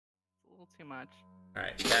too much. All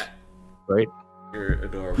right, cat. Right. You're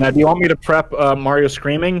adorable. Now, do you want me to prep Mario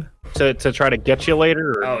Screaming to try to get you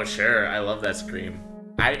later? Or? Oh, sure. I love that scream.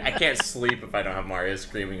 I can't sleep if I don't have Mario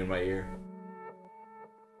screaming in my ear.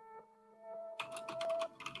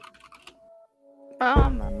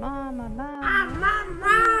 Mama, mama,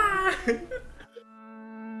 mama.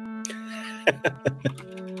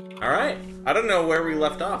 All right. I don't know where we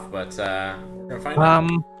left off, but we're gonna find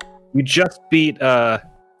out. You just beat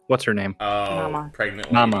what's her name? Oh, Mama. pregnant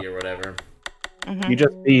lady Mama. or whatever. You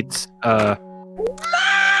just beat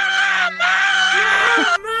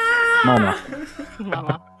Mama.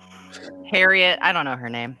 Mama. Harriet. I don't know her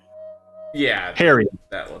name. Yeah, Harry.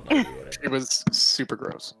 that one. Might be what It was super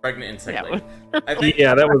gross. pregnant insect Yeah. lady. I think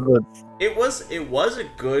Yeah, that was the. it was a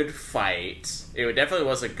good fight. It definitely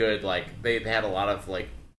was a good they had a lot of I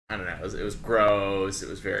don't know. It was gross. It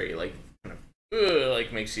was very kind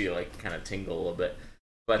of makes you kind of tingle a little bit.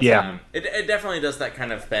 But Yeah. It definitely does that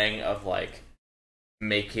kind of thing of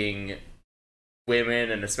making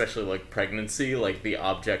women and especially pregnancy the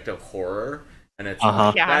object of horror, and it's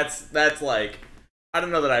Yeah. that's I don't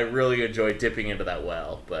know that I really enjoy dipping into that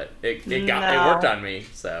well, but it No. worked on me,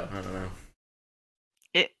 so I don't know.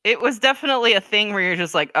 It was definitely a thing where you're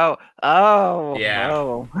just like, oh, Yeah.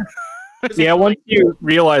 oh. Yeah, once you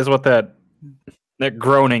realize what that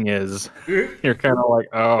groaning is, you're kind of like,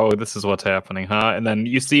 oh, this is what's happening, huh? And then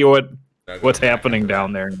you see what's happening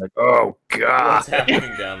down there, and you're like, oh god, What's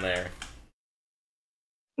happening down there?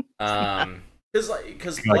 Because Like,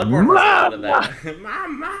 Bloodborne has a lot of that.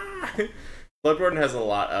 Mama! Bloodborne has a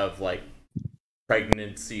lot of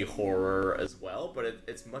pregnancy horror as well, but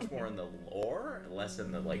it's much more in the lore, less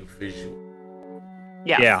in the visual.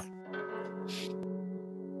 Yes. Yeah.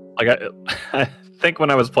 I think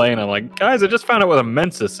when I was playing, I'm like, guys, I just found out what a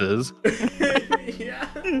menses is. Yeah.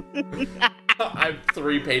 I'm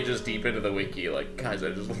 3 pages deep into the wiki, guys,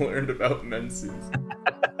 I just learned about menses.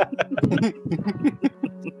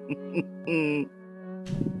 Mm.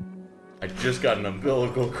 I just got an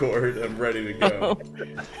umbilical cord. I'm ready to go.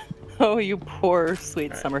 Oh, you poor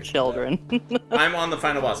sweet summer children. I'm on the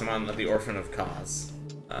final boss. I'm on the Orphan of Kaz.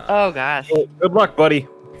 Oh gosh. Well, good luck, buddy.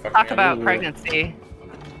 Fuck Talk me about up. pregnancy.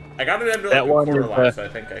 I got it into That one quarter is, life, so I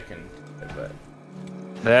think I can.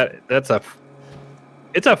 But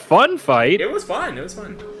it's a fun fight. it was fun. It was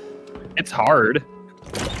fun. It's hard.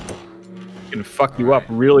 It can fuck you up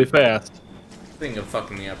really fast. Thing of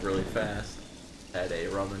fucking me up really fast. Had a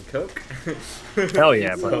rum and coke. Hell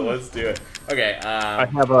yeah, So buddy. let's do it. Okay. I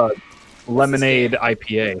have a lemonade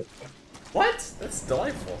IPA. What? That's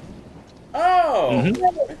delightful. Oh, Mhm.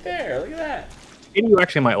 right there. Look at that. And you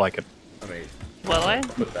actually might like it. I mean, Will I?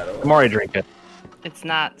 put that The over. more I drink it. It's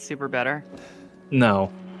not super better.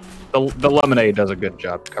 No. The lemonade does a good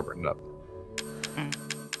job covering it up.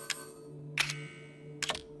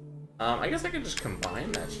 I guess I could just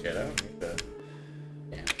combine that shit. I don't need to.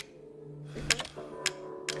 Yeah.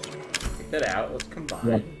 Take that out. Let's combine.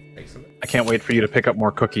 Yeah. Make some. I can't wait for you to pick up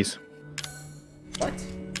more cookies. What?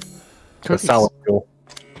 The solid fuel.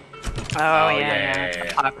 Oh, yeah.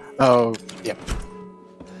 yeah. Oh, yeah.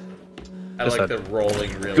 I Just like a the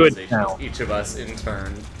rolling good realization. sound. Each of us in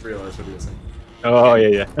turn realize what he was saying. Oh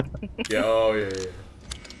yeah. Yeah, oh yeah.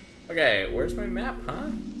 Okay, where's my map, huh?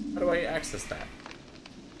 How do I access that?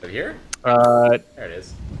 Is it here? There it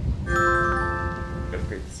is. Gotta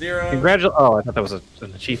create 0. Congratulations! Oh, I thought that was an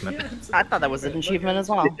achievement. Yeah, it's I thought that was an achievement as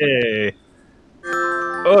well. Hey.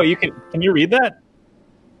 Oh, you can you read that?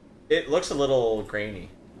 It looks a little grainy.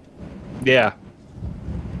 Yeah.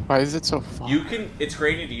 Why is it so far? It's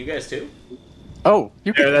grainy to you guys too? Oh,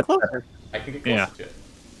 you can Yeah, get that's closer. I can get closer Yeah. to it.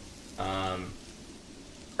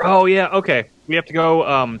 Oh yeah. Okay. We have to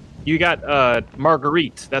go. You got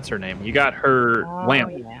Marguerite. That's her name. You got her Oh,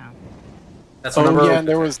 lamp. yeah. That's Oh what yeah, and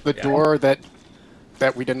there was the Yeah. door that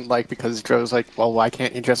we didn't like because Joe's like, well, why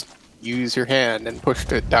can't you just use your hand and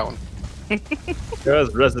pushed it down? It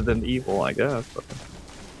was Resident Evil, I guess. But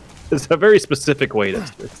it's a very specific way to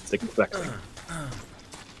stick sex.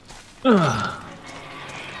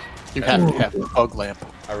 You have to have a bug lamp.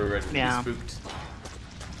 Are we ready to Yeah. be spooked?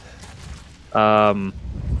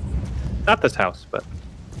 Not this house, but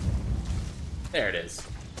There it is.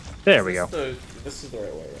 there we go. This is the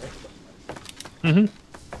right way, right? Mm-hmm.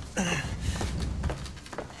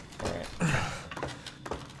 Alright.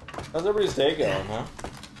 How's everybody's day going, huh?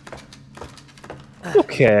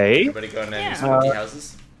 Okay. Everybody going to Yeah. any spooky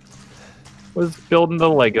houses? Was building the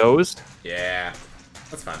Legos. Yeah.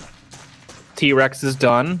 That's fun. T-Rex is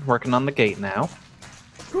done. Working on the gate now.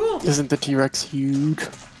 Cool. Isn't the T-Rex huge?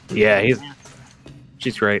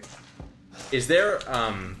 She's great. Is there, do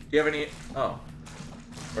you have any, oh.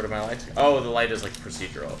 Where did my lights go? Oh, the light is like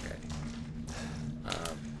procedural. Okay.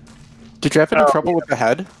 Did you have any trouble with the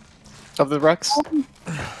head of the Rex?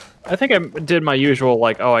 I think I did my usual,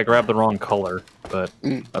 like, oh, I grabbed the wrong color, but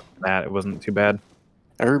other than that, it wasn't too bad.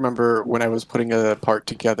 I remember when I was putting a part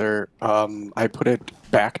together, I put it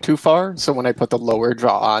back too far, so when I put the lower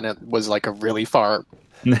jaw on, it was like a really far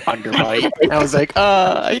underbite. I was like,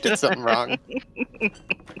 I did something wrong.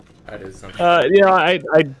 That is something. Yeah,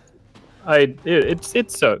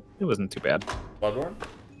 it wasn't too bad. Bloodborne.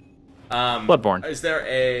 Bloodborne. Is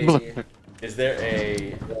there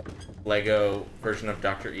a Lego version of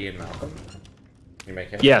Dr. Ian Malcolm? Can you make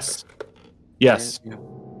him? Yes. Yes.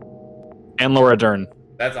 And Laura Dern.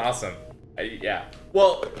 That's awesome. Yeah.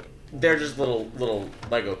 Well, they're just little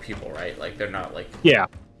Lego people, right? Like they're not like. Yeah.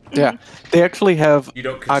 Yeah, they actually have You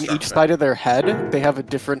don't on construct each them. side of their head. They have a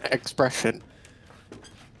different expression.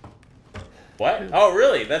 What? Oh,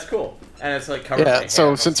 really? That's cool. And it's like covered. Yeah.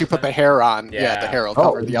 So since you put the hair on, yeah, the Yeah. hair will Oh.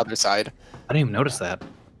 cover the other side. I didn't even notice that.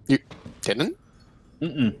 You didn't?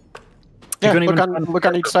 Mm-mm. Yeah. couldn't Look even-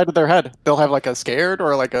 on each side of their head. They'll have like a scared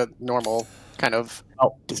or like a normal kind of.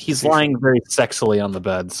 Oh, he's lying very sexily on the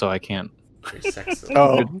bed, so I can't. Very sexy.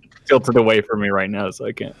 Oh, Tilted away from me right now, so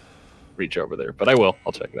I can't reach over there. But I will.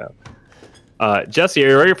 I'll check it out. Jesse, are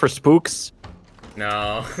you ready for spooks?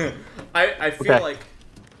 No. I feel Okay. like.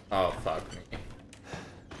 Oh fuck me.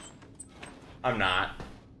 I'm not.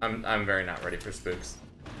 I'm very not ready for spooks.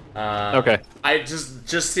 Okay. I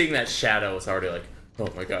just seeing that shadow was already like, oh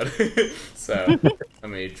my god. So let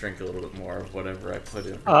me drink a little bit more of whatever I put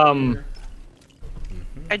in.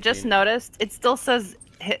 I just noticed it still says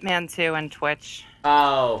Hitman 2 and Twitch.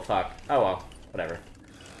 Oh fuck. Oh well. Whatever.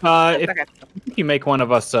 If Okay. you make one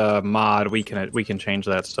of us a mod, we can change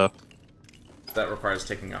that stuff. That requires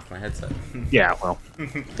taking off my headset. Yeah, well,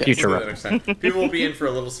 future So that reference. makes sense. People will be in for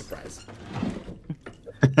a little surprise.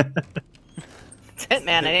 It's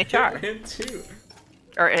Hitman and HR. Hitman 2.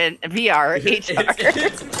 Or in VR, HR.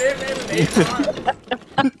 It's Hitman and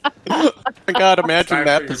HR. my God! Imagine Time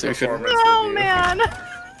that for your position. performance Oh review. man.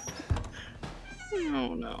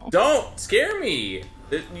 Oh no. Don't scare me.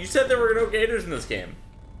 You said there were no gators in this game.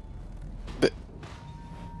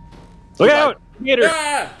 Look out! Gator!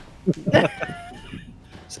 Ah!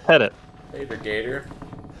 Just pet it. Gator.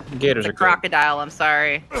 Gators It's a are great. crocodile, I'm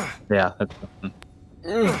sorry. Yeah. That's...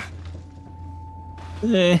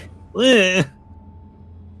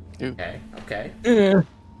 Okay.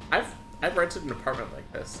 I've rented an apartment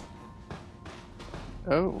like this.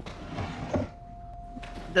 Oh,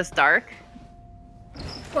 This dark?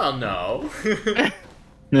 Well, no.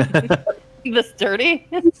 This dirty?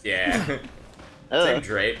 Yeah. Same Ugh.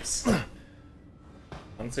 drapes.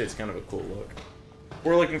 Honestly, it's kind of a cool look.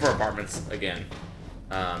 We're looking for apartments again.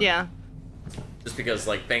 Yeah. Just because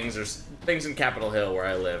like things in Capitol Hill where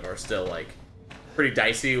I live are still like pretty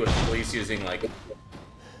dicey with police using like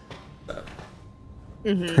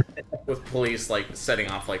with police like setting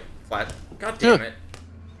off like flash. God damn it!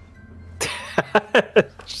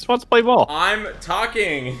 Just wants to play ball. I'm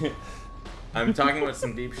talking. I'm talking about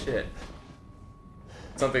some deep shit.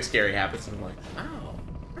 Something scary happens and I'm like, oh,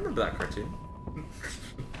 I remember that cartoon.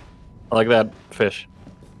 I like that fish.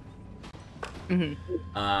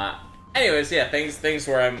 Anyways, yeah, things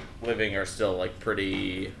where I'm living are still like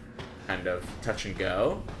pretty kind of touch and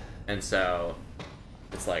go, and so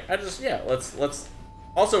it's like let's.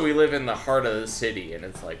 Also, we live in the heart of the city, and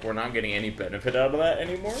it's like we're not getting any benefit out of that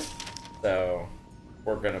anymore. So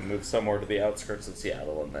we're gonna move somewhere to the outskirts of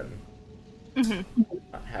Seattle, and then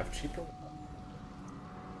have cheaper.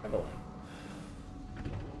 Evelyn,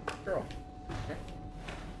 girl.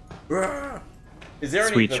 Okay. Is there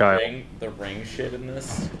Sweet any child. the ring shit in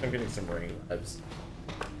this? I'm getting some ring vibes.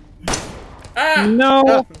 Ah!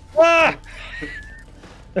 No! Ah!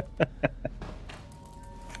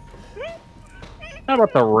 How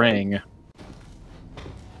about the ring?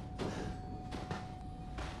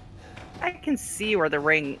 I can see where the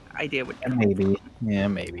ring idea would go. Maybe. Yeah,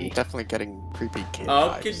 maybe. definitely getting creepy kid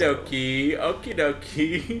Okie vibes. dokie, okie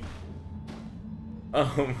dokie.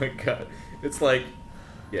 Oh my god. It's like,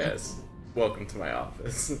 yes, welcome to my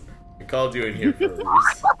office. I called you in here for a reason.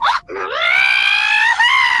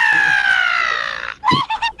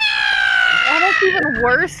 Almost even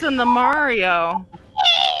worse than the Mario.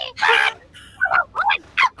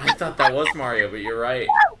 I thought that was Mario, but you're right.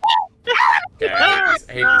 Okay, I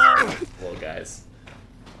hate these little guys.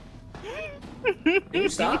 Can you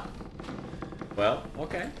stop? Well,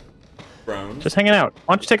 okay. Brones. Just hanging out.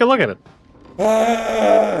 Why don't you take a look at it?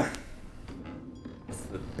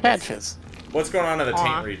 Patches. What's going on in the Aw.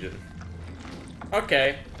 taint region?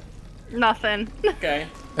 Okay. Nothing. Okay.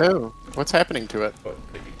 Oh, What's happening to it? Put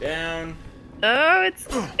you down. Oh,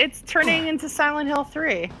 it's turning into Silent Hill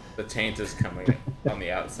 3. The taint is coming on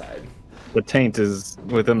the outside. The taint is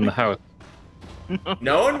within the house.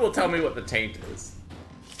 No one will tell me what the taint is.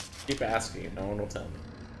 Keep asking, and no one will tell me.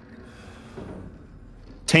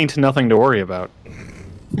 Taint, nothing to worry about.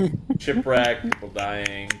 Shipwreck, people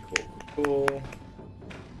dying, cool.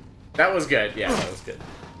 That was good, yeah, that was good.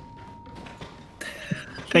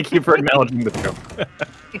 Thank you for acknowledging the joke.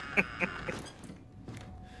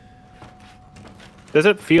 Does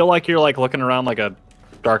it feel like you're like looking around like a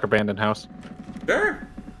dark abandoned house? Sure.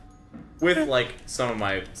 With like some of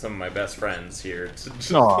my best friends here,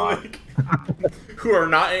 just Aw. like, who are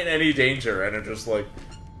not in any danger and are just like,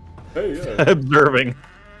 hey, yeah, Observing.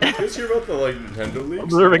 guess you're about the like Nintendo leaks.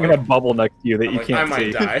 Observing in Like, a bubble next to you that I'm you like, can't I might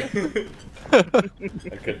see. die.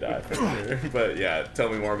 I could die for sure. But yeah, tell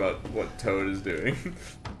me more about what Toad is doing.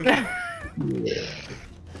 Yeah.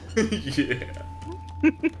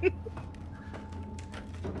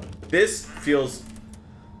 This feels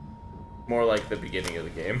more like the beginning of the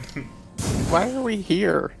game. Why are we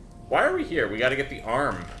here? Why are we here? We gotta get the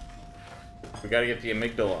arm. We gotta get the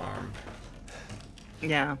amygdala arm.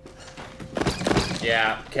 Yeah.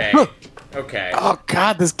 Yeah, okay. Okay. Oh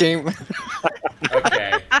god, this game.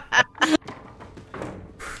 Okay.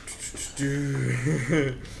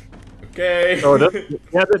 Okay. Oh,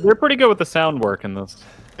 yeah, they're pretty good with the sound work in this.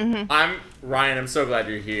 Ryan, I'm so glad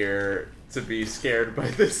you're here to be scared by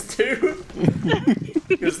this too.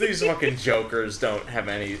 Because these fucking jokers don't have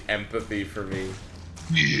any empathy for me.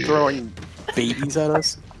 Throwing babies at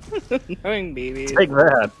us. Knowing babies. Take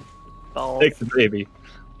that. Balls. Take the baby.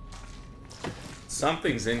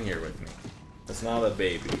 Something's in here with me. It's not a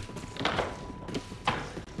baby.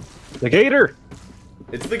 The gator!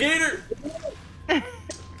 It's the gator!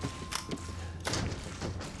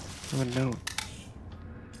 Oh no.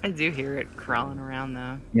 I do hear it crawling around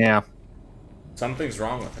though. Yeah. Something's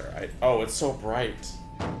wrong with her. Oh, it's so bright.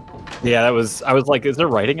 Yeah, I was like, is there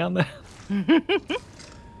writing on that? For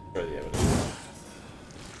the evidence.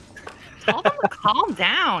 Tell them to calm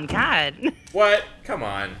down, God. What? Come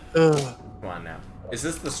on. Ugh. Come on now. Is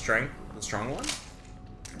this the strong one?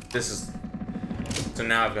 This is... So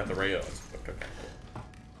now I've got the radio. Okay.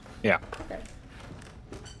 Yeah. Okay.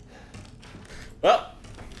 Well,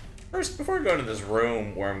 first, before we go into this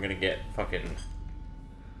room where I'm gonna get fucking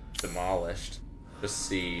demolished, just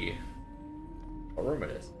see what room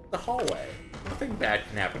it is. The hallway. Nothing bad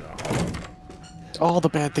can happen in a hallway. All the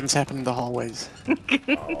bad things happen in the hallways.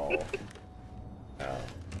 Oh. No.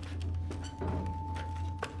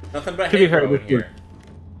 Nothing but To be hate fair, row in this here.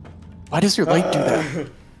 Why does your light do that?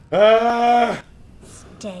 Ah!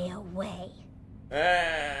 Stay away.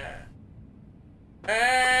 Ah!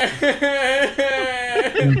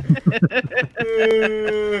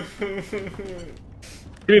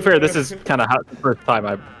 To be fair, this is kind of how the first time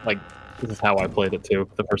this is how I played it too.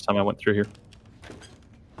 The first time I went through here.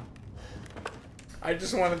 I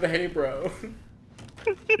just wanted the hey bro.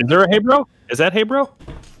 Is there a hey bro? Is that hey bro?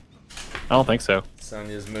 I don't think so.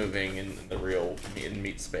 Sonya's moving in the real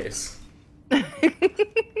meat space.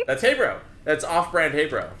 That's hey bro. That's off-brand hey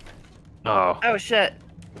bro. Oh, Oh shit.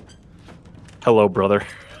 hello, brother.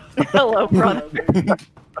 Hello, brother.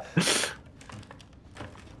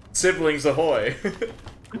 Siblings ahoy.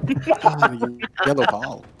 Ah, you yellow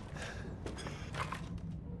ball.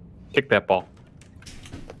 Kick that ball.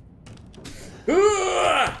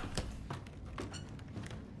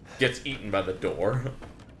 Gets eaten by the door.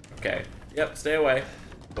 Okay. Yep, stay away.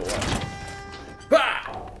 But what?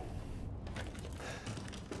 Bah!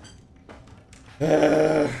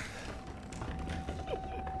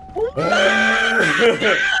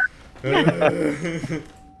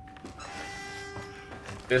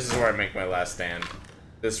 This is where I make my last stand.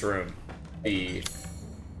 This room. The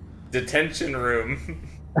detention room.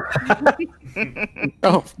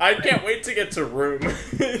 Oh, I can't wait to get to room.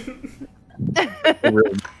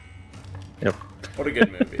 Yep. What a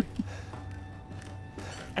good movie.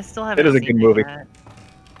 I still haven't It is a seen good it movie. yet.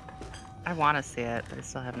 I want to see it, but I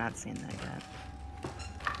still have not seen that yet.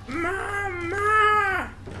 Mama!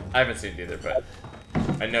 I haven't seen it either, but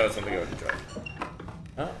I know it's something I would enjoy.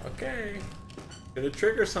 Oh, okay. Gonna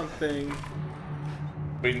trigger something.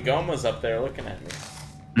 Queen Goma's up there looking at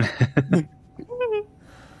me.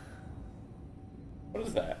 What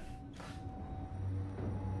is that?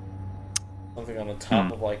 Something on the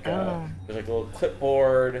top of like Oh. there's like a little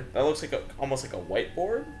clipboard. That looks like almost like a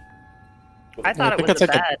whiteboard. I thought it think was that's a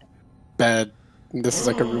like a- bed. bed. This is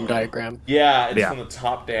like a room diagram. Yeah, it's Yeah. from the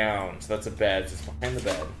top down, so that's a bed. So it's behind the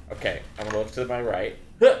bed. Okay, I'm gonna look to my right.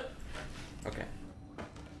 Huh. Okay.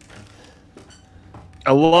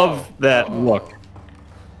 I love Oh. that look.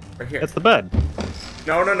 Right here. That's the bed.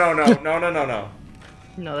 No.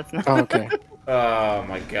 No, that's not. Oh, okay. Oh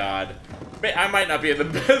my god. I might not be in the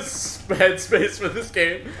best headspace for this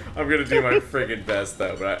game. I'm gonna do my friggin' best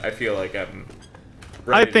though, but I feel like I'm.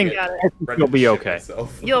 I think you'll be okay.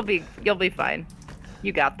 You'll be fine.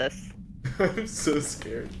 You got this. I'm so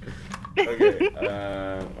scared. Okay.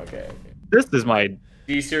 Okay. This is my.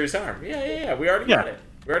 D-series arm. Yeah. We already got it.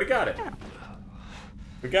 We already got it.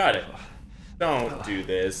 We got it. Don't do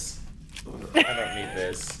this. I don't need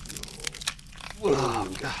this.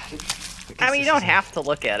 Oh, God. I mean, you don't have to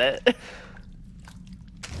look at it.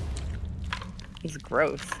 It's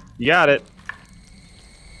gross. You got it.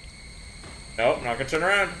 Nope, I'm not gonna turn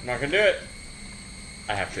around. I'm not gonna do it.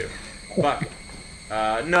 I have to. Fuck.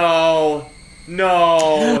 No.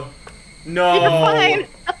 No. No. You're fine.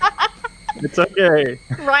 It's okay.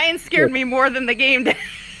 Ryan scared me more than the game did.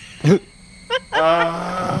 Say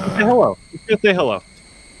hello. Just say hello.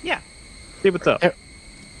 Yeah. See what's up.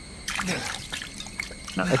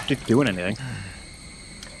 Not actually doing anything.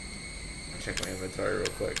 Check my inventory real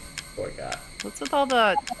quick. What I got? What's with all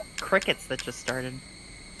the crickets that just started?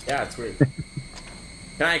 Yeah, it's weird. Can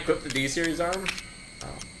I equip the D-series arm?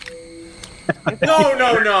 Oh.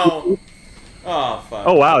 No. Oh, fuck.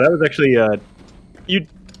 Oh wow, that was actually you.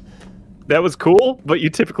 That was cool, but you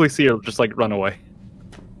typically see her just like run away.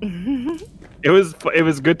 It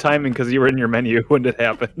was good timing because you were in your menu when it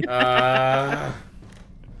happened. Not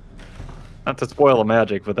to spoil the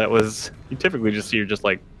magic, but that was you typically just see her just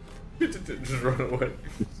like just run away.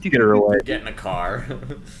 get her away. Get in a car.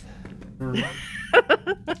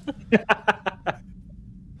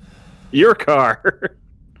 Your car.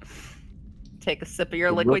 Take a sip of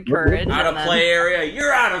your liquid courage. Out of and play area.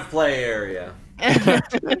 You're out of play area. then-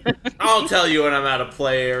 I'll tell you when I'm out of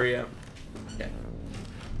play area. Okay.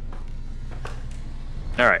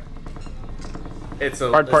 All right. It's a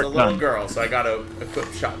Hard part little done. girl, so I gotta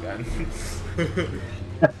equip shotgun.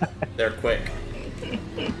 They're quick.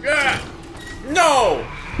 Ah! No!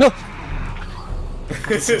 No.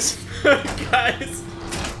 Guys,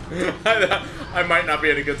 I might not be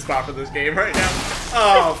in a good spot for this game right now.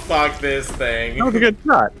 Oh, fuck this thing. That was a good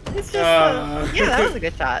shot. It's just, Uh. yeah, that was a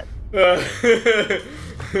good shot.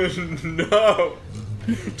 No.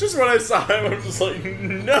 Just when I saw him, I'm just like,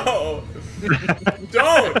 no.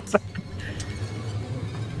 Don't.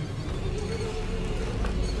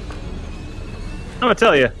 I'm gonna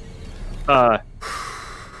tell you,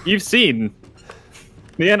 you've seen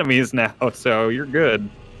the enemies now, so you're good.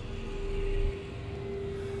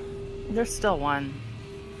 There's still one.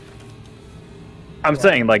 I'm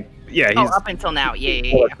saying, like, yeah, Oh, he's up until now,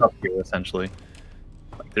 yeah. well, it's up to you, essentially.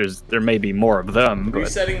 Like, there may be more of them, but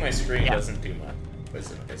Resetting my screen Yeah. doesn't do much.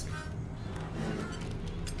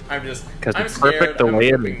 I'm just. 'Cause I'm it's scared. perfect the I'm way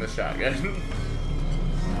it equipping the is. shotgun.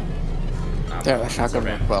 Yeah, that shotgun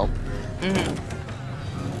worked well.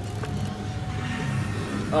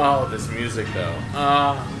 Oh, this music though.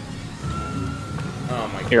 Oh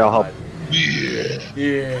my god. Here, I'll help.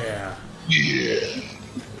 Yeah.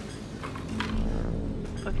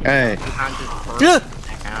 Hey. I'm just Yeah.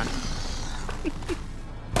 back on.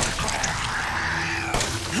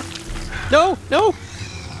 No, no.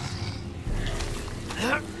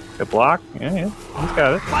 Good block. Yeah, he's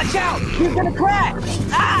got it. Watch out! He's gonna crack!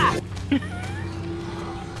 Ah!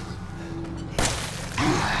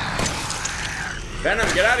 Venom,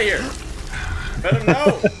 get out of here. Venom,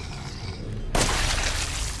 no.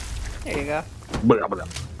 There you go. Blah, blah.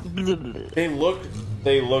 They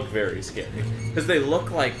look very scary because they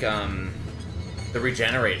look like the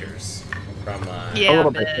regenerators from Yeah, A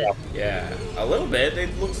little but- bit. Yeah. yeah, a little bit. They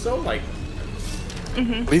look so like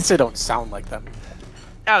At least they don't sound like them.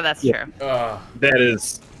 Oh, that's Yeah. true. That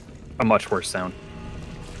is a much worse sound.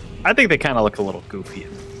 I think they kind of look a little goofy.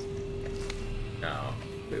 no,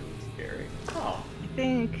 it was scary. Oh, I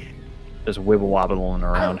think. Just wibble wobbling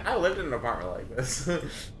around. I lived in an apartment like this.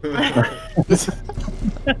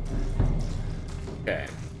 Okay.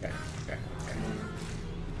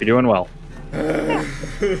 You're doing well.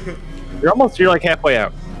 You're like halfway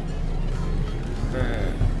out.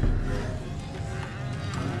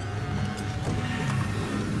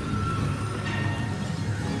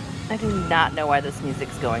 I do not know why this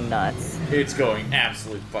music's going nuts. It's going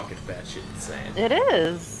absolute fucking batshit insane. It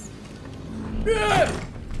is. Yeah.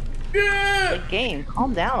 Yeah. The game,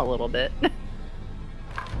 calm down a little bit.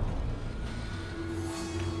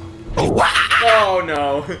 Oh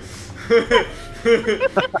no.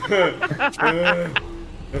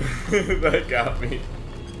 That got me.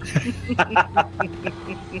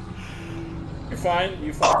 You fine?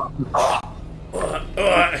 You fine?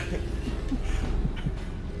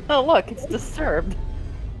 Oh, look, it's disturbed.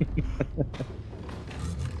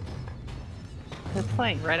 They're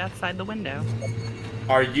playing right outside the window.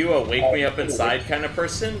 Are you a wake me up inside kind of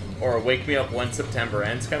person, or a wake me up when September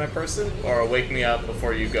ends kind of person, or a wake me up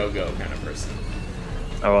before you go kind of person?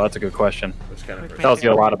 Oh, well, that's a good question. Which kind of person? Tells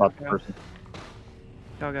you a lot about the person.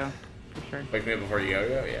 Go, for sure. Wake me up before you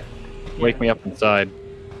go, yeah. Wake me up inside.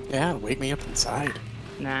 Yeah, wake me up inside.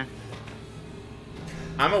 Nah.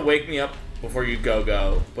 I'm a wake me up before you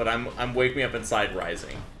go, but I'm wake me up inside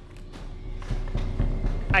rising.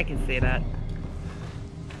 I can see that.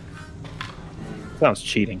 Sounds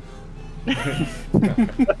cheating.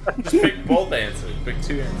 Just pick both answers. Pick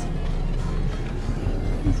two answers.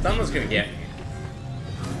 Someone's gonna get me.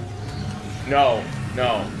 No.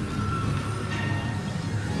 No!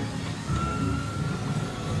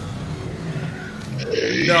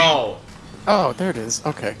 Oh, there it is.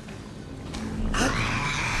 Okay.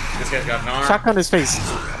 This guy's got an arm. Shotgun his face.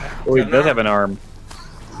 Oh, he does have an arm.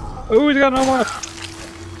 Oh, he's got no more.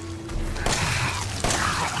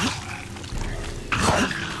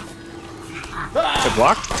 Good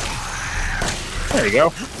block. There you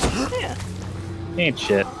go. Yeah. Ain't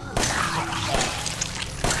shit.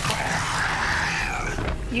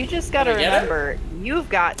 You just gotta Did he get remember, you've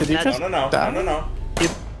got Did he that- just- No.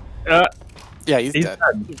 Yeah, he's He's dead.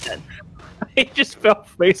 dead. He's dead. He just fell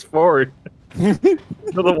face forward to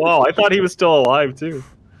the wall. I thought he was still alive too.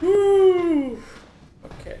 Woo!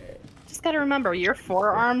 Okay. Just gotta remember, your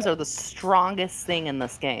forearms are the strongest thing in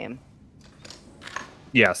this game.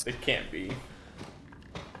 Yes, It can't be.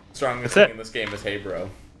 Strongest That's thing it. in this game is hey bro.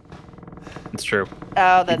 it's true.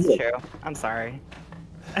 Oh, that's true. I'm sorry.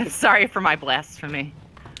 I'm sorry for my blasphemy.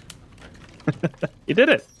 You did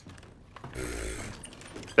it.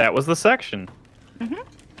 That was the section.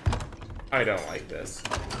 I don't like this.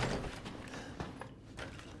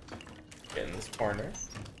 Get in this corner.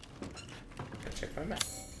 Gotta check my map.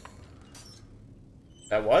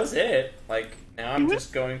 That was it. Like, now I'm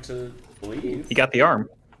just going to leave. You got the arm.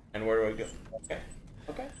 And where do I go?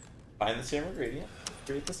 Okay. Find the serum ingredient.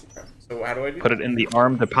 Create the serum. So how do I do Put that? it in the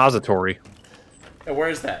arm depository. Yeah, where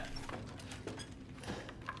is that?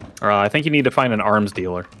 I think you need to find an arms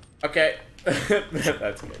dealer. Okay.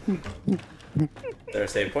 That's good. Is there a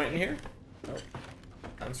save point in here? Oh.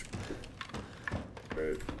 I'm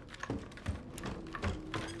screwed.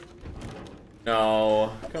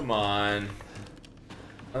 No. Come on.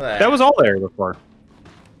 That was all there before.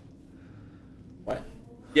 What?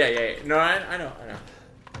 Yeah. No, I know.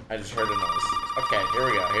 I just heard a noise. Okay, here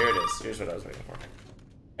we go. Here it is. Here's what I was waiting for.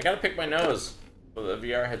 I gotta pick my nose with the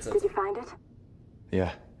VR headset. Did you find it?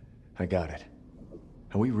 Yeah, I got it.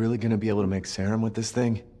 Are we really gonna be able to make serum with this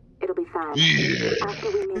thing? It'll be fine.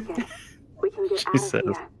 After we make it, we can get out Jesus. of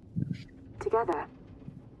here. Together.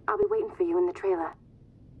 I'll be waiting for you in the trailer.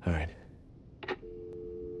 All right.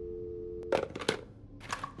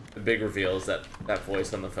 The big reveal is that that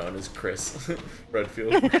voice on the phone is Chris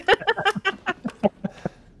Redfield.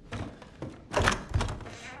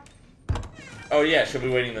 Oh yeah, she'll be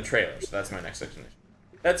waiting in the trailer, so that's my next explanation.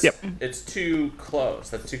 That's Yep. It's too close.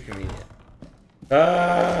 That's too convenient.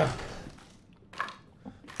 Ah.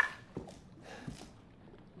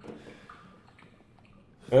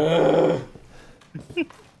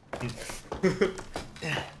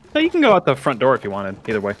 No, you can go out the front door if you wanted.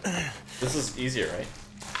 Either way. This is easier,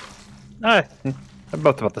 right? They're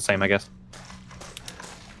both about the same, I guess.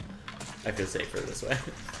 I feel safer this way.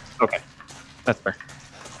 Okay, that's fair.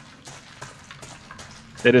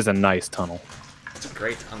 It is a nice tunnel. It's a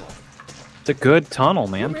great tunnel. It's a good tunnel,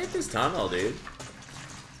 Who man. made this tunnel, dude?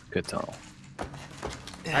 Good tunnel.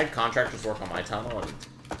 I had contractors work on my tunnel,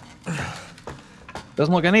 and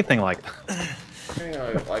Doesn't look anything like. you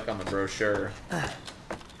know, like on the brochure.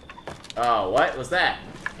 Oh, what was that?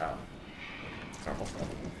 Oh, it's normal stuff.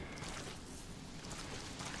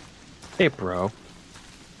 Hey, bro.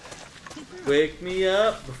 Wake me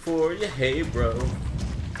up before you, hey, bro.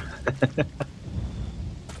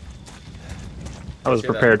 I was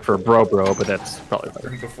Hear that? prepared for bro, but that's probably better.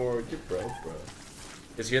 Before you, bro.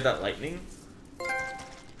 Did you hear that lightning?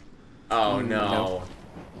 Oh no.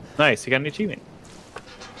 Nice, you got an achievement.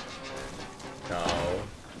 No.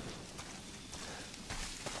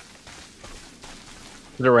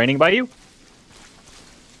 Is it raining by you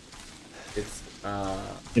It's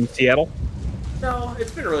in Seattle? no.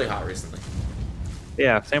 It's been really hot recently.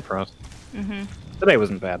 Yeah, same for us. Mm-hmm. Today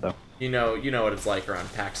wasn't bad though. You know what it's like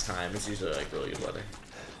around PAX time. It's usually like really good weather.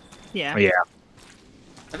 Yeah. Oh, yeah.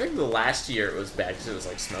 I think the last year it was bad because it was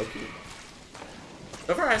like smoky.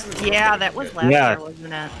 So far, it hasn't been Yeah, smoky. that was Good. last Yeah. year,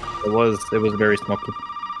 wasn't it? It was very smoky.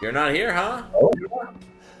 You're not here, huh?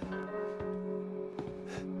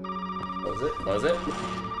 Was it? Was it?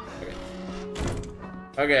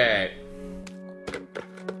 Okay.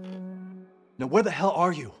 Now, where the hell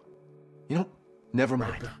are you? You know, never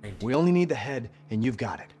mind. We only need the head, and you've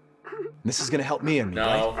got it. This is gonna help me and me,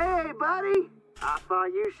 No. right? Hey, buddy. I thought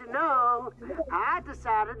you should know. I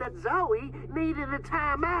decided that Zoe needed a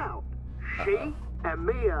timeout. She and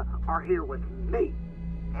Mia are here with me.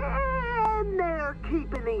 And they're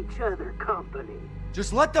keeping each other company.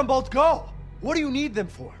 Just let them both go. What do you need them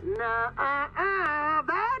for? Nah,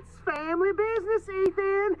 that's family business,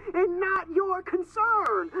 Ethan, and not your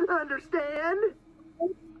concern. Understand?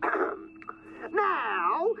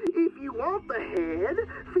 Now, if you want the head,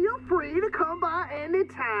 feel free to come by any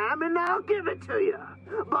time and I'll give it to you.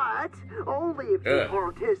 But only if you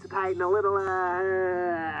participate in a little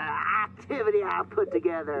activity I put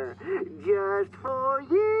together just for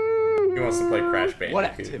you. He wants to play Crash Bandicoot. What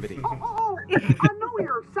activity? Oh, I know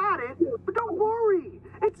you're excited, but don't worry.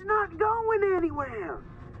 It's not going anywhere.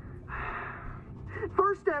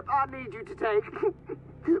 First step I need you to take,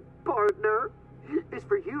 partner, is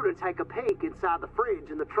for you to take a peek inside the fridge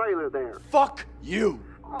in the trailer there. Fuck you.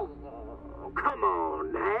 Oh, come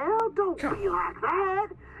on now. Don't be like that.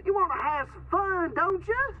 You want to have some fun, don't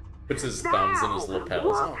you? Puts his thumbs in his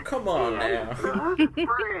lapels. Oh, come on now.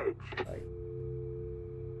 Fridge.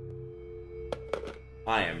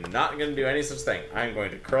 I am not going to do any such thing. I'm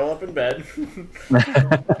going to curl up in bed. And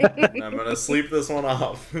I'm going to sleep this one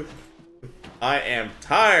off. I am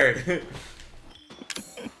tired.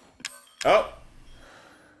 Oh.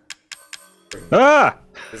 Ah!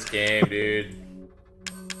 This game, dude.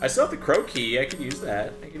 I still have the crow key. I could use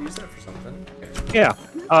that. I could use that for something. Okay. Yeah.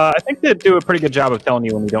 I think they do a pretty good job of telling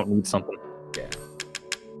you when you don't need something. Yeah.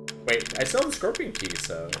 Wait, I still have the scorpion key,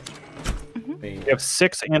 so... You have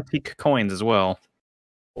 6 antique coins as well.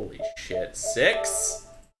 Holy shit. 6?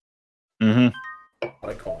 Mm-hmm.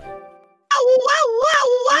 What a coin.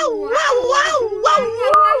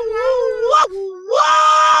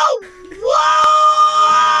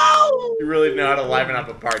 You really know how to liven up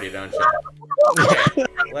a party, don't you? Okay,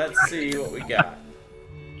 let's see what we got.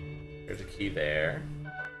 There's a key there.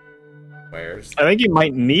 Where's I think you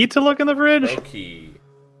might need to look in the fridge. the key?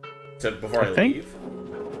 So before I think. leave?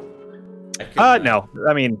 I could, No.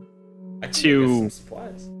 I mean, I could to- get some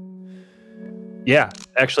supplies. yeah.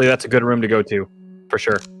 Actually, that's a good room to go to, for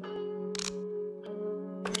sure.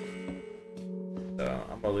 So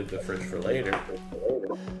I'm gonna leave the fridge for later.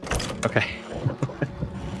 Okay.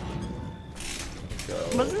 So,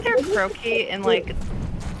 Wasn't there a crow key in like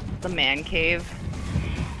the man cave?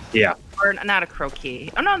 Yeah. Or not a crow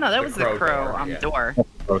key? Oh no, that The was the crow crow door, on yeah. the door.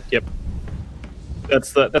 Oh, yep.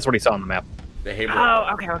 That's what he saw on the map. the Haber. Oh,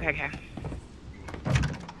 okay.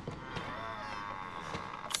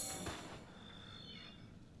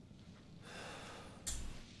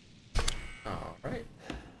 Alright.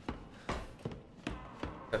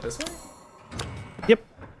 Is that this way? Yep.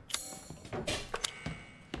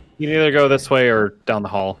 You can either go this way or down the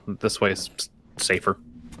hall. This way is safer.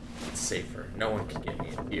 It's safer. No one can get me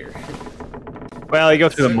in here. Well, you go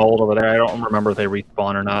through the mold over there. I don't remember if they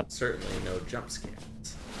respawn or not. Certainly no jump scares.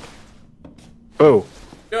 Oh.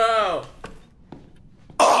 No!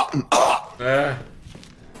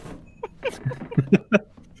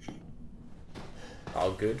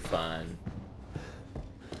 All good fun.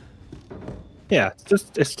 Yeah,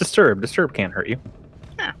 it's Disturb. Disturb can't hurt you.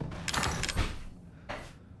 Huh.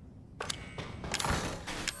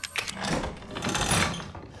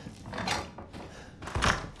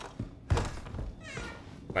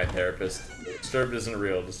 My therapist. Disturbed isn't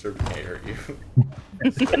real. Disturbed can't hurt you.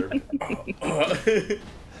 Disturbed.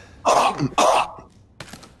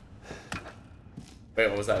 Wait,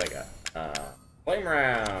 what was that I got? Flame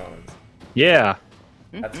round. Yeah.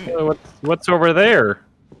 That's What's over there?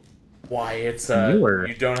 why it's Newer.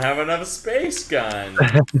 you don't have enough space gun.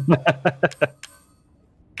 Buying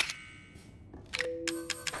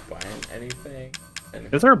anything?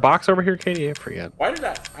 Is there a box over here, Katie? I forget. Why did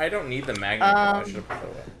I don't need the magnet. I should have put it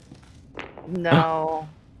away. No.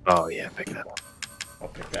 Oh yeah, pick that up. I'll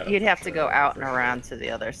pick that up. You'd have to for go sure. out and around to the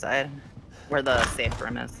other side, where the safe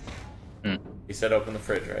room is. You said open the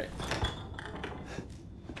fridge, right?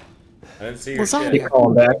 I didn't see your Was that shit. Keep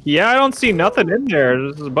calling back. Yeah, I don't see nothing in there.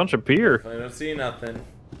 There's a bunch of beer. I don't see nothing.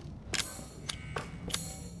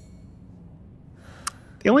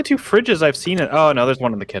 The only 2 fridges I've seen it. Oh no, there's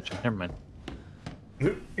one in the kitchen. Never mind.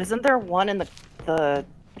 Isn't there one in the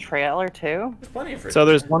trailer too? There's plenty of fridges. So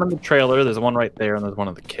there's one in the trailer. There's one right there, and there's one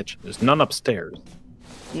in the kitchen. There's none upstairs.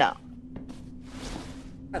 No.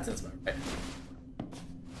 That sounds about right.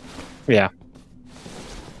 Yeah.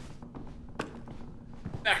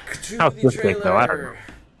 Back to How's the this big, though? I don't trailer.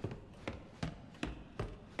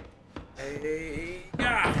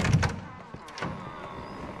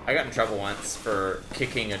 I got in trouble once for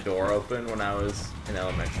kicking a door open when I was in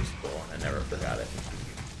elementary school, and I never forgot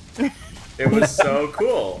it. It was so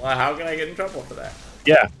cool. How can I get in trouble for that?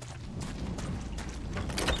 Yeah.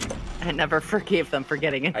 I never forgave them for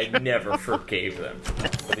getting it. I never forgave them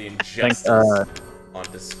for the injustice on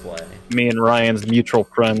display. Me and Ryan's mutual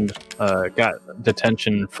friend got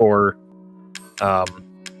detention for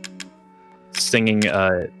singing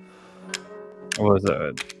what was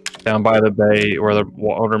it, Down by the Bay Where the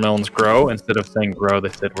Watermelons Grow. Instead of saying grow, they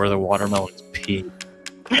said where the watermelons pee.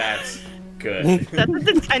 That's good. That's a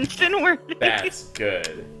detention word. That's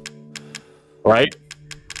good. Right?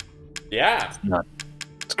 Yeah. It's not.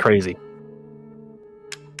 It's crazy.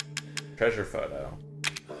 Treasure photo.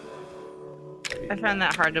 I found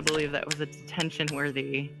that hard to believe that was a detention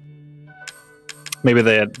worthy. Maybe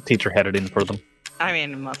the teacher had it in for them. I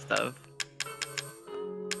mean, it must have.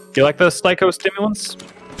 You like the psychostimulants?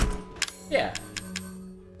 Yeah.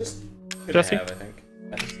 Just good Jesse? to have, I think.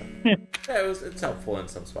 Yeah. Yeah, it's helpful in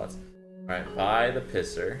some spots. Alright, buy the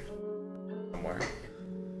pisser. Somewhere.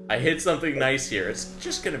 I hit something nice here. It's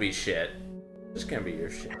just gonna be shit. Just gonna be your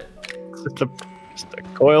shit. Just a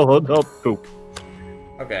coil of poop.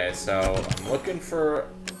 Okay, so I'm looking for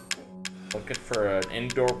an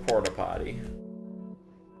indoor porta potty.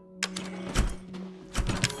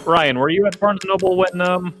 Ryan, were you at Barnes & Noble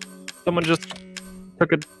when someone just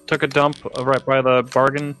took a dump right by the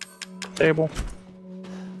bargain table?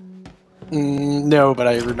 No, but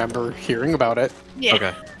I remember hearing about it. Yeah.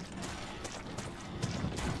 Okay.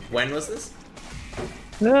 When was this?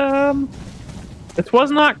 It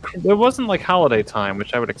wasn't like holiday time,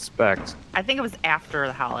 which I would expect. I think it was after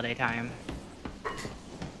the holiday time.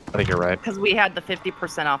 I think you're right. Because we had the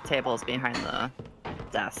 50% off tables behind the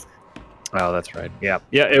desk. Oh, that's right. Yeah,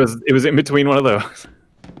 yeah. It was in between one of those.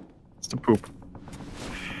 Just a poop.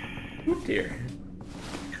 Oh dear.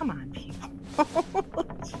 Come on, people.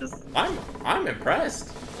 It's just... I'm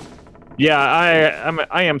impressed. Yeah,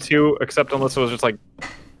 I am too. Except Alyssa was just like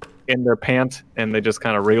in their pant, and they just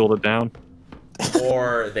kind of wriggled it down.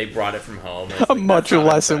 Or they brought it from home. A much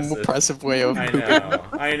less impressive way of pooping.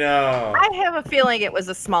 I know. I have a feeling it was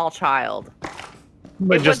a small child.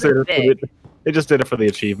 They It just wasn't did it. big. They just did it for the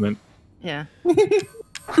achievement. Yeah.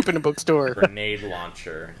 Poop in a bookstore. Grenade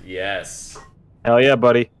launcher. Yes. Hell yeah,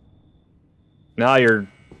 buddy. Now you're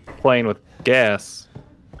playing with gas,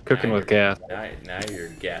 cooking with gas. Now you're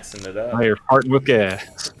gassing it up. Now you're farting with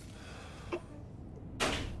gas.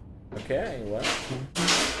 Okay, well.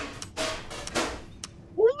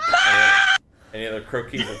 Any other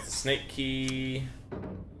croquis? That's the snake key.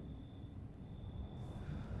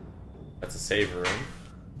 That's a save room.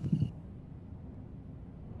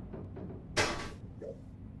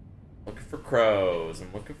 Looking for crows.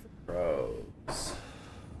 I'm looking for crows.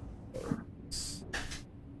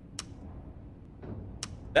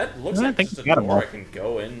 That looks I like think just a we got 'em door all. I can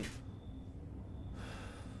go in.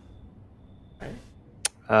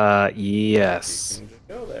 Right? Yes. You can just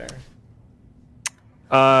go there.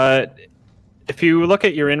 If you look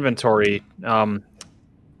at your inventory,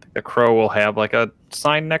 the crow will have like a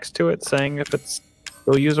sign next to it saying if it's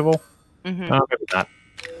still usable. Mm-hmm. Maybe not.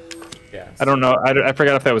 Yeah. I don't know. I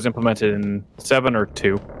forgot if that was implemented in 7 or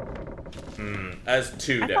 2. As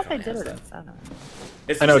 2 I thought they definitely did has it in that. 7.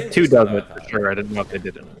 It's I the know same 2 system, does though, I it for thought. sure. I didn't know if they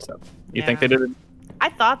did it in 7. You Yeah. think they did it? I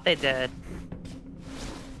thought they did.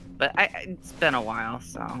 But it's been a while,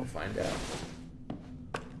 so. We'll find out.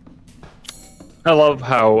 I love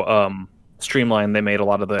how streamlined they made a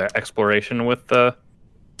lot of the exploration with the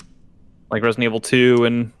like Resident Evil 2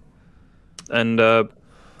 and the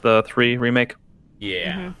 3 remake.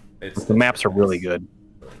 Yeah. Mm-hmm. The maps are really good.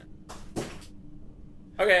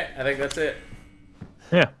 Okay, I think that's it.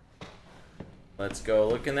 Yeah. Let's go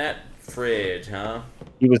look in that fridge, huh?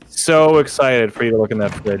 He was so excited for you to look in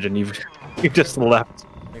that fridge, and you just left.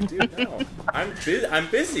 Like, dude, no. I'm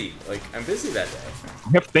busy. Like, I'm busy that day.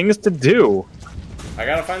 You have things to do. I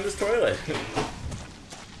gotta find this toilet.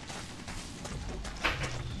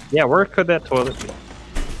 Yeah, where could that toilet be?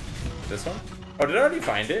 This one? Oh, did I already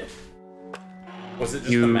find it? Was it just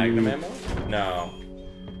the You- Magnum ammo? No.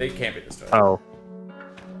 They can't be this toilet. Oh.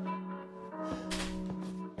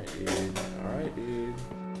 Alright, dude.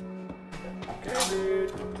 Okay,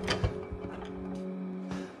 dude.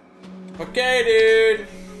 Okay,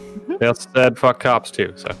 dude. They also said fuck cops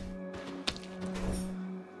too, so.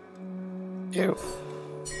 Ew.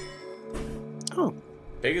 Oh.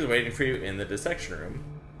 Pig is waiting for you in the dissection room.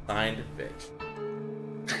 Signed, bitch.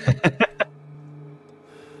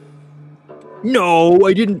 No,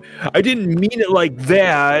 I didn't mean it like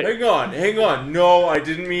that. Hang on. No, I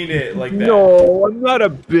didn't mean it like that. No, I'm not a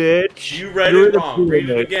bitch. You read it wrong. Read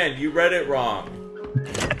it again. You read it wrong.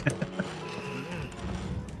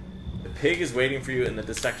 The pig is waiting for you in the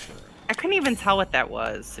dissection room. I couldn't even tell what that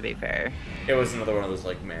was, to be fair. It was another one of those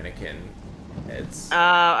like mannequin heads.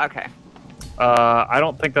 Oh, okay. I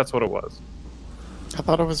don't think that's what it was. I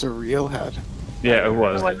thought it was a real head. Yeah, it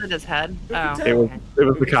was. Was it his head? Oh. It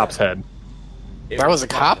was the cop's head. That was a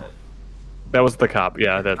cop? That was the cop,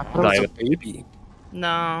 yeah, that I thought it was died. a baby.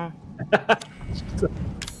 No.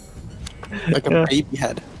 Like a baby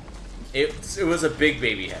head. It was a big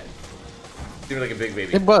baby head. It seemed like a big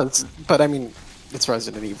baby. It was, but I mean, it's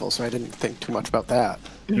Resident Evil, so I didn't think too much about that.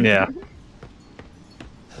 Yeah.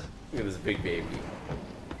 Look at this big baby.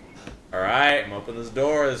 Alright, I'm opening this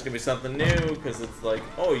door. There's gonna be something new, because it's like,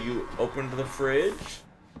 oh, you opened the fridge?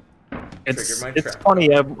 It's my trap.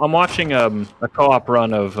 funny, I'm watching a co-op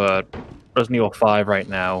run of Resident Evil 5 right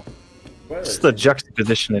now. Just the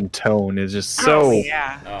juxtaposition in tone is just so Oh,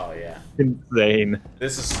 yeah. insane.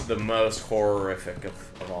 This is the most horrific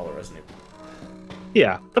of all the Resident Evil.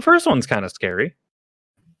 Yeah, the first one's kind of scary.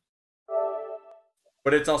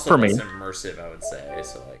 But it's also For less me. immersive, I would say.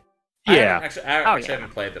 So like, Yeah. I actually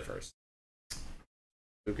haven't played the first.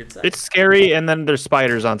 Who could say? It's scary, and then there's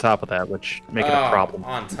spiders on top of that, which make it a problem.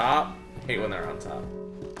 On top? Hate when they're on top.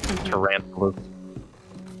 Tarantulas.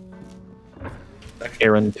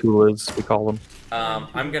 Tarantulas, we call them.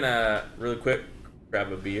 I'm gonna really quick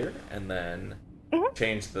grab a beer and then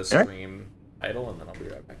change the Alright. stream title, and then I'll be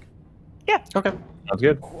right back. Yeah. Okay. Sounds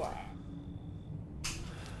good.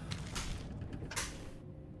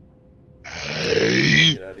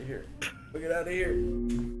 Get out of here. Get out of here.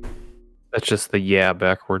 That's just the yeah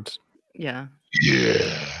backwards. Yeah.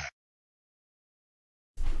 Yeah.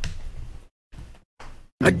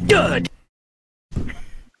 A dud!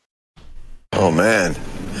 Oh man,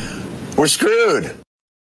 we're screwed.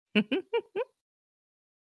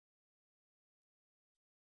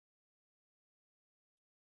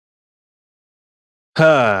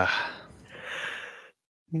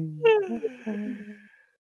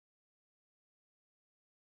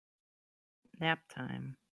 Nap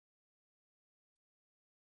time.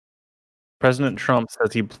 President Trump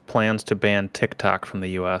says he plans to ban TikTok from the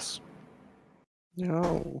U.S.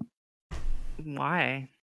 No. Why?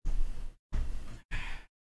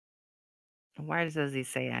 Why does he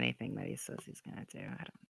say anything that he says he's gonna do? I don't.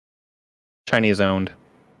 Chinese owned.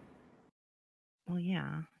 Well,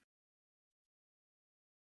 yeah.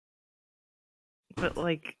 But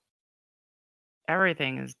like,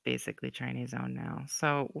 everything is basically Chinese owned now,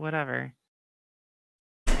 so whatever.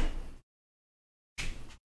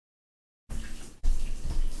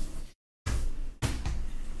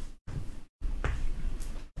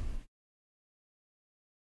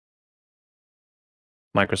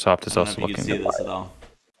 Microsoft is I don't also know if you looking can see to this buy. at all.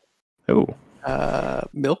 Oh,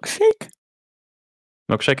 Milkshake?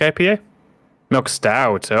 milkshake IPA? Milk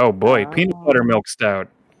stout. Oh boy, peanut butter milk stout.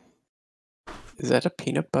 Is that a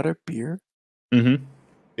peanut butter beer? Mm-hmm.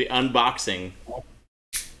 The unboxing.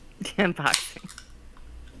 Unboxing.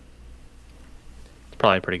 It's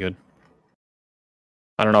probably pretty good.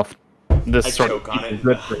 I don't know if this I sort choke of on is it.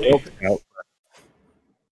 good for milk stout.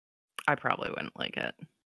 I probably wouldn't like it.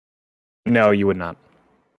 No, you would not.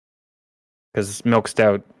 Because milk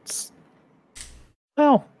stouts,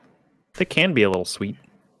 well, they can be a little sweet.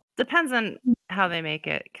 Depends on how they make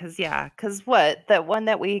it, because what that one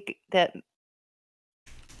that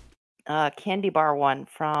candy bar one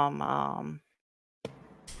from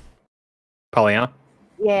Pollyanna?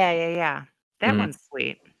 yeah that Mhm. one's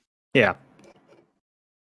sweet. Yeah.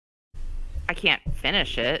 I can't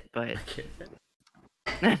finish it, but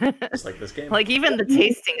Just like this game. like even the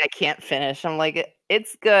tasting I can't finish. I'm like,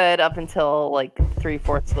 it's good up until like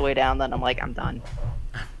 3/4 of the way down, then I'm like, I'm done.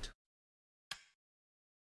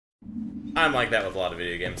 I'm like that with a lot of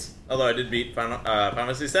video games. Although I did beat Final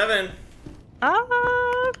Fantasy VII.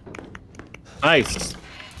 Nice.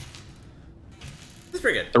 It's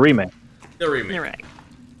pretty good. The remake. The remake. You're right.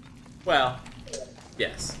 Well,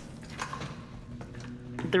 yes.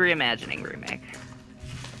 The reimagining remake.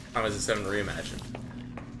 Final Fantasy VII reimagined.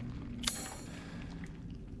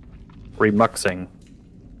 Remuxing.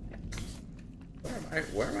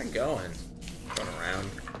 Where am I going? Going around.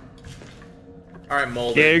 Alright,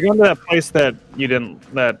 molded. Yeah, you're going to that place that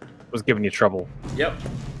that was giving you trouble. Yep.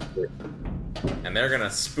 And they're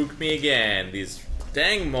gonna spook me again. These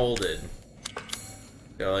dang molded.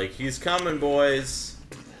 They're like, he's coming, boys.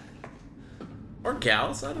 Or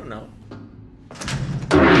gals, I don't know.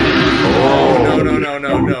 Oh, No,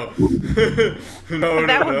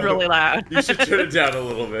 That was really loud. You should turn it down a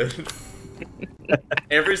little bit.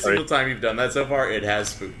 Every single time you've done that so far, it has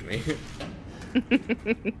spooked me.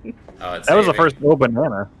 Oh, it's That was the saving. first little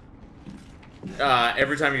banana.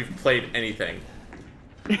 Every time you've played anything.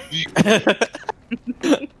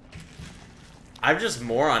 I'm just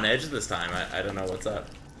more on edge this time. I don't know what's up.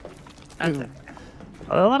 That's it.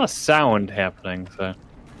 A lot of sound happening, so.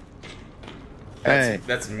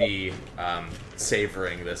 That's me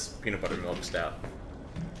savoring this peanut butter milk stout.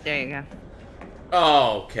 There you go.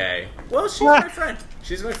 Oh, okay. Well, she's my friend.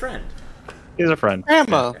 She's my friend. He's a friend.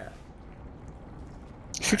 Grandma. Yeah.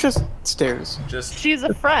 She just stares. Just She's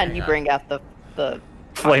a friend. You bring out the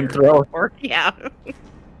Flamethrower. or yeah.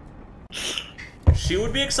 she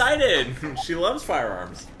would be excited. She loves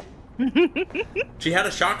firearms. She had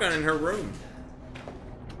a shotgun in her room.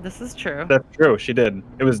 This is true. That's true, she did.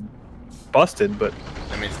 It was busted, but...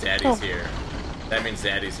 That means Daddy's here. That means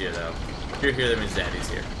Daddy's here, though. If you're here, that means Daddy's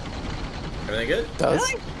here. Everything good? Does.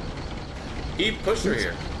 Really? He pushed her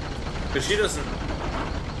here. Because she doesn't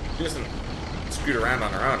scoot around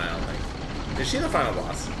on her own, I don't think. Is she the final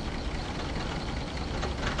boss?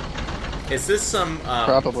 Is this some,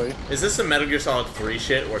 Probably. Is this some Metal Gear Solid 3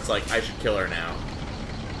 shit where it's like, I should kill her now?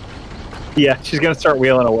 Yeah, she's gonna start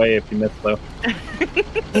wheeling away if you miss, though.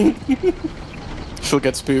 She'll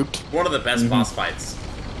get spooked. One of the best boss fights.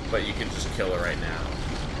 But you can just kill her right now.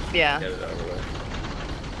 Yeah. Get it over with.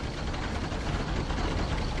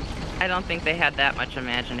 I don't think they had that much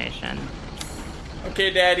imagination.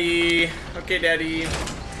 Okay, Daddy. Okay, Daddy.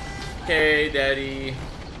 Okay, Daddy.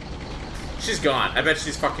 She's gone. I bet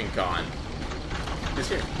she's fucking gone. She's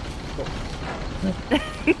here. Cool.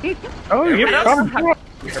 Oh, you're Everybody else-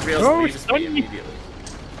 Everybody else Oh, leaves me sonny. immediately.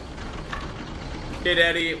 Hey,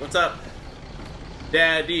 Daddy. What's up?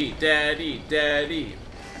 Daddy, Daddy, Daddy.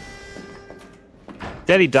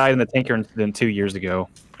 Daddy died in the tanker incident 2 years ago.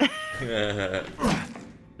 Why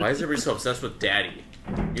is everybody so obsessed with Daddy?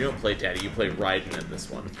 You don't play Daddy, you play Raiden in this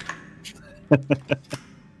one.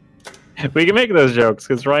 We can make those jokes,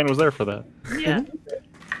 because Ryan was there for that. Yeah.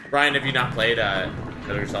 Ryan, have you not played a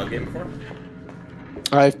Metal Gear Solid game before?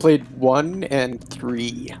 I've played 1 and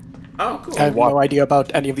 3. Oh, cool. I have no idea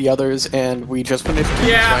about any of the others, and we just finished 2,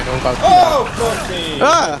 Yeah. so I know about 2 Oh, fuck me!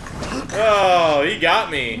 Ah! Oh, you got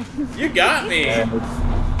me. You got me.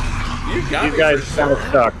 You got These me. guys for kind of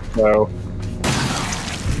sure. suck, so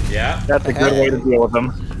Yeah. that's a good way to deal with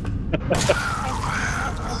them.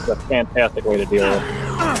 It's a fantastic way to deal with them.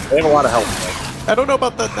 They have a lot of help, though. I don't know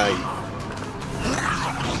about that knife.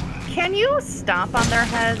 Can you stomp on their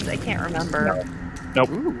heads? I can't remember. Nope.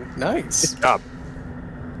 Ooh, nice. Good job.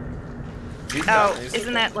 He's Oh, got me.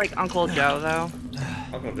 isn't that like Uncle Joe though?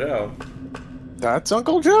 Uncle Joe? That's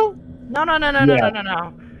Uncle Joe?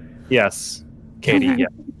 No. Yes. Katie, Okay.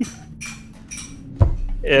 yeah.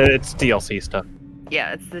 It's DLC stuff.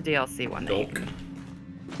 Yeah, it's the DLC one that you Dolk. can.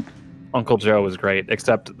 Uncle Joe was great,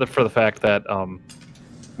 except for the fact that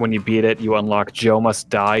when you beat it, you unlock Joe Must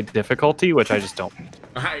Die difficulty, which I just don't.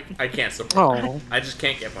 I can't support. Oh. I just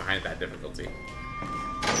can't get behind that difficulty.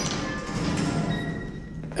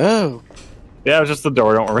 Oh. Yeah, it was just the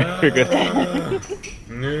door. Don't worry, you're good.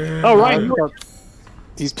 Oh, Ryan, you are-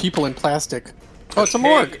 These people in plastic. Oh, it's a Pig-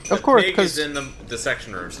 morgue. Of course, The pig because is in the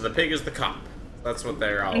section room, so the pig is the cop. That's what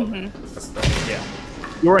they're all about. That's the, yeah,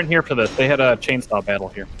 you weren't here for this. They had a chainsaw battle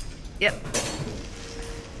here. Yep.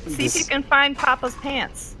 See if you can find Papa's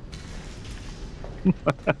pants.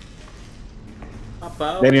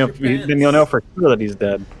 Papa, Then where's your pants? you'll know for sure that he's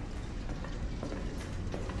dead.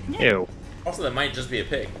 Ew. Also, that might just be a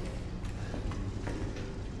pig.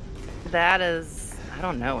 That is, I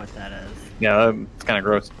don't know what that is. Yeah, it's kind of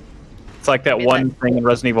gross. It's like that Maybe one that- thing in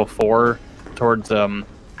Resident Evil 4 towards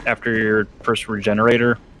after your first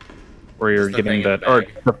regenerator, where you're Just the getting thing in the, the or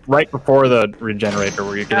bag. right before the regenerator,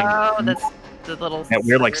 where you're getting Oh, that's the little. that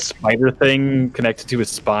weird like spider thing connected to his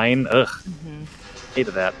spine. Ugh, Mhm.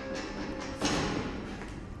 hated that.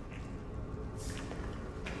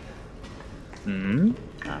 Hmm.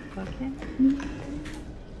 Stop cooking.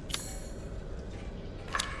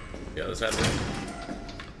 The other side.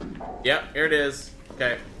 Yep, here it is.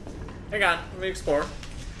 Okay. Hang on, let me explore.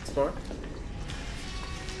 Explore.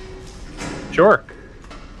 Sure.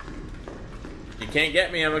 You can't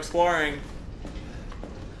get me, I'm exploring.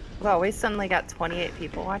 Well, we suddenly got 28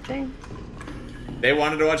 people watching. They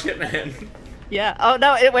wanted to watch Hitman. Yeah. Oh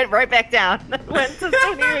no, it went right back down. It went to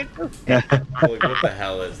 28. Like, what the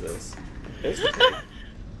hell is this? It's a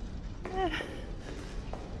pig.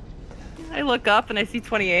 I look up and I see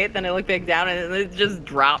 28, then I look back down and it just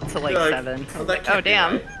dropped to like You're 7. Oh, that Oh can't be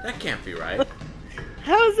damn. right. That can't be right.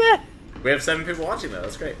 How is that? We have 7 people watching though.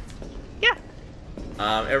 That's great. Yeah.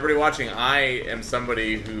 Everybody watching, I am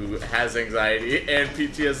somebody who has anxiety and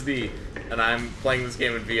PTSD, and I'm playing this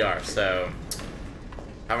game in VR, so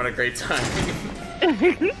having a great time.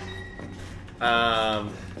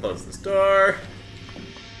 Close this door.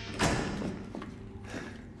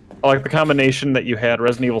 I like the combination that you had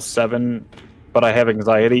Resident Evil 7, but I have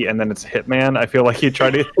anxiety, and then it's Hitman. I feel like you try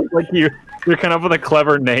to like you're kind of with a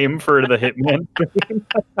clever name for the Hitman thing.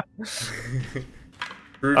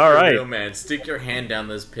 All right, real man, stick your hand down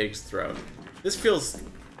this pig's throat. This feels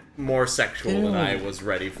more sexual than I was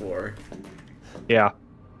ready for. Yeah.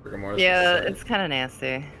 Yeah, it's kind of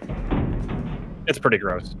nasty. It's pretty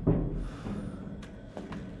gross.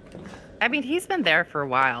 I mean, he's been there for a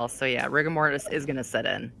while, so yeah, rigor mortis is gonna set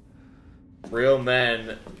in. Real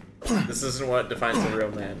men. This isn't what defines a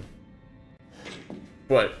real man.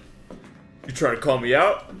 What? You trying to call me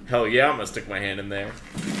out? Hell yeah, I'm gonna stick my hand in there.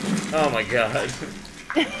 Oh my god.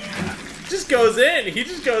 Just goes in. He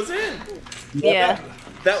just goes in. Yeah.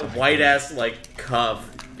 That white ass like cuff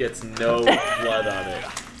gets no blood on it.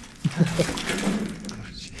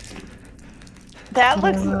 That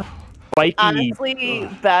looks Spiky. honestly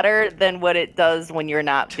better than what it does when you're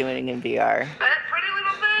not doing it in VR. That pretty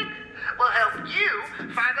little thing will help you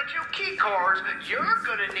find the 2 key cards you're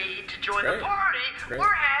gonna need to join the party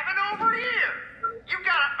we're having over here. You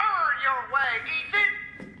gotta earn your way, Ethan.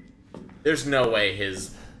 There's no way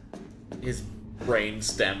his brain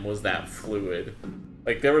stem was that fluid.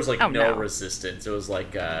 Like there was like no resistance. It was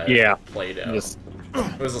like Play-Doh. Just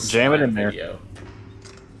it was a jam it in video.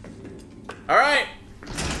 All right.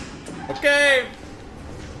 Okay.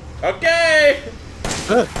 Okay.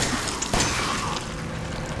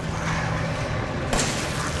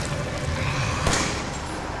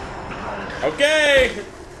 Okay.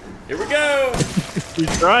 Here we go.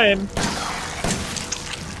 He's trying.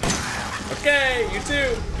 Okay, you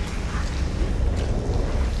too.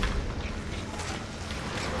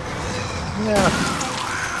 Yeah.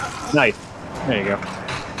 Nice. There you go.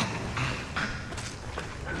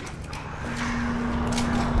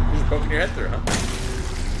 Just poking your head through, huh?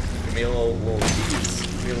 Give me a little tease.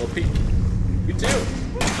 Give me a little peek. You too.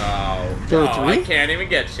 Oh, I can't even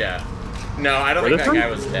get you. No, I don't think that guy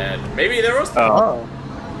was dead. Maybe there was. Oh.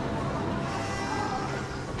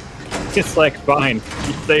 It's like fine.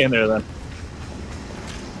 Keep staying there then.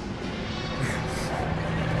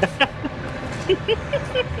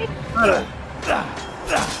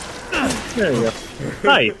 There you go.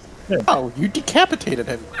 Nice. Oh, you decapitated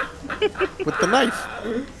him with the knife.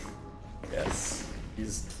 Yes,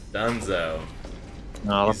 he's Dunzo.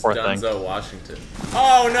 No, the he's poor Dunzo thing. Washington.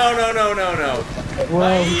 Oh no!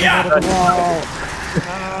 Whoa! Yeah.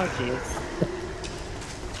 Oh jeez.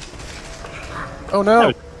 Oh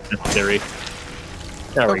no! Necessary.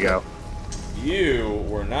 There we go. You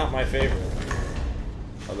were not my favorite.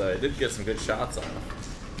 Although I did get some good shots on him.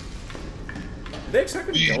 Did they expect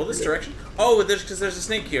me to go this direction? Oh, because there's a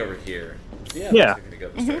snake key over here. Yeah. They're expecting me to go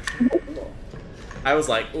this direction. Cool. I was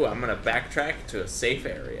like, ooh, I'm gonna backtrack to a safe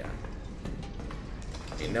area.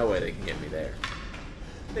 Ain't no way they can get me there.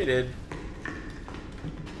 They did.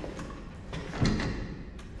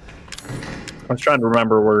 I was trying to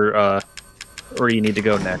remember where you need to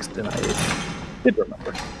go next, and I did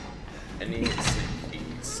remember. Any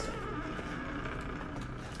keys.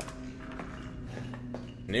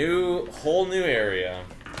 Whole new area.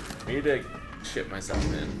 I need to shit myself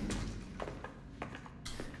in.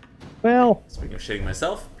 Well, speaking of shitting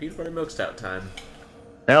myself, peanut butter milk stout time.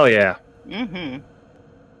 Hell yeah. Mm-hmm.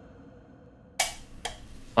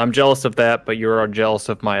 I'm jealous of that, but you're jealous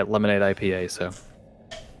of my lemonade IPA, so.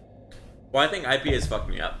 Well, I think IPAs fuck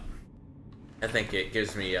me up. I think it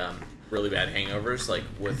gives me really bad hangovers, like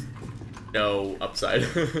with no upside.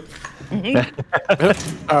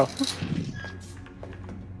 Oh.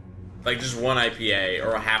 Like just one IPA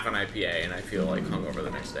or a half an IPA, and I feel like hungover the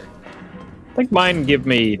next day. I think mine give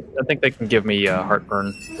me. I think they can give me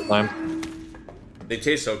heartburn sometimes. They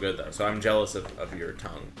taste so good though, so I'm jealous of your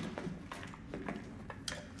tongue.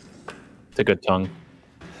 It's a good tongue.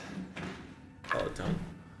 Solid tongue.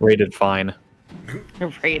 Rated fine.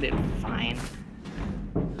 Rated fine.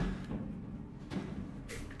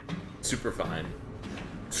 Super fine.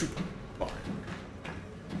 Super fine.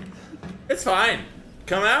 It's fine.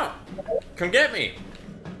 Come out. Come get me.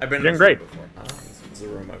 I've been doing great. Before. Oh, this is the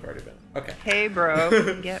room I've already been. Okay. Hey, bro.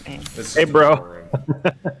 Come get me. Hey, bro.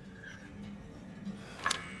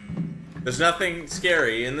 There's nothing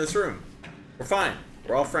scary in this room. We're fine.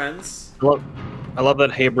 We're all friends. I love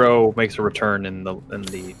that Hey Bro makes a return in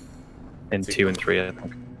 2 and 3, I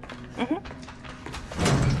think.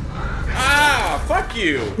 Ah, fuck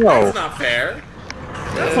you! Whoa. That's not fair.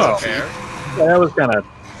 That's Whoa. not fair. Yeah, that was kind of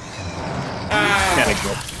Ah,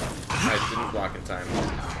 good. I didn't block in time.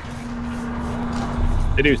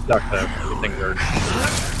 They do suck though. Things are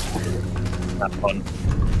not fun.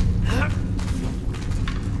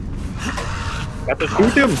 Got to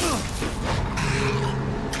shoot him.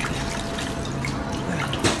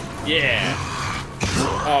 Yeah.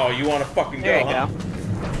 Oh, you want to fucking There go? you Huh?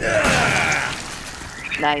 go.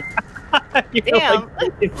 Nice. You're Damn.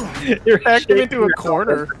 you're Back him shaking into a yourself.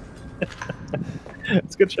 corner.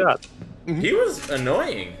 It's a good shot. He was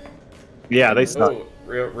annoying. Yeah, they suck. Oh,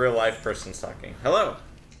 real life person sucking. Hello.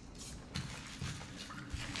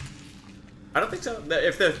 I don't think so.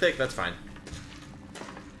 If they're thick, that's fine.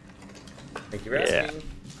 Thank you for asking.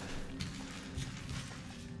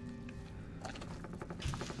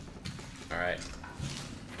 All right.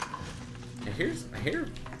 I hear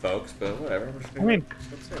folks, but whatever. I'm just gonna go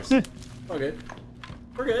upstairs. All good.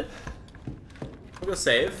 We're good. We'll go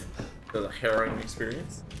save. The harrowing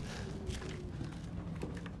experience.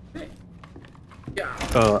 Hey. Yeah.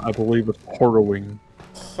 I believe it's harrowing.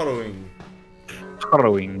 Harrowing.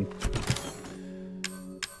 Harrowing.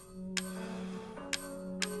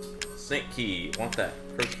 Snake key. Want that.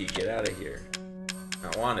 Crow key. Get out of here.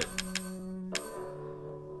 Not wanted.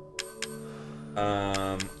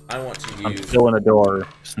 I want to I'm use still in a door.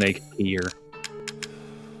 Snake here.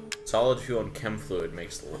 solid fuel and chem fluid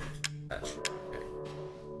makes the patch. Okay.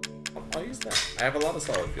 I'll use that. I have a lot of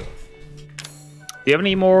solid fuel. Do you have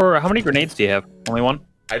any more? How many grenades do you have? Only one?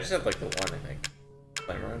 I just have like the one, I think.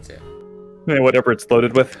 Flame rounds, yeah. Yeah, whatever it's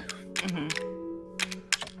loaded with.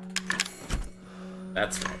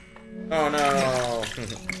 That's right. Oh no!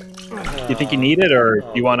 Do you think you need it, or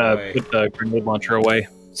do you want to boy. put the grenade launcher away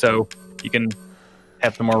so you can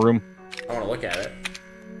have some more room? I want to look at it.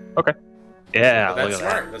 Okay. Yeah, But look that's at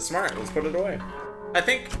smart. That's smart. Let's put it away. I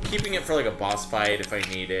think keeping it for like a boss fight if I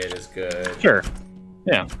need it is good. that. Sure.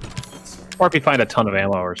 Yeah. That's smart. Or if you find a ton of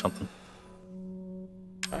ammo or something.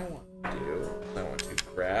 I want to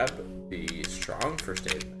grab the strong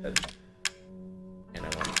first aid med, and I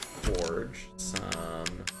want to forge some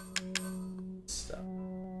stuff.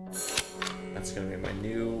 That's gonna be my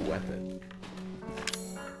new weapon.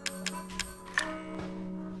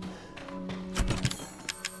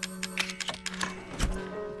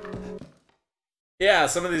 Yeah,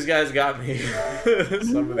 some of these guys got me.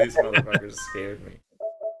 Some of these motherfuckers scared me.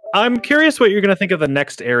 I'm curious what you're going to think of the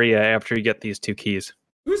next area after you get these 2 keys.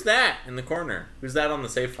 Who's that in the corner? Who's that on the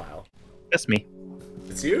save file? That's me.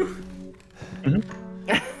 It's you? Mm-hmm.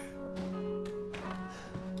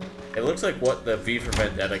 It looks like what the V for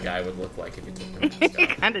Vendetta guy would look like if he took him. It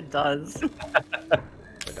kind of does.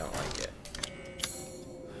 I don't like it.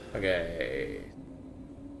 Okay.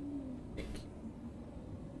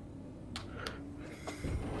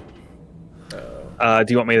 So,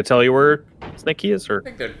 Do you want me to tell you where Snake Key is, or?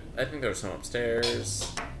 I think there's some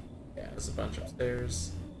upstairs. Yeah, there's a bunch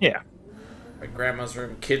upstairs. Yeah. My grandma's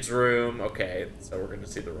room, kid's room. Okay, so we're gonna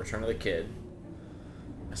see the return of the kid.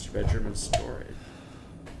 Master bedroom and storage.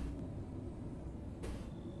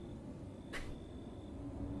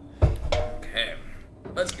 Okay,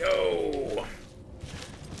 let's go.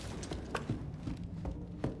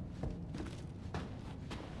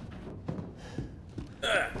 You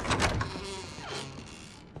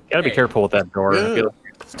gotta be careful with that door. I feel like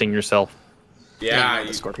you sting yourself. Yeah,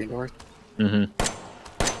 the scorpion door.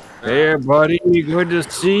 Mm-hmm. Hey, buddy, good to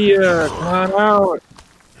see you. Come on out.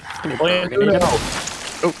 Playing Uno.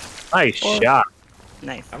 Oh, nice shot.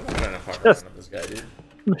 Nice. I'm not trying to fuck around with this guy, dude.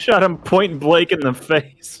 Shot him point blank in the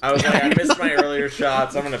face. I was like, I missed my earlier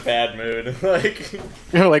shots. I'm in a bad mood. Like,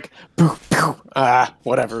 You're like, poof, poof,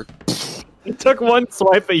 whatever. You took one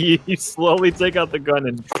swipe at you. You slowly take out the gun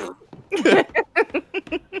and.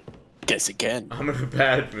 Guess again. I'm in a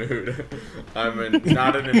bad mood.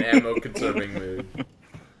 Not in an ammo conserving mood.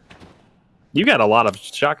 You got a lot of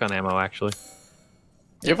shotgun ammo, actually.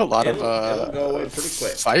 You have a lot It'll go away of pretty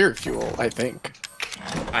quick. fire fuel, I think.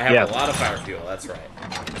 I have Yeah. a lot of fire fuel. That's right.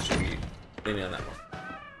 I should be leaning on that one.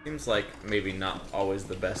 Seems like maybe not always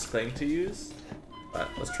the best thing to use, but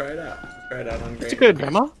let's try it out. Let's try it out on It's a Grandma. good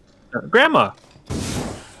Grandma? Grandma.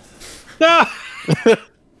 Ah!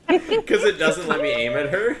 Because it doesn't let me aim at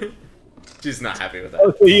her. She's not happy with Oh,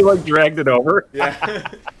 that. so you like dragged it over?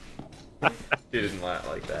 Yeah. She didn't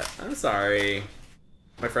like that. I'm sorry.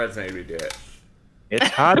 My friends made me do it. It's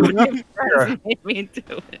hot enough here. Made me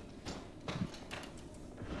do it.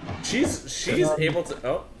 She's able to.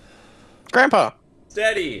 Oh, Grandpa!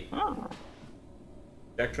 steady. Oh.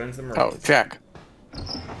 Jack joins the Marines. Oh, Jack.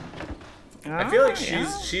 I feel like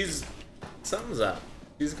yeah. she's something's up.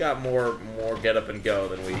 She's got more get up and go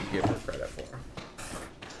than we give her credit for.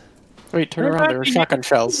 Wait, turn around. There are shotgun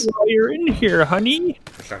shells. While you're in here, honey.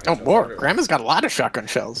 Oh, more. Grandma's got a lot of shotgun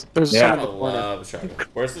shells. There's Yeah. some in the corner.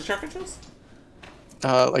 Where's the shotgun shells?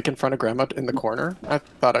 Like in front of Grandma in the corner. I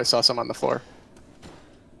thought I saw some on the floor.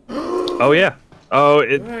 Oh yeah. Oh,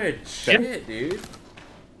 it. Good shit, dude.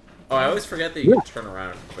 Oh, I always forget that you can turn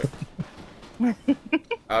around quick.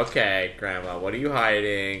 Okay, Grandma, what are you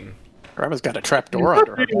hiding? Grandma's got a trap door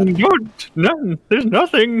under her bed. None. There's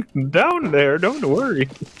nothing down there. Don't worry.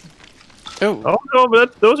 Oh, Oh no,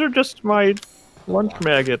 but those are just my lunch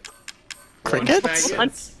maggots. crickets?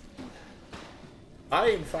 Maggots. High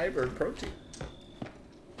in fiber and protein.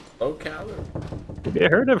 Low calorie. Have you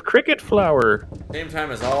heard of cricket flour? Same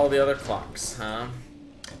time as all the other clocks, huh?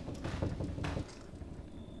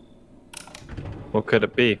 What could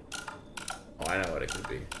it be? Oh, I know what it could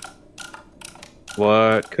be.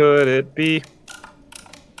 What could it be?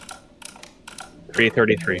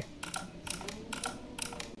 333.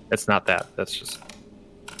 It's not that. That's just.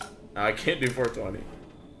 No, I can't do 420.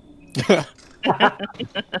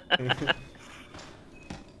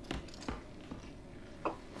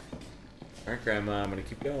 Alright, Grandma, I'm gonna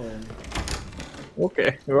keep going.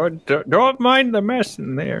 Okay. Well, don't mind the mess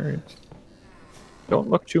in there. Don't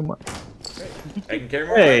look too much. Great. I can carry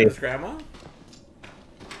more Hey. items, Grandma.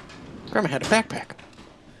 Grandma had a backpack.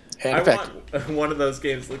 And I a vacuum. want one of those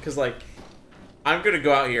games because, like, I'm gonna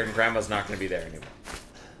go out here and Grandma's not gonna be there anymore,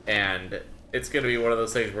 and it's gonna be one of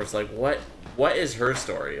those things where it's like, what is her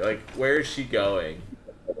story? Like, where is she going?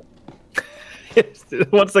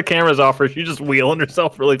 Once the camera's off her, she's just wheeling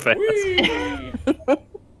herself really fast. Whee!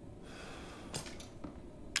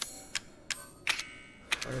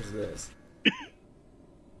 What is this?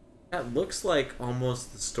 That looks like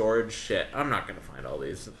almost the storage shit. I'm not gonna find all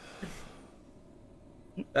these.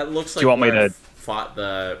 That looks like you want me where I to- fought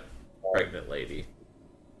the pregnant lady.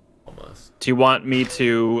 Almost. Do you want me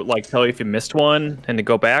to like tell you if you missed one and to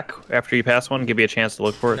go back after you pass one, give you a chance to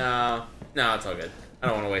look for it? No, it's all good. I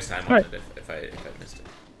don't want to waste time on Right. it if I missed it.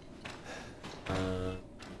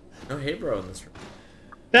 No hey bro in this room.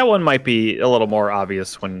 That one might be a little more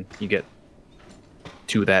obvious when you get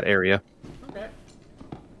to that area. Okay.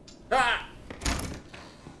 Ah!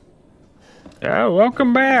 Yeah,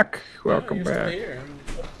 welcome back. Welcome You're still back. here.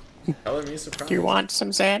 Color me surprised. Do you want some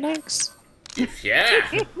Xanax? Yeah.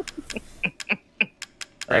 I've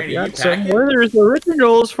Randy, got you some packing? Werther's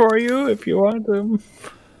originals for you if you want them.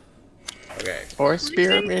 Okay. Or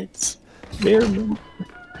spearmints? Spearmint.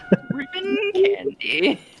 Ribbon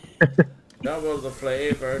candy. Double the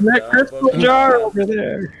flavor. That crystal double the- jar over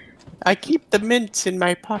there. I keep the mints in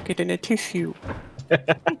my pocket in a tissue.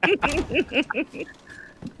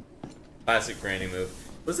 Classic granny move.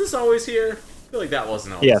 Was this always here? I feel like that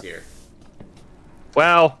wasn't always Yeah. here.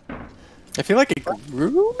 Well, I feel like it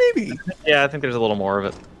grew, maybe? yeah, I think there's a little more of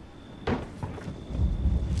it.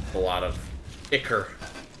 A lot of ichor.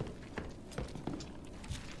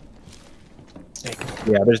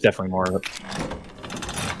 Yeah, there's definitely more of it.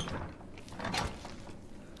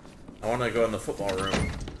 I want to go in the football room.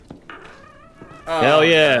 Oh, Hell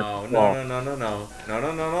yeah. No, no, no, no, no, no,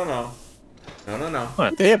 no, no, no, no. No, no, no.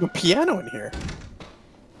 What? They have a piano in here.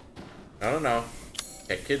 No, no, no.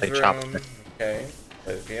 Okay, kids' Like room. chopstick. Okay.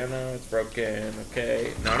 Play the piano. It's broken.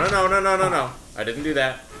 Okay. No, no, no, no, no, no, no. I didn't do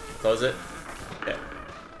that. Close it. Okay.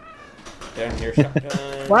 Down here,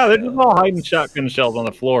 shotgun. Wow, they're just all hiding shotgun shells on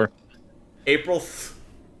the floor.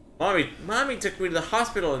 Mommy took me to the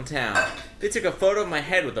hospital in town. They took a photo of my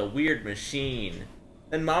head with a weird machine.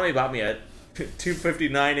 Then Mommy bought me a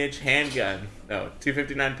 259-inch handgun. No,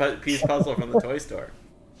 259-piece puzzle from the toy store.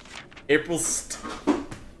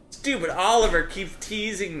 Stupid Oliver keeps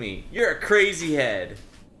teasing me. You're a crazy head.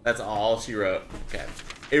 That's all she wrote. Okay.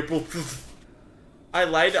 I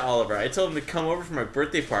lied to Oliver. I told him to come over for my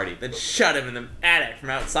birthday party, then shut him in the attic from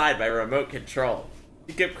outside by remote control.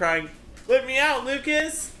 He kept crying, "Let me out,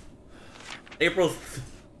 Lucas!"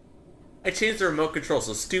 I changed the remote control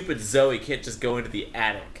so stupid Zoe can't just go into the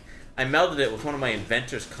attic. I melded it with one of my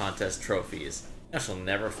Inventors Contest trophies. Now she'll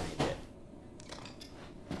never find it.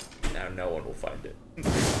 Now no one will find it.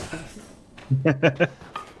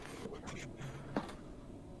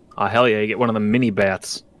 Oh, hell yeah, you get one of the mini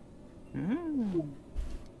bats.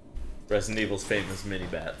 Resident Evil's famous mini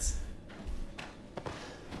bats.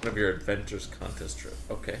 One of your Adventures Contest trophies.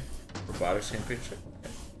 Okay. Robotics Championship.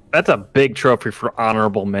 Okay. That's a big trophy for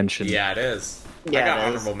honorable mention. Yeah, it is. Yeah, I got it is.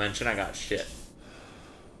 honorable mention. I got shit.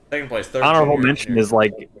 Second place. Third. Honorable junior, mention junior. is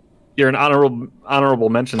like you're an honorable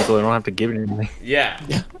mention, so they don't have to give you anything. Yeah.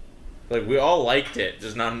 Like we all liked it,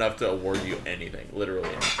 just not enough to award you anything. Literally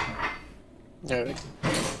anything.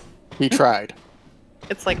 He tried.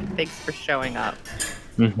 It's like, thanks for showing up.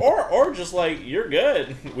 Or just like, you're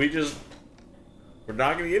good. We're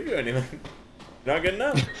not gonna give you anything. Not good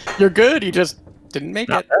enough. You're good. You just didn't make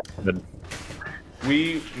it. Good.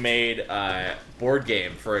 We made a board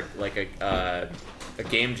game for like a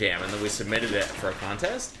game jam, and then we submitted it for a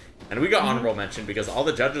contest, and we got honorable mention because all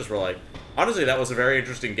the judges were like, honestly, that was a very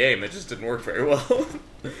interesting game. It just didn't work very well.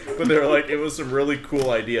 But they were like, it was some really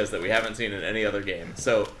cool ideas that we haven't seen in any other game.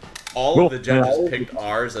 So all of the judges picked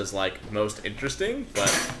ours as like most interesting,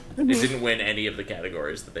 but it didn't win any of the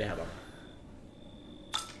categories that they have on.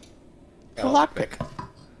 A lockpick.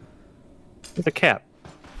 There's a cat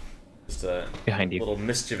Just a behind you. little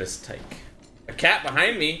mischievous tyke. A cat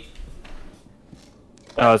behind me.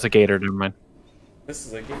 Oh, it's a gator. Never mind. This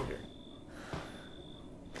is a gator.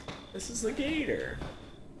 This is a gator.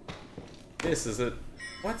 This is a...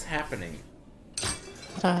 What's happening?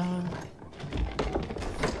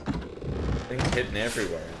 Things hidden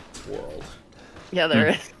everywhere in this world. Yeah, there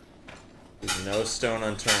is. There's no stone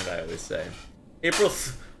unturned, I always say. April...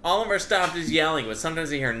 Oliver stopped his yelling, but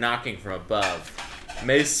sometimes I hear knocking from above.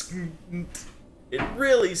 It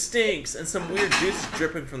really stinks, and some weird juice is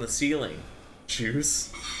dripping from the ceiling.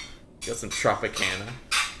 Juice? Got some Tropicana.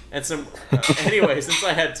 And some... anyway, since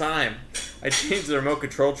I had time, I changed the remote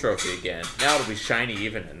control trophy again. Now it'll be shiny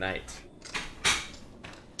even at night.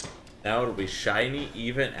 Now it'll be shiny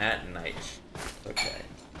even at night. Okay.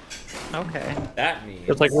 Okay. That means...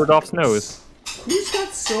 It's like Rudolph's nose. Who's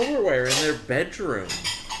got silverware in their bedroom?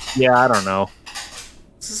 Yeah, I don't know.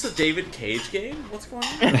 Is this a David Cage game? What's going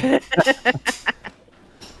on?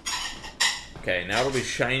 Okay, now it'll be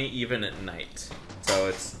shiny even at night. So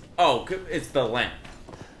it's... Oh, it's the lamp.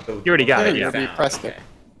 You already got it, Yeah, yeah. you pressed it.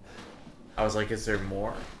 I was like, is there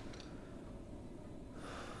more?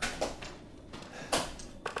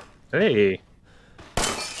 Hey.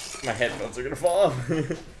 My headphones are gonna fall off.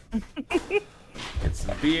 Get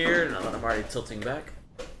some beer, now that I'm already tilting back.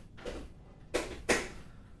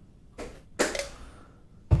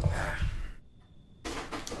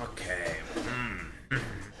 Okay.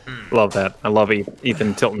 Love that. I love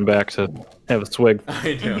Ethan tilting back to have a swig.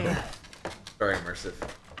 I know. Very immersive.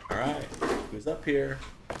 Alright, who's up here?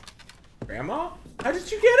 Grandma? How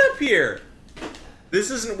did you get up here?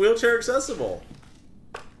 This isn't wheelchair accessible.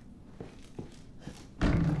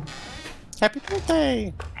 Happy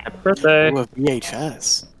birthday! Happy birthday. Ooh, a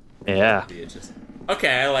VHS. Yeah.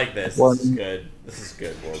 Okay, I like this. One- This is good. This is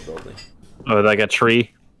good world building. Oh, like a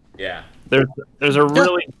tree. Yeah. There's a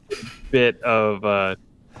really good bit of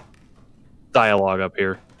dialogue up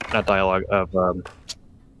here. Not dialogue of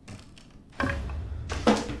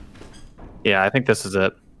yeah, I think this is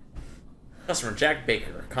it. Customer Jack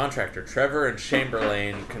Baker, contractor Trevor and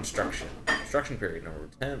Chamberlain Construction. Construction period November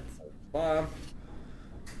 10th. Blah.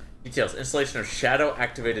 Details: installation of shadow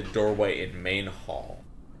activated doorway in main hall.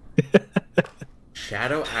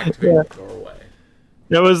 Shadow activated doorway.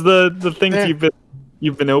 That was the things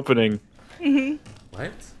you've been opening.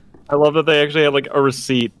 What? I love that they actually have like a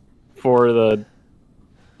receipt for the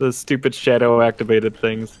stupid shadow activated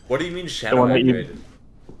things. What do you mean shadow activated?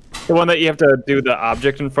 The one that you have to do the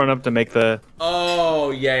object in front of to make the...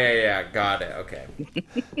 Oh, yeah. Got it. Okay.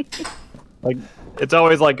 Like, it's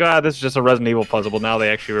always like, this is just a Resident Evil puzzle, but now they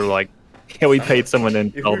actually were like, yeah, we paid someone to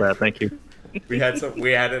install that, thank you. We had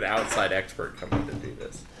an outside expert come in to do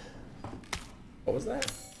this. What was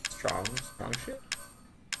that? Strong shit?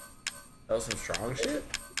 That was some strong shit?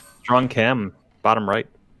 Strong chem, bottom right.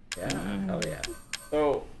 Yeah, hell yeah.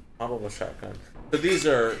 So, model the shotgun. So this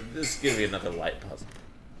is gonna be another light puzzle.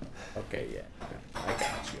 Okay, yeah. I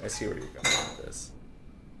got you. I see where you're going with this.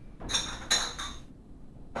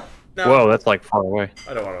 No, Whoa, that's like far away.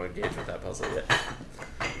 I don't want to engage with that puzzle yet.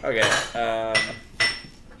 Okay,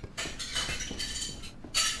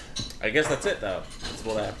 I guess that's it, though. That's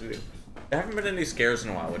what I have to do. There haven't been any scares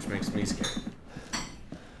in a while, which makes me scared.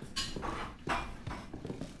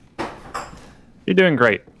 You're doing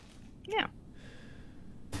great. Yeah.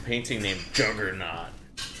 Painting named Juggernaut.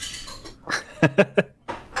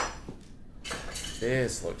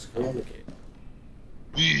 This looks complicated.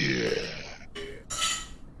 Yeah.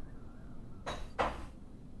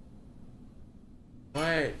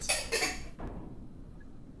 What?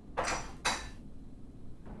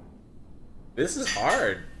 This is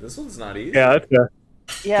hard. This one's not easy. Yeah, that's a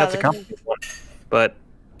this complicated one. But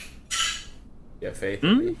You have faith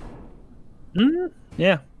in me?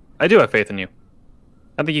 yeah, I do have faith in you.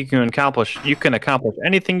 I think you can accomplish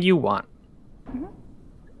anything you want.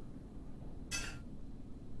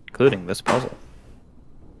 Including this puzzle.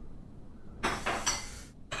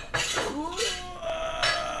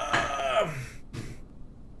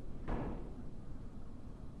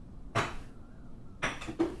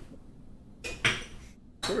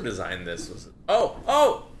 whoever designed this was.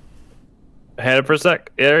 Oh! I had it for a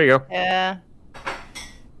sec. Yeah, there you go. Yeah.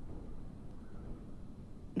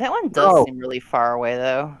 That one does seem really far away,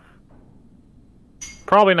 though.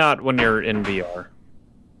 Probably not when you're in VR.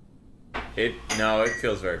 No, it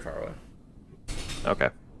feels very far away. Okay.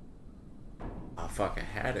 Oh fuck! I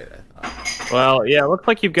had it. I thought. Well, yeah, it looks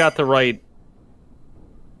like you've got the right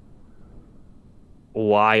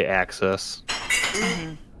Y-axis.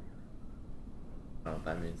 Mm-hmm. Oh,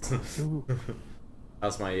 that means.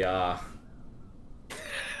 How's my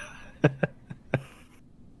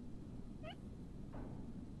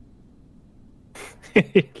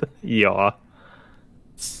Yeah.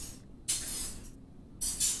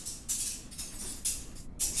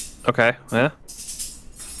 Okay, yeah.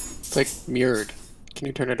 It's like mirrored. Can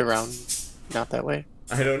you turn it around? Not that way.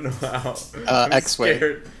 I don't know how. X way.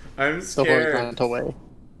 Scared. I'm The scared. horizontal way.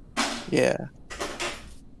 Yeah.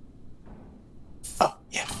 Oh,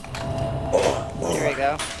 yeah. Here we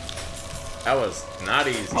go. That was not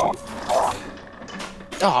easy.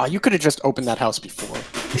 Oh, you could have just opened that house before.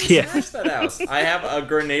 Yeah. Where's that house? I have a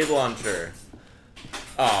grenade launcher.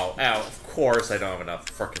 Oh, of course I don't have enough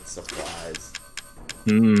frickin' supplies.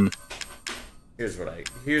 Hmm. Here's what I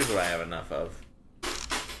have enough of.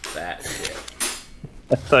 That shit.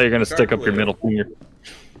 I thought you were gonna stick up your middle finger.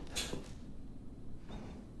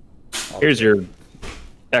 Here's your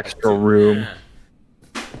extra room.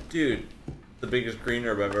 Dude, the biggest green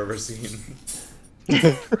herb I've ever seen.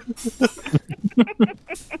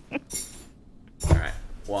 Alright,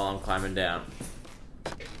 while I'm climbing down.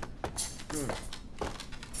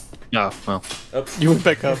 Oh, well. Oops. You went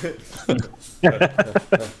back up. Yeah.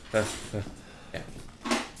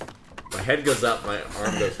 My head goes up, my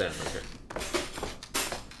arm goes down.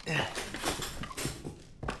 Okay.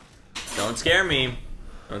 Don't scare me.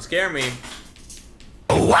 Don't scare me.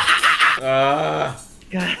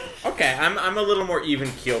 Okay, I'm a little more even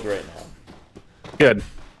keeled right now. Good.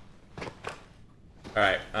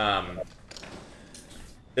 Alright,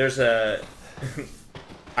 there's a...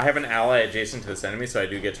 I have an ally adjacent to this enemy, so I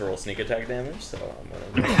do get to roll sneak attack damage, so I'm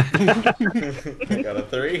gonna... I got a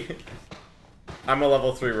 3. I'm a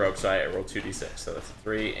level 3 rogue, so I roll 2d6, so that's a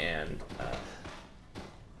 3, and...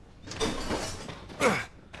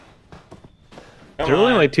 Is it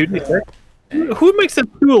really like 2d6? Who makes a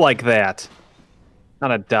 2 like that?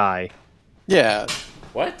 Not a die. Yeah.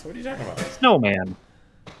 What? What are you talking about? Snowman.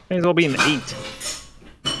 May as well be an 8.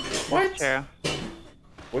 What? True.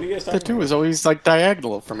 What are you guys The talking two about? is always like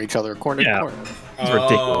diagonal from each other, corner to corner. It's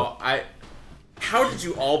ridiculous. How did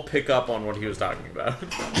you all pick up on what he was talking about?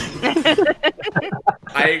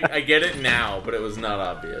 I get it now, but it was not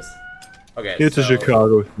obvious. Okay, It's a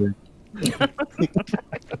Chicago thing.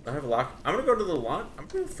 I have a lock. I'm gonna go to the I'm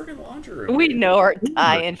going to the freaking laundry room. We know our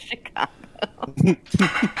tie in Chicago.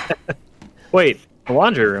 Wait, the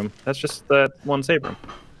laundry room? That's just that one safe room.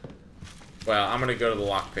 Well, I'm gonna go to the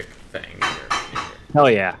lockpick thing here. Hell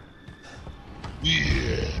yeah.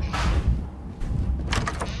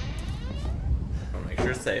 I'll make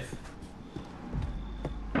sure it's safe.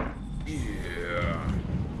 Yeah.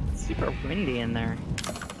 It's super windy in there.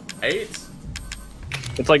 8.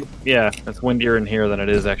 It's like, yeah, it's windier in here than it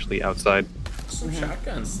is actually outside. Some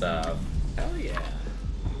shotgun stuff. Hell yeah.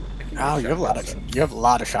 Oh, you have a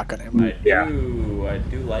lot of shotgun ammo. I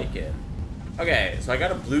do like it. Okay, so I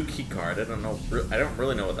got a blue key card. I don't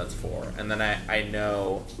really know what that's for. And then I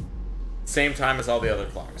know same time as all the other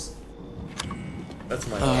clocks. That's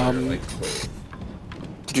my like clue.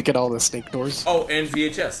 Did you get all the snake doors? Oh, and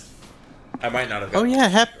VHS. I might not have got Oh yeah,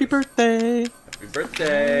 happy birthday! Happy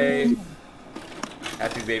birthday!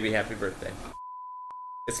 Happy baby, happy birthday.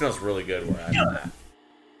 It smells really good where I'm at.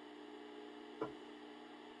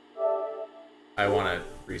 I want to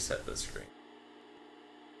reset the screen.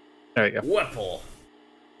 There you go. Whipple!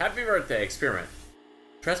 Happy birthday, experiment.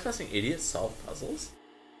 Trespassing idiots solve puzzles?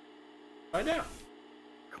 Find out.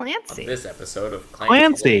 Clancy. On this episode of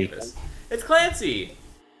Clancy. Davis. It's Clancy!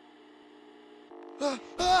 You,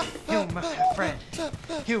 my friend.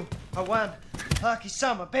 You are one lucky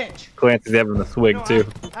summer bitch. Clancy's having a swig too.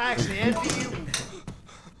 I actually envy you.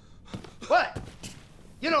 What?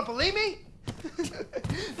 You don't believe me?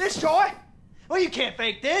 This toy? Well, you can't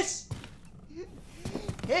fake this.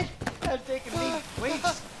 It has taken me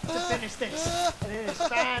weeks to finish this, and it is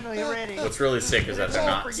finally ready. What's really sick is that It's they're all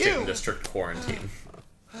not for sticking you. to strict quarantine.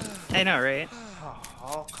 I know, right?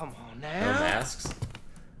 Oh, come on No now. masks.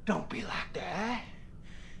 Don't be like that.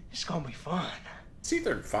 It's gonna be fun. It's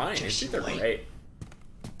either fine, it's Just either wait. great.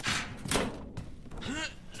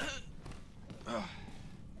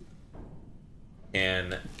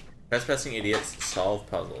 And trespassing idiots solve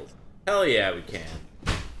puzzles. Hell yeah, we can.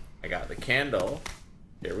 got the candle.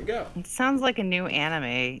 Here we go. It sounds like a new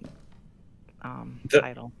anime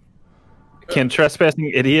title. Can trespassing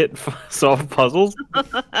idiot solve puzzles?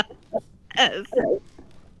 Yes.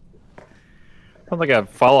 Sounds like a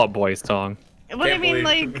Fall Out Boy song. What I mean,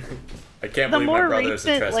 like, I can't the believe my more brother's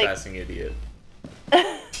a recent, like- trespassing idiot.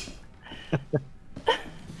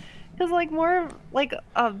 because like more like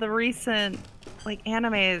of the recent like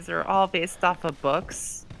animes are all based off of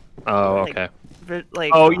books. Oh, Like, okay.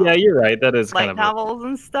 Like Oh, yeah, you're right. That is light kind of novels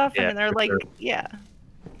and stuff. Yeah, and they're for like, sure. yeah.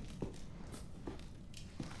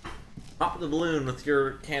 Pop the balloon with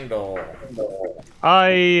your candle.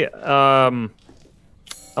 I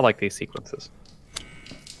like these sequences.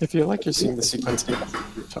 If you like, you're seeing the sequence here.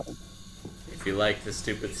 Time. If you like the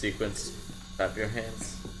stupid sequence, clap your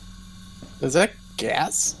hands. Is that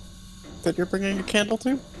gas that you're bringing a candle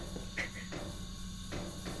to?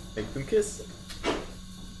 Make them kiss.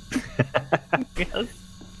 Yes.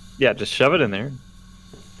 Yeah, just shove it in there.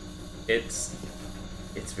 It's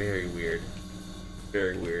very weird.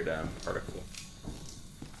 Very weird particle.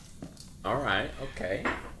 Alright, okay.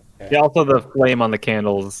 Yeah, also the flame on the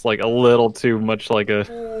candle is like a little too much like a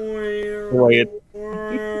way it,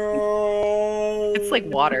 It's like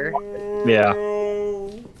water. yeah.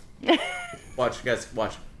 Watch, guys,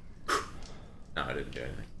 watch. No, I didn't do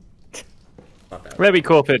anything. Not that That'd be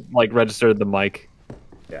cool if it like registered the mic.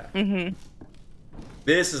 Yeah. Mm-hmm.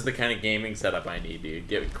 This is the kind of gaming setup I need, dude.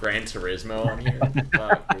 Get Gran Turismo on here.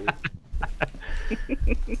 Fuck, dude.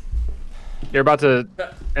 You're about to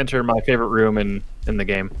enter my favorite room in the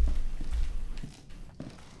game.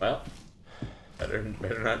 Well, better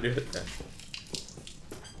not do it then.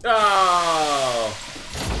 Oh!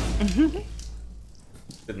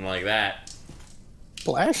 Didn't like that.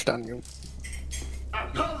 Splashed on you.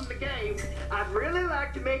 I've told him the game. I'd really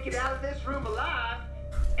like to make it out of this room alive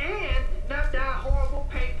and not die a horrible,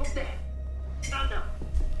 painful death. I know.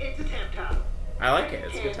 It's a temp title. I like it.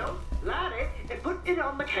 It's a good Candle, time. light it, and put it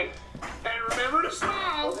on the cake. And remember to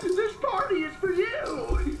smile. This party is for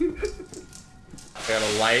you. I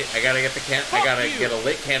gotta light. I gotta get the I gotta get a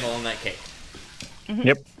lit candle on that cake.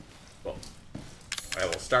 Yep. Well, I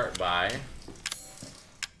will start by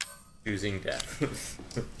choosing death.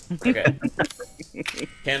 Okay.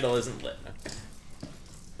 Candle isn't lit. Okay.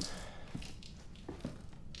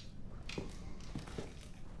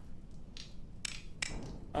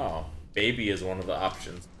 Oh, baby is one of the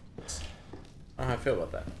options. I don't know how I feel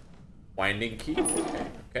about that. Winding key. Okay.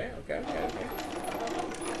 Okay,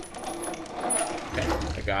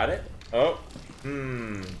 I got it. Oh.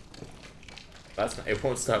 That's not, it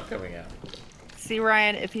won't stop coming out. See,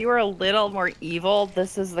 Ryan, if you were a little more evil,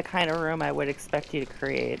 this is the kind of room I would expect you to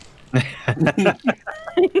create.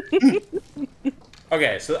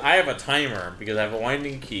 Okay, so I have a timer because I have a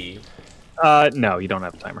winding key. No, you don't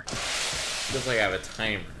have a timer. Looks like I have a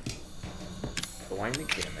timer. The winding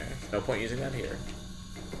key in there. No point using that here.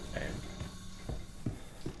 Okay.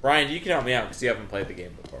 Ryan, you can help me out because you haven't played the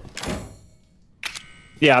game before.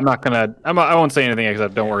 Yeah, I'm not gonna. I won't say anything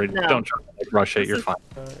except don't worry. No. Don't try to like, rush it. You're fine.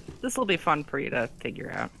 This will be fun for you to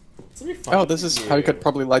figure out. This will be fun. Oh, this is how you could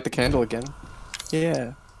probably light the candle again.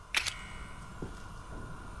 Yeah.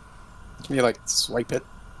 Can you like swipe it?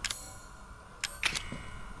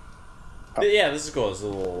 Oh. Yeah, this is cool. It's a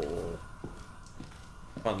little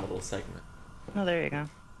fun little segment. Oh, there you go.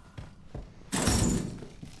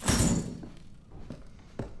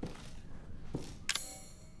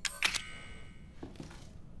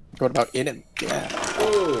 What about in him? Yeah.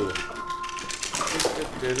 Ooh.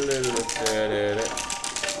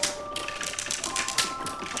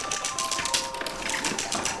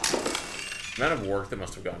 The amount of work that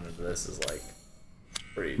must have gone into this is like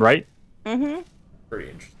pretty Right? Mm-hmm.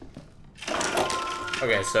 pretty interesting.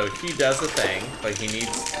 Okay, so he does the thing, but he needs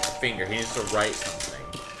a finger. He needs to write something.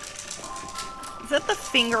 Is that the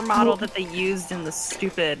finger model that they used in the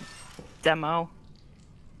stupid demo?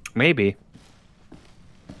 Maybe.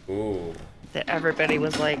 Ooh. That everybody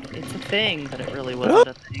was like, it's a thing, but it really wasn't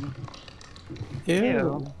a thing.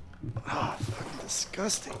 Ew. Oh, fucking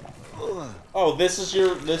disgusting. Ugh. Oh, this is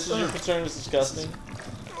your concern is disgusting?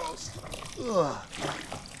 Ugh.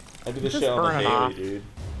 I do this Just shit on the burn it daily, off. dude.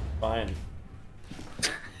 Fine.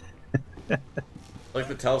 Like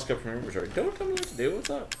the telescope from inventory. Don't tell me what to do. What's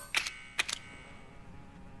up?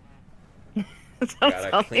 Don't Gotta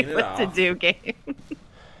tell me clean it what to off. do, game.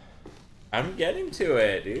 I'm getting to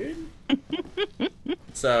it, dude.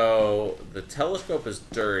 So, the telescope is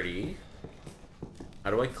dirty.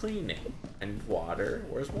 How do I clean it? I need water.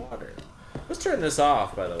 Where's water? Let's turn this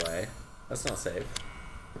off, by the way. That's not safe.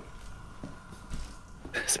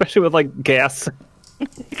 Especially with like gas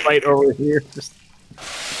right over here. Just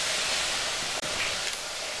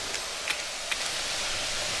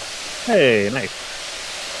Hey, nice.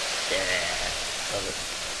 Yeah, love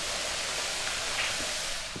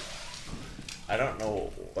it. I don't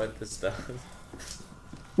know what this does.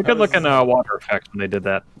 It's a good looking water effect when they did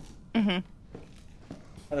that. Mm-hmm.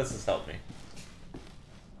 How does this help me?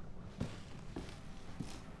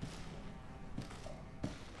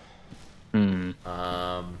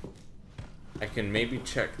 I can maybe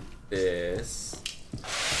check this.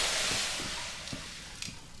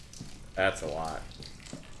 That's a lot.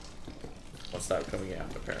 Won't stop coming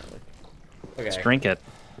out, apparently. Okay. Let's drink it.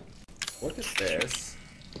 Look at this.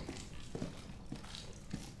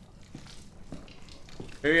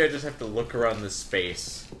 Maybe I just have to look around this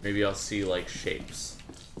space. Maybe I'll see, like, shapes.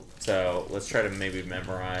 So, let's try to maybe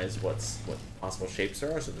memorize what possible shapes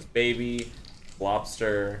there are. So there's baby,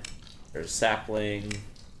 lobster, there's sapling,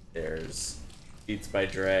 there's Beats by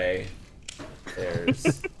Dre,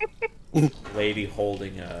 there's lady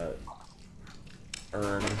holding a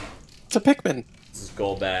urn. It's a Pikmin. This is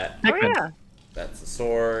Golbat. Oh yeah. That's a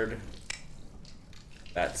sword.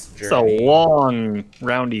 That's Journey. It's a long,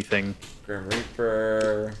 roundy thing. Grim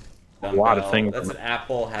Reaper. A lot of things. That's an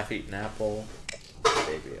apple, half-eaten apple.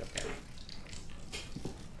 Baby, okay.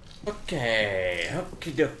 Okay,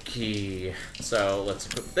 okie dokie. So let's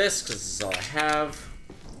equip this because this is all I have.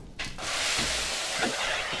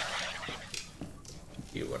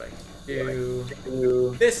 See what I can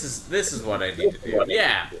do. This is what I need to do.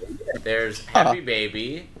 Yeah. There's Happy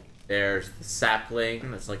Baby. There's the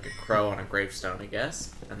sapling. That's like a crow on a gravestone, I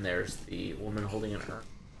guess. And there's the woman holding an urn.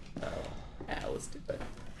 So yeah, let's do it.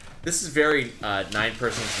 This is very 9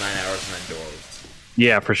 persons, 9 hours, 9 doors.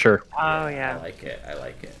 Yeah, for sure. Oh yeah. I like it. I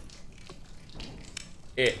like it.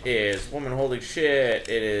 It is woman holding shit.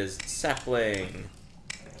 It is sapling.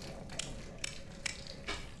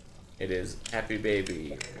 It is Happy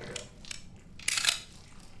Baby.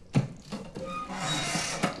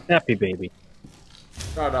 Happy Baby.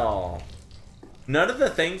 Not all. None of the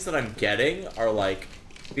things that I'm getting are like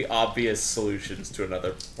the obvious solutions to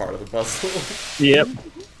another part of the puzzle. Yep.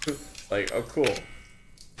 Like, oh cool.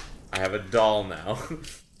 I have a doll now.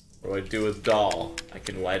 What do I do with doll? I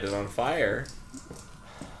can light it on fire.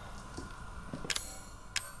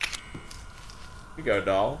 Here you go,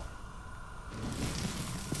 doll.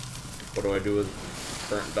 What do I do with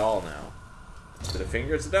burnt doll now? Is it a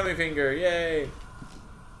finger? It's a dummy finger! Yay!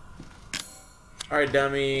 Alright,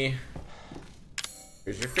 dummy.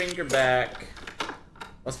 Here's your finger back.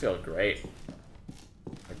 Must feel great.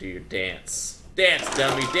 Or do your dance. Dance,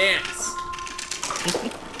 dummy, dance!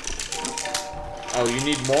 Oh, you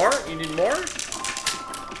need more? You need more?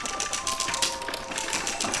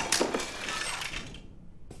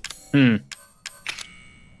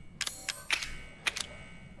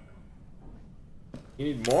 You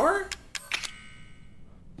need more?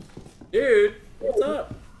 Dude, what's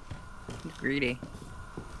up? He's greedy.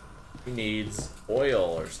 He needs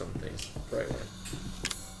oil or something. Right way.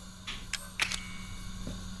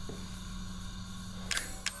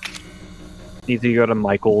 Need to go to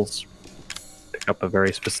Michael's, pick up a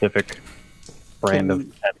very specific brand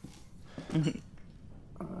of pen.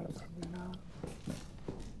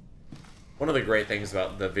 One of the great things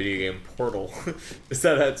about the video game Portal is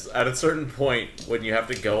that at a certain point, when you have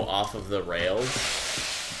to go off of the rails,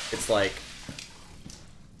 it's like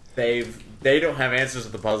they don't have answers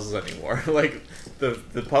to the puzzles anymore. Like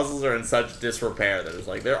the puzzles are in such disrepair that it's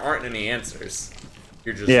like there aren't any answers.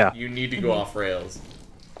 You're just you need to go off rails.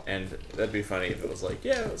 And that'd be funny if it was like,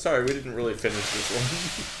 yeah, sorry, we didn't really finish this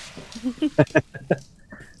one.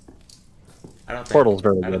 I don't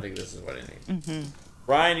think this is what I need.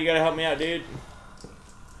 Ryan, you gotta help me out, dude.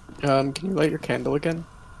 Can you light your candle again?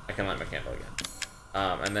 I can light my candle again.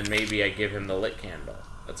 And then maybe I give him the lit candle.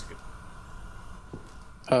 That's good.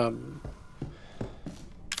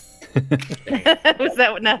 Was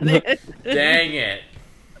that what nothing? Dang it.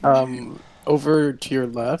 Over to your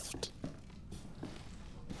left,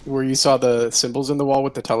 where you saw the symbols in the wall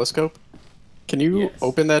with the telescope. Can you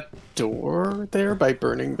open that door there by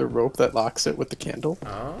burning the rope that locks it with the candle?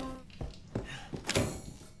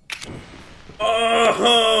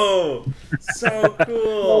 Oh, so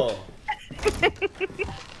cool!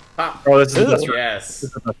 Oh, this is the best room. Yes, this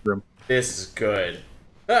is the best room. This is good.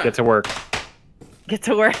 Get to work. Get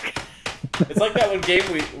to work. It's like that one game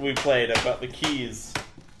we played about the keys.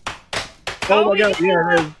 Oh my god,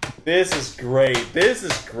 yeah, it is. This is great. This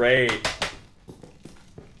is great.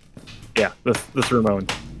 Yeah, this room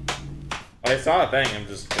owned. I saw a thing. I'm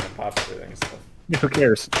just gonna pop everything. So. Who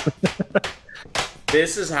cares?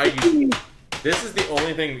 This is how you. This is the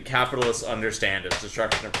only thing that capitalists understand is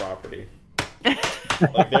destruction of property.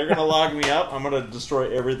 Like they're gonna log me up. I'm gonna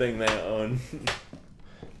destroy everything they own.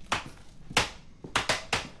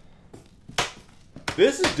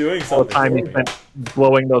 This is doing All something the time for he me. spent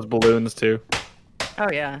blowing those balloons too. Oh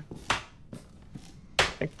yeah.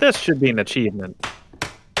 Like, this should be an achievement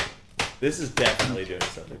This is definitely doing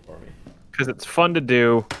something for me. because it's fun to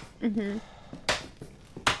do. Mm-hmm.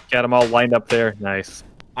 Got them all lined up there. Nice.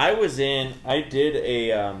 I did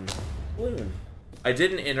a balloon. I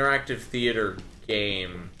did an interactive theater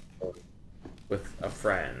game with a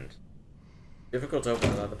friend. Difficult to open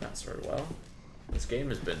without the password. Well, this game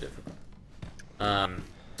has been difficult.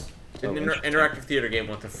 Did an interactive theater game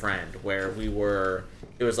with a friend where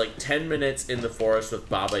it was like 10 minutes in the forest with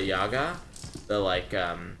Baba Yaga.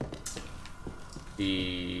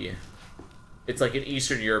 It's like an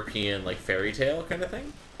Eastern European like fairy tale kind of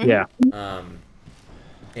thing. Yeah.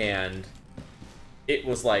 And it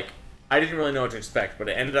was like, I didn't really know what to expect, but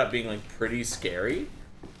it ended up being like pretty scary.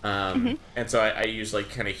 And so I used like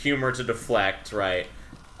kind of humor to deflect, right?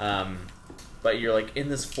 But you're like in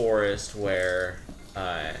this forest where,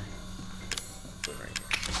 yeah.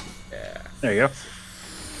 There you go.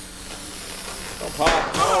 Don't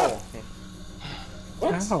pop, no!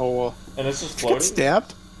 What? Ow. And it's just Did you floating? get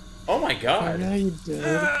stabbed? Oh my god. Yeah, you did.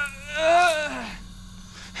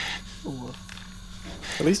 Ooh.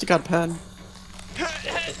 At least you got a pen.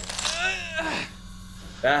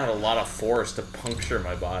 That had a lot of force to puncture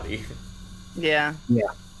my body. Yeah. Yeah.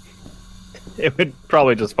 It would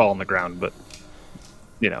probably just fall on the ground, but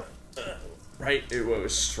you know. Right? It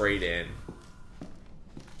was straight in.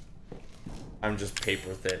 I'm just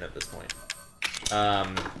paper thin at this point.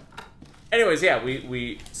 Anyways, yeah,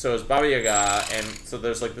 so it's Baba Yaga, and so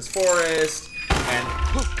there's like this forest, and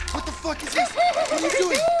What the fuck is this? What are you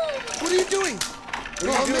doing? What are you doing? What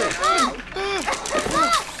are you doing?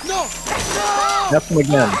 No! That's him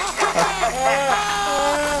again.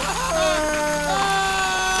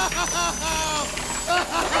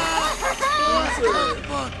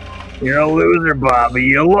 You're a loser, Bobby.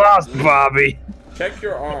 You lost, Bobby. Check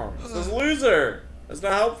your arm. It says loser. That's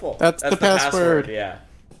not helpful. That's the password. Yeah.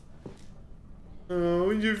 Oh,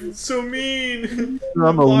 you're so mean.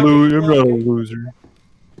 I'm a loser. I'm not a loser.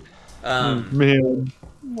 Man.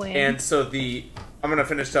 And so I'm gonna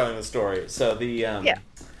finish telling the story. So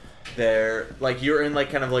they're like, you're in like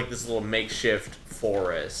kind of like this little makeshift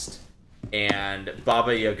forest, and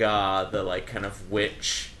Baba Yaga, the like kind of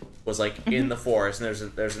witch, was like in the forest,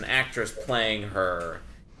 and there's an actress playing her,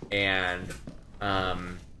 and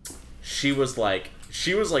she was like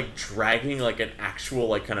dragging like an actual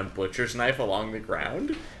like kind of butcher's knife along the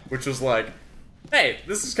ground, which was like, hey,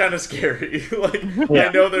 this is kind of scary. Like, Yeah.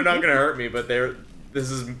 I know they're not gonna hurt me, but this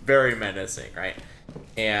is very menacing, right?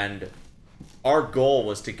 And our goal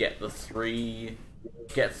was to get three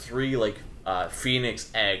like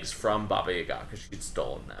phoenix eggs from Baba Yaga because she'd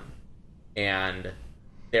stolen them, and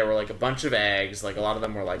there were like a bunch of eggs. Like a lot of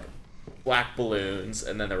them were like black balloons,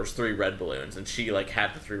 and then there was 3 red balloons, and she like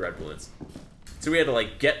had the 3 red balloons. So we had to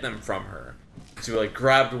like get them from her. So we like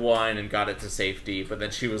grabbed one and got it to safety, but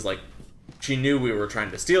then she was like, she knew we were trying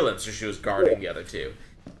to steal them, so she was guarding the other 2.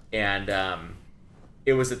 And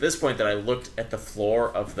it was at this point that I looked at the floor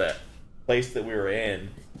of the place that we were in,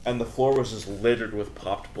 and the floor was just littered with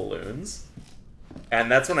popped balloons.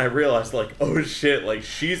 And that's when I realized, like, oh shit, like,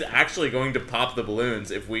 she's actually going to pop the balloons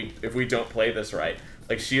if we don't play this right.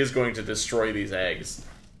 Like, she is going to destroy these eggs.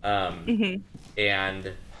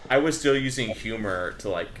 And I was still using humor to,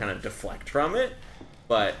 like, kind of deflect from it,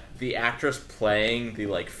 but the actress playing the,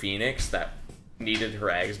 like, phoenix that needed her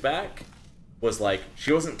eggs back was, like,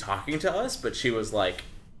 she wasn't talking to us, but she was, like,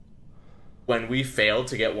 when we failed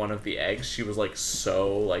to get one of the eggs, she was, like,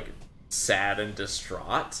 so, like, sad and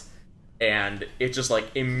distraught. And it just,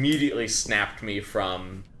 like, immediately snapped me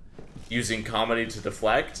from using comedy to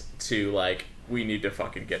deflect to, like, we need to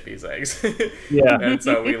fucking get these eggs. Yeah. And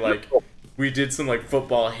so we did some, like,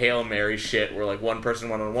 football Hail Mary shit where, like, one person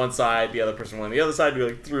went on one side, the other person went on the other side. We,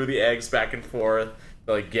 like, threw the eggs back and forth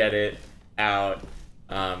to, like, get it out.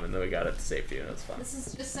 And then we got it to safety, and it was fun. This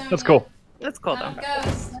is just Sonia. That's cool. That's cool, though.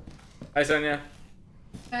 Ghost. Hi, Sonia.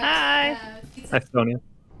 Hi. Hi, Sonia.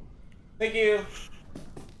 Thank you.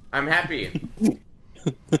 I'm happy.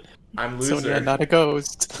 I'm loser. Sonia, not a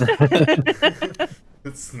ghost.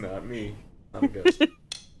 It's not me. Not a ghost.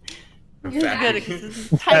 I'm You're fat. good, 'cause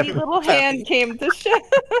his tiny little hand came to shit.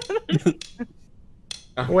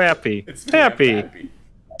 Wappy. It's me, I'm Happy. happy.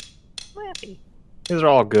 Lappy. These are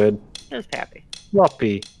all good. There's Pappy.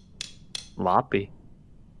 Floppy. Loppy.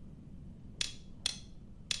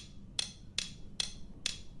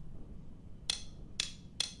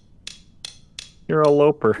 You're a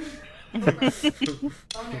loper.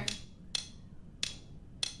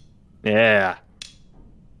 Yeah.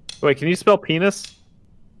 Wait, can you spell penis?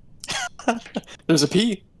 There's a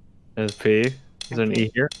P. There's P. Is there an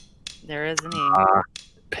E here? There is an E.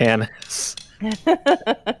 Panis.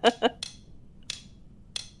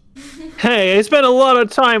 Hey, I spent a lot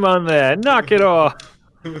of time on that. Knock it off.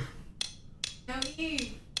 Dang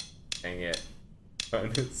it.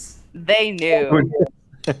 They knew.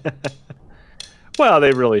 Well,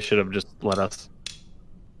 they really should have just let us.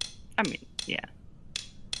 I mean, yeah.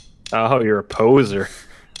 Oh, you're a poser.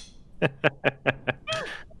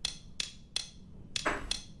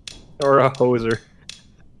 Or a hoser.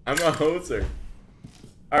 I'm a hoser.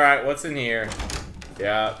 Alright, what's in here?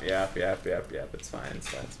 Yep. It's fine, it's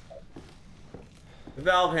fine. The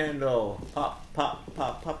valve handle. Pop, pop,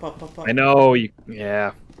 pop, pop, pop, pop, pop. I know, you.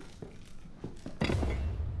 Yeah.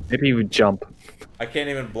 Maybe you would jump. I can't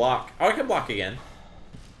even block. Oh, I can block again.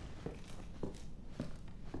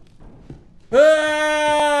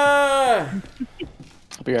 Ah!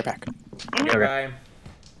 I'll be right back. Okay, bye.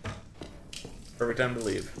 Perfect time to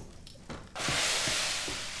leave.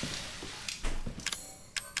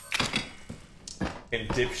 Can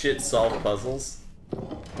dipshit solve puzzles?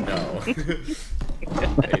 No.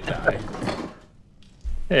 They die.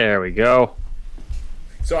 There we go.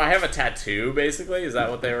 So I have a tattoo, basically? Is that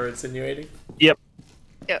what they were insinuating? Yep.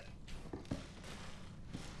 Yep.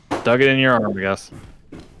 Dug it in your arm, I guess.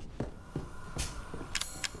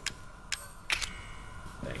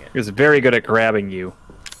 Dang it. He was very good at grabbing you.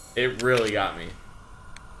 It really got me.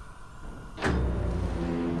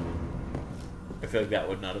 I feel like that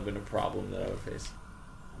would not have been a problem that I would face.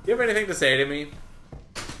 Do you have anything to say to me?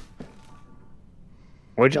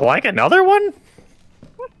 Would you like another one?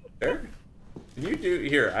 Sure. Can you do...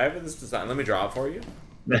 Here, I have this design. Let me draw it for you.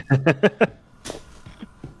 I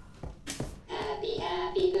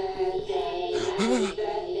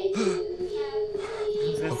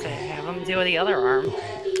was gonna say, have them do the other arm.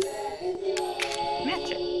 Match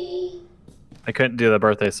it. I couldn't do the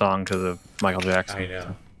birthday song because of Michael Jackson. I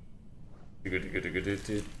know.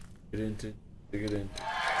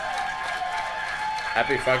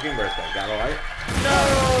 Happy fucking birthday. Got a light?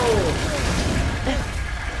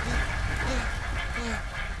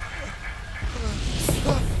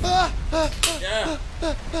 Yeah.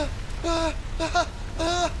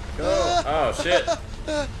 Go. Oh shit.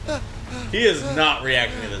 He is not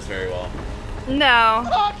reacting to this very well. No.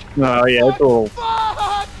 Oh yeah, it's a little.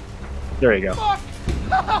 There you go.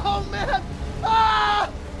 Oh man! Ah!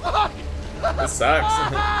 Fuck! This sucks.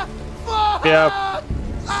 Yeah.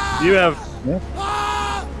 You have. Yeah.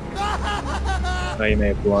 No, you may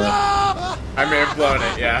have blown it. I may have blown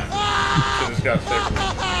it, yeah. Should've just got sick.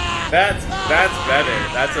 That's better.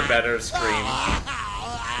 That's a better scream.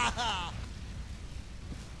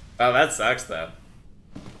 Oh, that sucks though.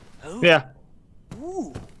 Yeah.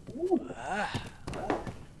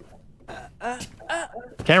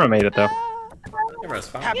 Camera made it though. Camera's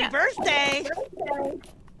fine. Happy birthday!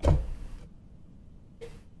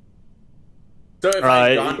 So if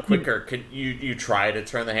I'd gone quicker, could you try to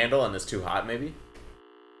turn the handle and it's too hot maybe?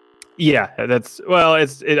 Yeah, that's well. I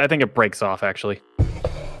think it breaks off actually.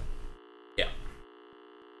 Yeah.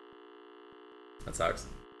 That sucks.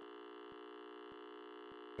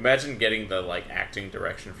 Imagine getting the like acting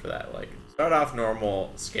direction for that. Like start off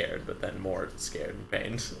normal, scared, but then more scared and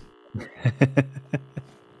pained.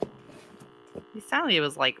 He sounded like he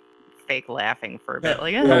was like fake laughing for a bit,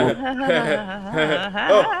 like.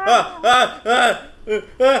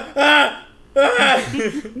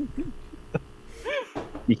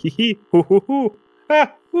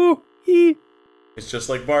 It's just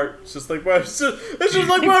like Bart. It's just like Bart. It's just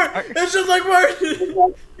like Bart. It's just like Bart.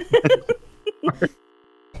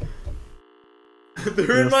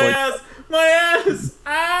 They're in my ass. My ass.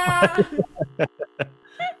 Ah.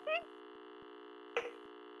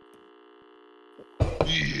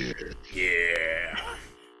 Yeah.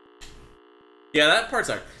 Yeah, that part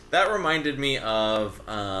sucked. That reminded me of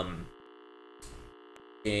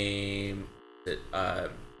game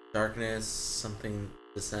that Darkness something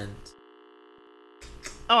Descent.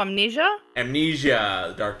 Oh, Amnesia?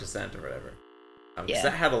 Amnesia, Dark Descent or whatever. Yeah.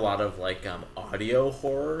 That had a lot of like audio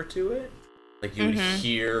horror to it. Like you would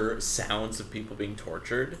hear sounds of people being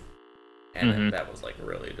tortured, and that was like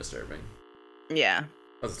really disturbing. Yeah.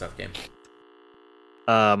 That was a tough game.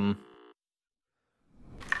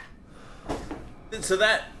 So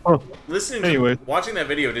that watching that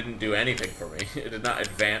video didn't do anything for me. It did not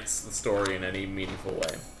advance the story in any meaningful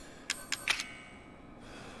way.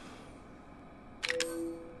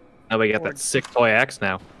 Now we got that sick toy axe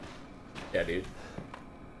now. Yeah, dude.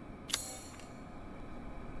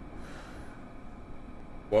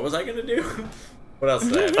 What was I gonna do? What else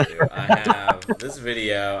did I have to do? I have this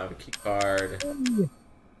video. I have a key card.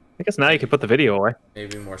 I guess now you can put the video away.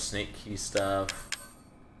 Maybe more snake key stuff.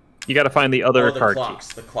 You got to find the other the card clocks.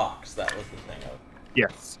 key. The clocks. That was the thing.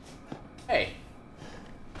 Yes. Hey.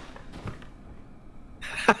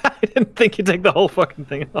 I didn't think you'd take the whole fucking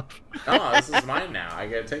thing off. Oh, this is mine now. I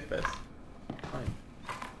gotta take this. Fine.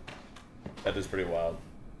 That is pretty wild.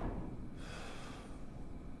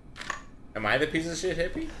 Am I the piece of shit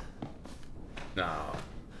hippie? No.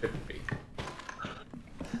 Couldn't be.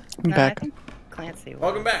 I'm back. I think Clancy.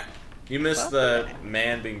 Welcome back. You missed the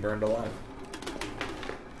man being burned alive.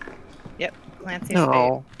 Yep, Clancy's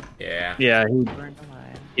No. Yeah. Yeah, burned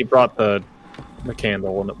alive. he brought the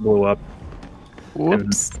candle and it blew up.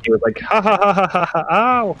 Whoops. And he was like, ha ha ha ha ha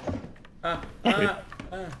ha, ow!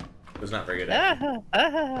 It was not very good. I'm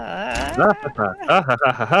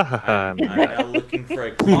now looking for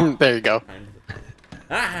a clock. There you go.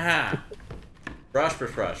 Brush,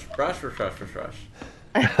 brush, brush. Brush, brush, brush, brush, brush.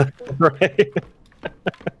 Right.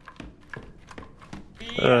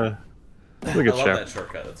 I look at love Chef. that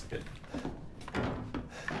shortcut. That's good.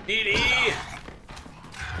 Dee.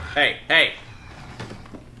 Hey, hey.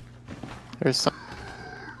 There's some.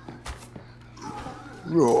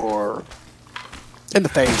 Roar. In the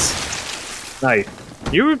face. Nice.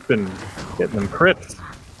 You've been getting them crits.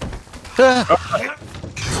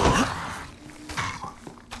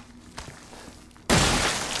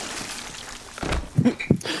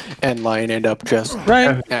 And line end up just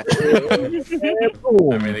right. I mean,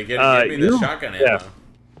 they give me the shotgun ammo. Yeah.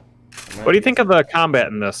 What do you think of the combat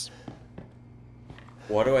in this?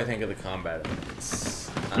 What do I think of the combat in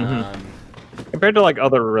this? Compared to like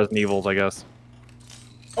other Resident Evils, I guess.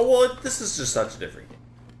 Oh well, this is just such a different game.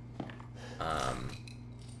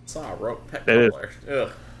 Saw a rope pet It collar.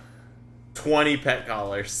 Ugh. 20 pet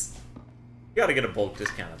collars. You gotta get a bulk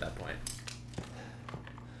discount at that point.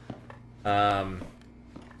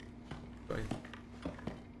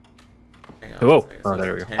 Hang on, Whoa! Oh,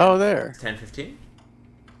 there we go. 10, Oh, there. 10-15?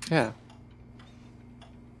 Yeah.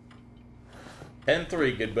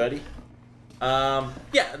 10-3, good buddy.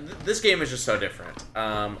 Yeah, this game is just so different.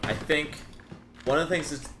 I think one of the things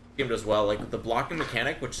this game does well, like the blocking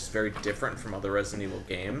mechanic, which is very different from other Resident Evil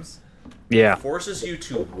games, Yeah. forces you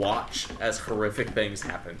to watch as horrific things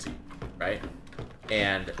happen to you, right?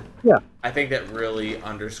 And Yeah. I think that really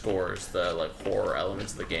underscores the like horror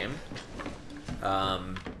elements of the game.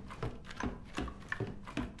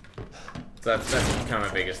 So that's kind of my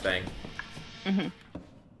biggest thing.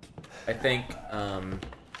 I think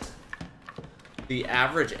the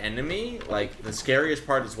average enemy, like the scariest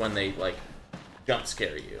part is when they like jump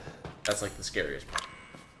scare you. That's like the scariest part,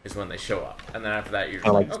 is when they show up, and then after that you're just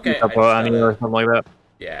Or like, like okay, sneak up on you or something like that.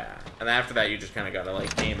 yeah, and then after that you just kind of gotta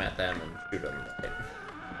like aim at them and shoot them. Right?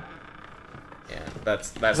 Yeah,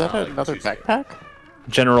 that's Is not that like another too scary. backpack?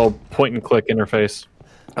 General point and click interface.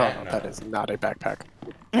 Oh, Yeah, no. that is not a backpack.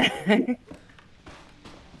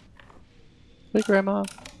 Hey, Grandma.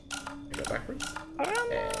 Go backwards.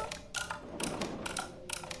 Yeah.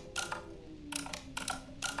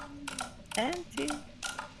 And two.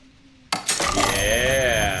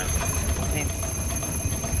 Yeah.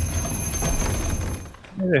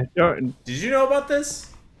 Did Did you know about this?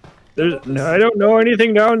 No, I don't know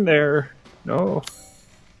anything down there. No.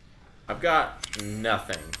 I've got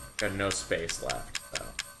nothing. Got no space left. So.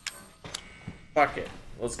 Fuck it.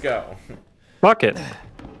 Let's go. Fuck it.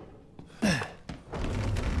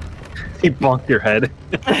 He bonked your head.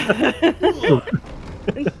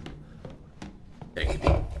 Take a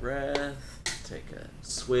deep breath. Take a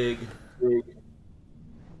swig.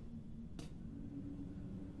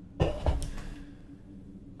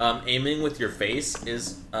 Aiming with your face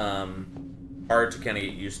is hard to kind of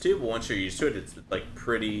get used to, but once you're used to it, it's like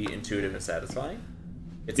pretty intuitive and satisfying.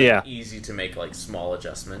 It's like, easy to make like small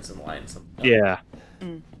adjustments and line something up. Yeah.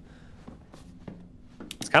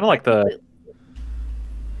 It's kind of like the.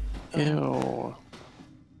 Ew.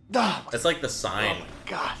 It's like the sign.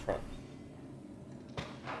 God.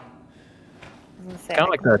 Kind of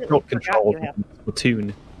like the tilt control from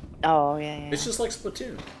Splatoon. Oh yeah. It's just like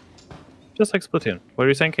Splatoon. Just like Splatoon. What are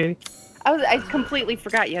you saying, Katie? I completely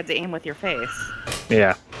forgot you had to aim with your face.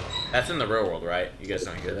 Yeah. That's in the real world, right? You guys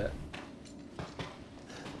don't hear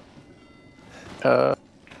that?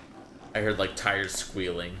 I heard like tires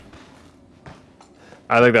squealing.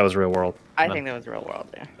 I think that was real world. I think that was real world.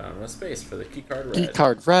 Yeah. Found no space for the keycard red. E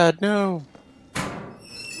card red, no.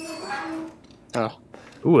 Oh.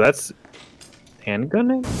 Ooh, that's handgun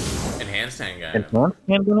ammo? Enhanced handgun. Enhanced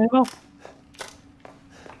handgun ammo?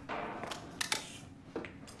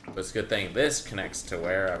 But it's a good thing this connects to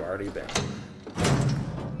where I've already been.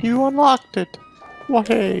 You unlocked it.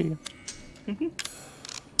 Why?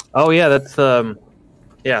 Oh yeah, that's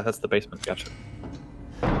Yeah, that's the basement. Gotcha.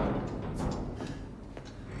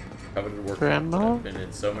 Coveted work Grandma? I've been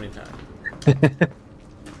in so many times.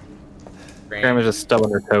 Grandma's just stubbing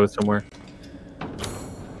her toe somewhere.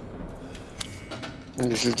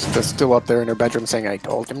 And she's just still up there in her bedroom saying, I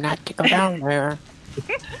told him not to go down there.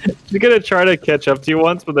 She's gonna try to catch up to you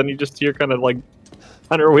once, but then you just see her kind of like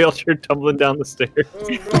on her wheelchair tumbling down the stairs.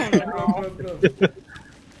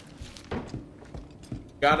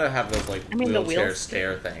 Gotta have those like wheelchair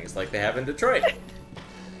stair things like they have in Detroit.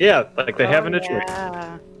 Yeah, like they have in Detroit.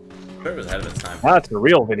 Yeah. Detroit was ahead of its time. That's a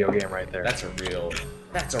real video game right there. That's a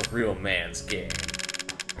real man's game.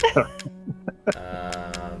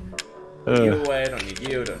 You away, don't need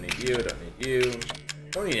you, don't need you, don't need you.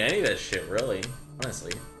 Don't need any of that shit, really,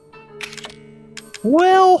 honestly.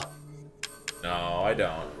 Well, no, I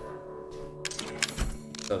don't.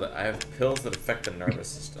 So that I have pills that affect the nervous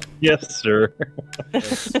system. Yes, sir.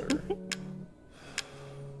 Yes, sir.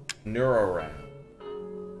 Neuroram.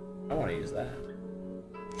 I want to use that.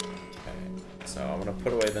 Okay, so I'm gonna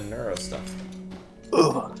put away the neuro stuff.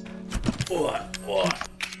 Ugh. What?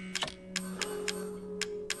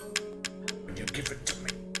 When you give it to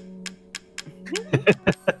me.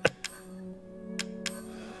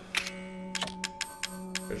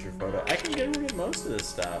 There's your photo. I can get rid of most of this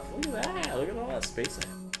stuff. Look at that. Look at all that space in it.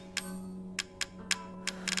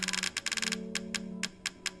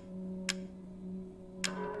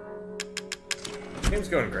 Game's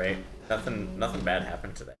going great. Nothing bad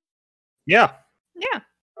happened today. Yeah. Yeah.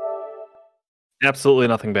 Absolutely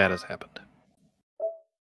nothing bad has happened.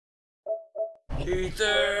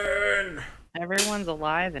 Ethan! Everyone's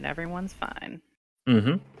alive and everyone's fine.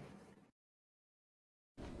 Mm-hmm.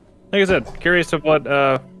 Like I said, curious of what,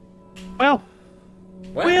 well,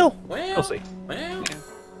 we'll see. Well.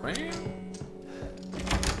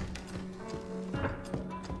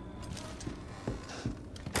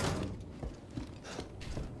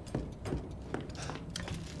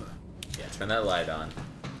 Yeah, turn that light on.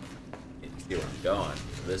 See where I'm going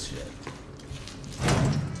for this shit.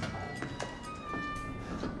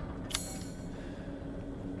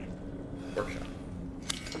 Workshop.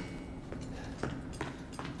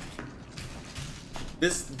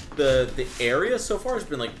 The area so far has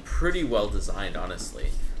been like pretty well designed,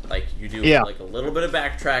 honestly. Like you do like a little bit of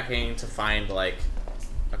backtracking to find like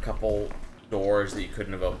a couple doors that you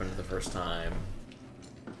couldn't have opened the first time.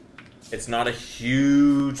 It's not a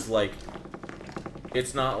huge like.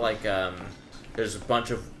 It's not like there's a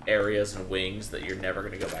bunch of areas and wings that you're never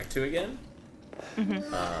gonna go back to again.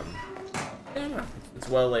 Mm-hmm. Yeah, no, it's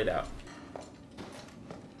well laid out.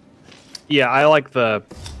 Yeah, I like the.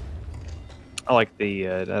 I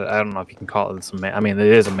don't know if you can call it this. I mean, it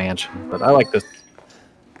is a mansion, but I like this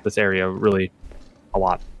area really a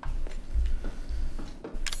lot.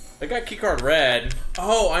 I got keycard red.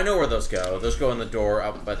 Oh, I know where those go. Those go in the door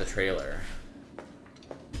up by the trailer.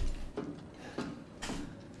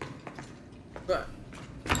 But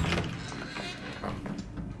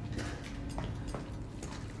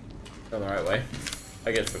going the right way.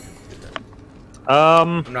 I guess we can do that.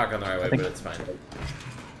 I'm not going the right way, but it's fine. I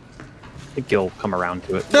think you'll come around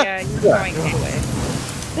to it. Yeah, you're going anyway.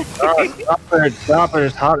 Stop it,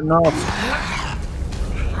 it's hot enough.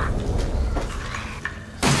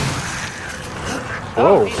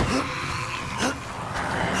 Whoa.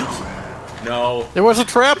 No. There was a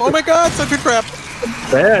trap! Oh my god, such a trap!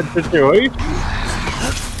 Bad situation.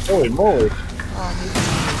 Holy moly.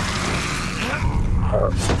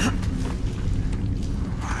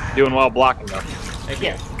 Doing well blocking though. Thank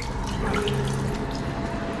you.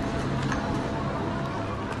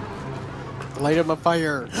 Light him a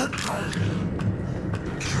fire.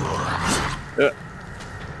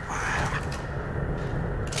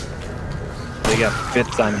 They got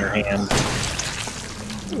bits on your hand.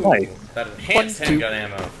 Nice. That enhanced handgun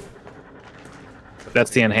ammo.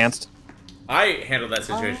 That's the enhanced? I handled that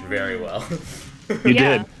situation very well. You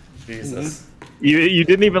did. Jesus. You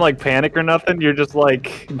didn't even like panic or nothing. You're just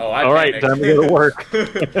like, all right, time to go to work.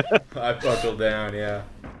 I buckled down. Yeah.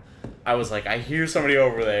 I was like, I hear somebody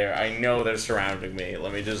over there. I know they're surrounding me.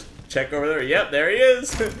 Let me just check over there. Yep, there he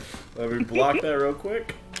is. Let me block that real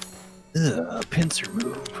quick. Pincer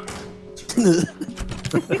move.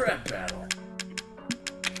 Crab battle.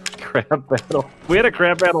 Crab battle. We had a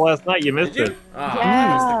crab battle last night. You missed it.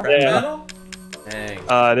 I missed the crab battle? Dang.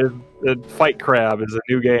 There's Fight Crab is a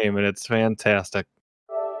new game and it's fantastic.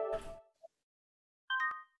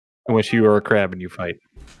 In which you are a crab and you fight.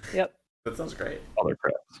 Yep. That sounds great. Other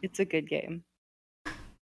crabs. It's a good game.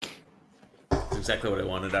 That's exactly what I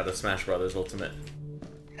wanted out of Smash Brothers Ultimate.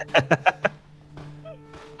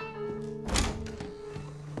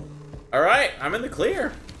 All right, I'm in the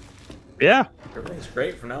clear. Yeah. Everything's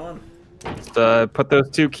great from now on. Just put those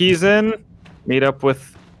 2 keys in, meet up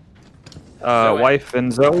with wife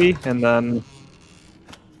and Zoe, and then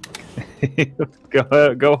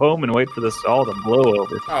go home and wait for this all to blow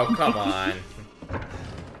over. Oh, come on.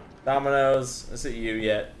 Dominoes, is it you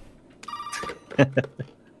yet?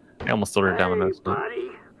 I almost ordered Domino's. Hey,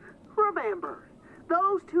 buddy. Remember,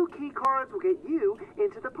 those 2 key cards will get you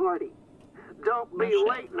into the party. Don't be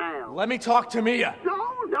late now. Let me talk to Mia. No!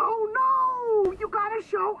 You gotta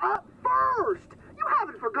show up first. You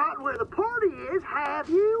haven't forgotten where the party is, have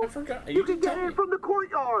you? I forgot. You can get in from the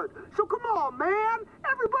courtyard. So come on, man.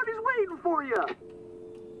 Everybody's waiting for you.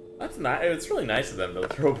 That's not. It's really nice of them to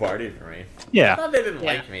throw a party for me. Yeah. I thought they didn't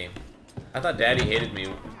like me. I thought Daddy hated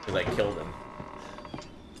me because I killed him.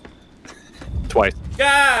 Twice.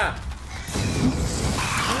 Yeah.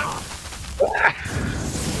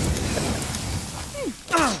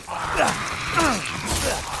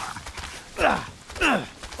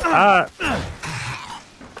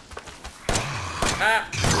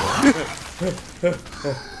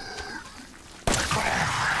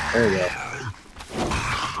 There you go.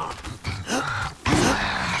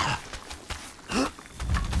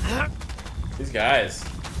 These guys.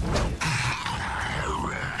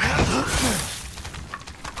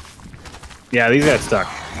 Yeah, these guys stuck.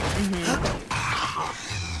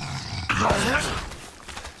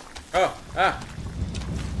 Oh,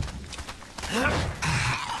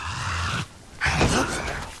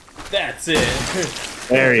 That's it.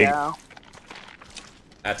 There you go.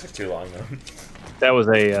 That took too long though. That was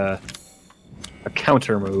a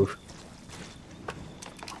counter move.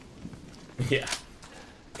 Yeah.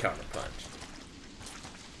 Counter punch.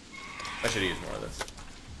 I should use more of this.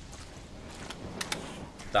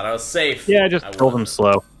 Thought I was safe. Yeah, just kill them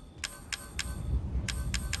slow.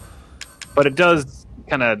 But it does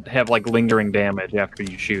kind of have like lingering damage after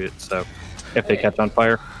you shoot it, so if they catch on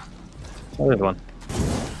fire. Oh, there's one.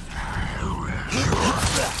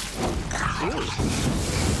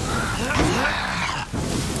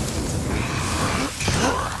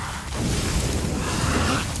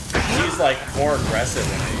 He's like more aggressive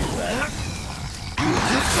when I use that.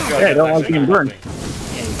 Yeah, I don't like being burned. Yeah,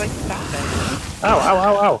 he's like, stop it. Ow, ow,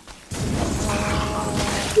 ow, ow.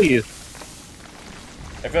 Please.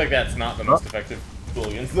 I feel like that's not the most effective tool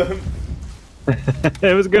against them.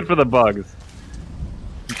 It was good for the bugs.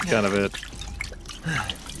 That's kind of it.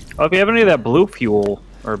 Well, if you have any of that blue fuel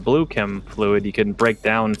or blue chem fluid, you can break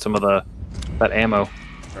down some of that ammo.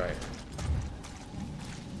 Right.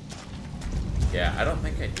 Yeah, I don't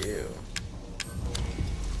think I do.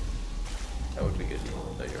 That would be good.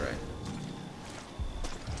 No, you're right.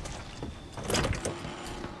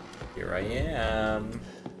 Here I am.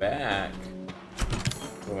 Back.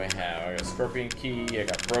 What do I have? I got a scorpion key, I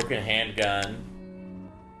got broken handgun.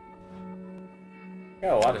 I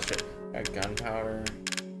got a lot of shit. I got gunpowder,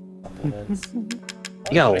 supplements.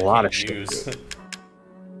 You got a lot of shit.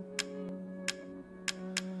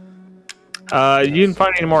 You didn't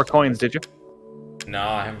find any more coins, did you? No,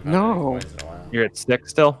 I haven't found any coins in a while. You're at 6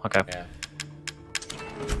 still? Okay. Yeah.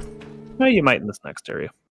 Well, you might in this next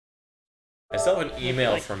area. I still have an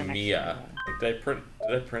email from Mia. Like, did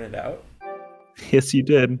I print it out? Yes, you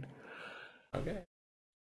did. Okay.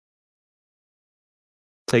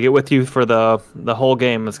 Take it with you for the whole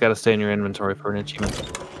game. It's got to stay in your inventory for an achievement.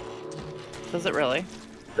 Does it really?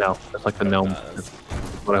 No, that's like the gnome. That's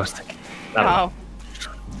what I was thinking. I don't know.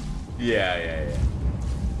 Yeah.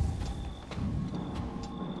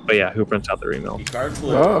 But yeah, who prints out their email?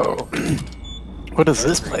 Whoa. What is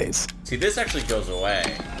this place? See, this actually goes away.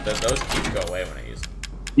 Those keys go away when I use them.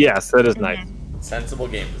 Yes, that is nice. Sensible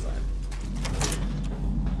game design.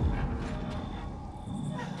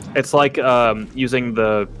 It's like using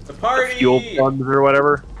the party! fuel plugs or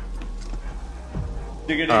whatever. At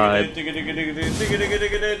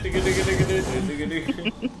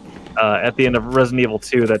the end of Resident Evil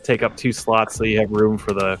 2 that take up 2 slots so you have room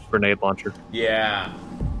for the grenade launcher. Yeah.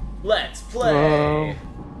 Let's play!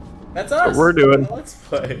 That's us! What we're doing. Let's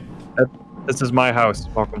play. This is my house.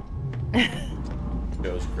 Welcome.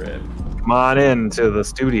 Joe's crib. Come on in to the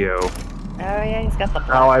studio. Oh yeah, he's got the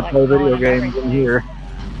How I play video games in here.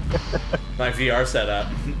 My VR setup.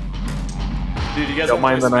 Dude, you guys Don't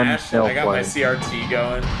want mind to play that I'm Smash? I got my playing. CRT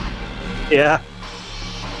going. Yeah.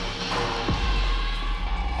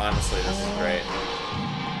 Honestly, this is great.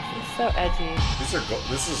 He's so edgy.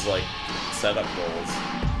 This is like setup goals.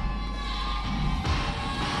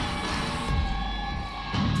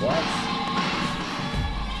 What?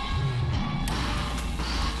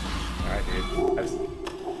 Alright, dude.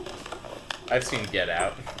 I've seen Get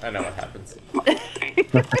Out. I know what happens.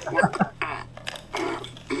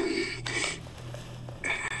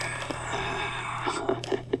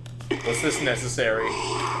 Was this necessary?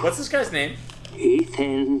 What's this guy's name?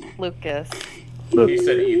 Ethan. Lucas. He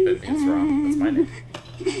said Ethan. It's wrong. That's my name.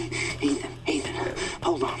 Ethan.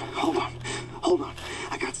 Hold on.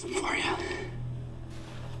 I got some for you.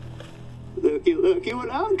 Looky what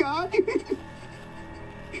I've got.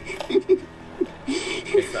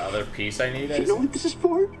 It's the other piece I need. You know what this is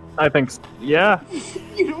for? I think, yeah.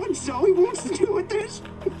 You know what Zoe wants to do with this?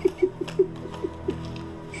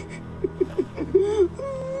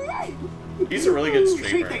 He's a really good She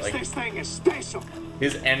streamer. thinks Like, this thing is special.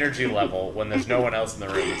 his energy level when there's no one else in the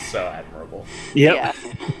room is so admirable. Yep.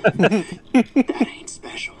 That ain't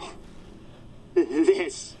special.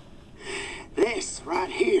 This right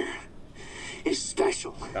here is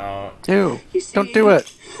special. Don't. Don't do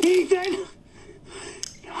it. Ethan!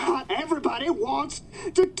 Not everybody wants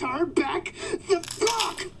to turn back the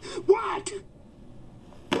clock! What?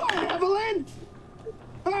 What, Evelyn?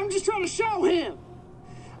 I'm just trying to show him.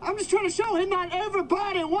 Not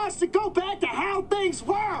everybody wants to go back to how things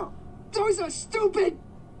were. Zoe's a stupid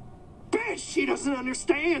bitch. She doesn't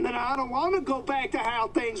understand that I don't want to go back to how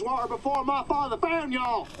things were before my father found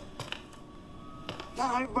y'all.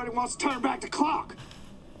 Not everybody wants to turn back the clock.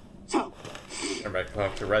 So, Turn back the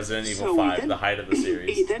clock to Resident Evil 5, Ethan, the height of the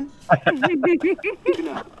series. Ethan.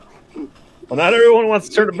 Well, not everyone wants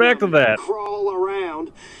to turn it back to that. Crawl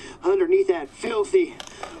around underneath that filthy,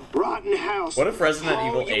 rotten house. What if Resident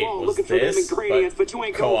Evil 8 was this, but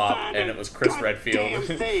co-op, and it was Chris Redfield,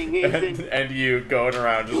 and you going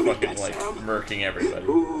around just fucking, like, murking everybody?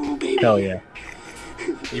 Hell yeah.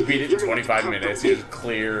 You beat it in 25 minutes, you just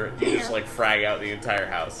clear, you just, like, frag out the entire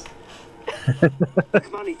house.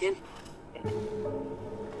 Come on, Ethan.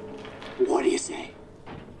 What do you say?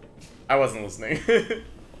 I wasn't listening.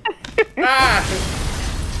 Ah!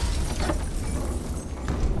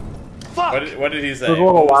 Fuck! What did he say? It was a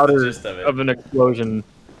little What was the louder gist of it? of an explosion,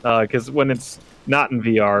 because when it's not in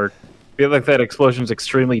VR, I feel like that explosion's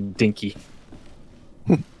extremely dinky.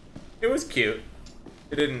 It was cute.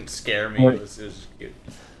 It didn't scare me. It was just cute.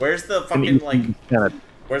 Where's the fucking, like...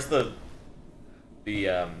 Where's the...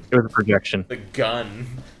 It was a projection. The gun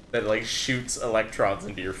that, like, shoots electrons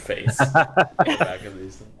into your face. On the back of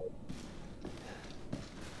these things.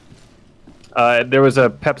 There was a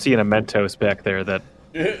Pepsi and a Mentos back there that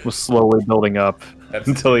was slowly building up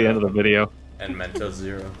until the end of the video. And Mentos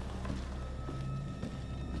Zero.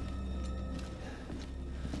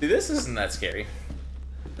 See, this isn't that scary.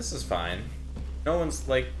 This is fine. No one's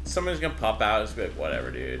like, somebody's gonna pop out and just be like,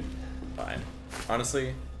 whatever, dude. Fine.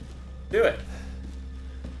 Honestly, do it.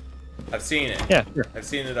 I've seen it. Yeah, sure. I've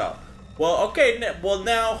seen it all. Well, okay, well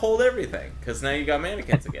now hold everything, because now you got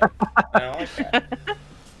mannequins again. I don't like that.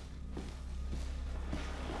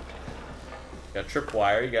 Got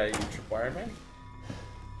tripwire, you gotta use tripwire, man.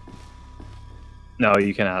 No,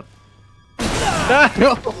 you cannot. Well,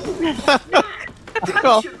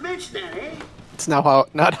 it's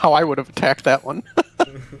not how I would have attacked that one.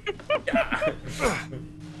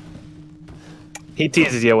 He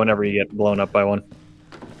teases you whenever you get blown up by one.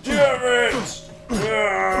 Damn it!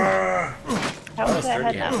 How was that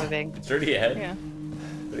head not moving? Sturdy head? Yeah.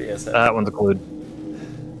 Sturdy head. That one's glued.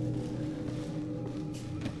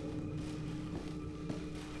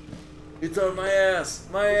 It's on my ass!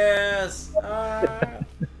 My ass! Ah!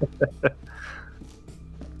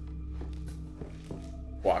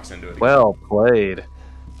 Walks into it again. Well played.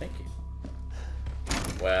 Thank you.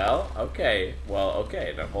 Well, okay. Well,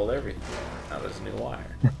 okay. Now hold everything. Now there's a new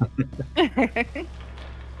wire.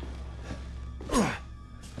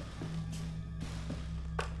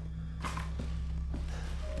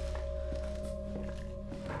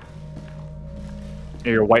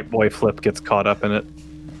 Your white boy flip gets caught up in it.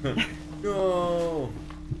 No!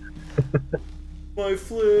 My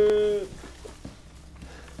flip!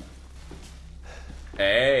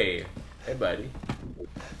 Hey! Hey, buddy.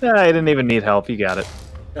 Yeah, I didn't even need help. You got it.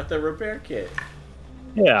 Got the repair kit.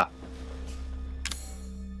 Yeah.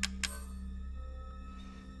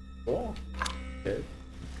 Cool. Good.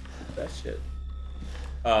 That shit.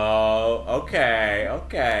 Oh, okay,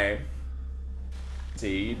 okay.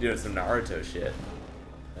 See, you doing some Naruto shit.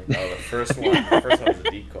 Like, oh, the first one was a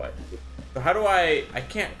decoy. So how do I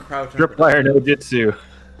can't crouch. Tripwire no jutsu.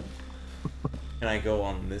 Can I go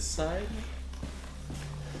on this side?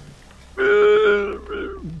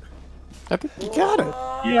 I think you got it.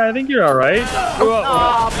 Yeah, I think you're alright.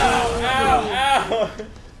 Ow, ow.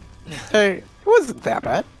 Hey, it wasn't that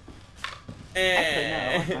bad.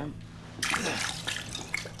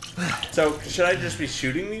 So, should I just be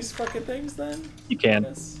shooting these fucking things then? You can.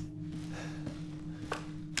 Yes.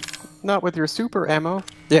 Not with your super ammo.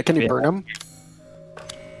 Yeah, can you burn them?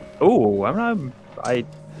 Oh, I'm not. I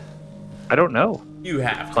don't know. You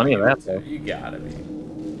have to. Plenty of that, though. You gotta be.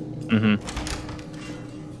 Mm-hmm.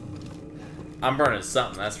 I'm burning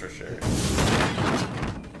something, that's for sure.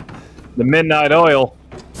 The midnight oil.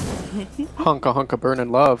 Hunka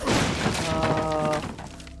burning love.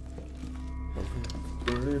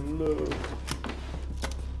 Burning love.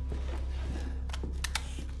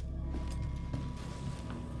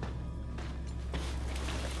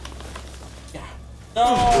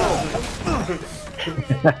 No!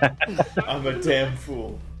 I'm a damn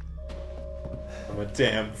fool. I'm a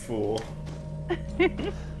damn fool.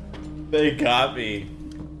 They got me.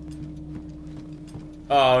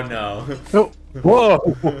 Oh no. Oh.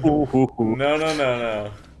 Whoa!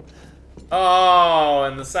 No. Oh,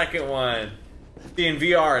 and the second one. See, in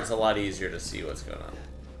VR, it's a lot easier to see what's going on.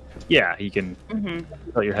 Yeah, you can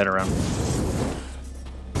put your head around.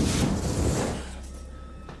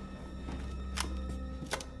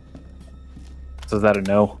 So is that a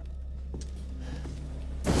no?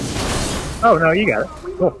 Oh no, you got it.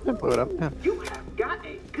 Cool. Blow it up. Yeah. You have got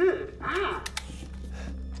a good eye.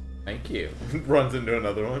 Thank you. Runs into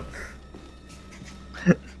another one.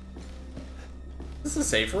 Is this a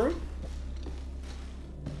safe room?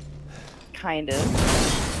 Kind of.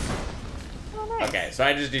 Oh, nice. Okay, so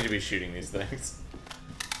I just need to be shooting these things.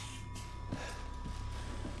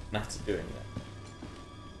 Not to doing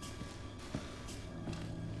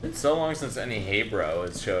that. It's so long since any Hey Bro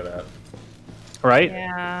has showed up. Right?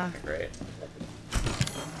 Yeah. Great.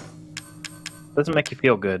 Doesn't make you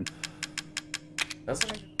feel good.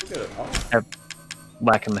 Doesn't make it good at all.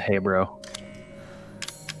 Lacking the hey bro.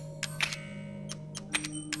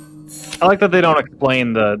 I like that they don't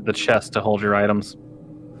explain the chest to hold your items.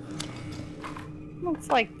 Looks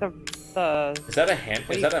like the Is that a hand?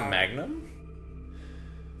 Is that a Magnum?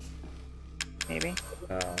 maybe.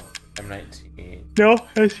 Oh, M19. No,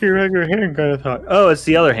 that's your regular handgun, I thought. Oh, it's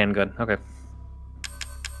the other handgun. Okay.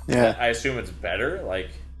 Yeah. I assume it's better. Like,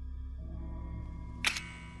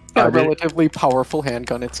 A relatively powerful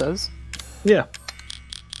handgun, it says. Yeah.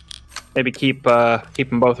 Maybe keep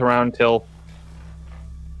them both around till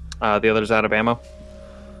the other's out of ammo.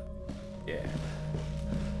 yeah.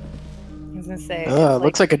 I was gonna say.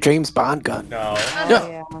 Looks like a James Bond gun. No.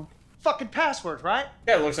 Yeah. Fucking password, right?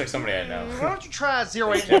 Yeah, it looks like somebody I know. Why don't you try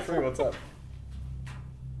 08? Jeffrey, what's up?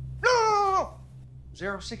 No!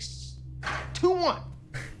 0621.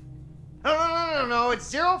 No,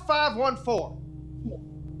 it's 0514.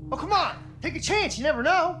 Oh, come on. Take a chance. You never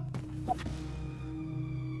know.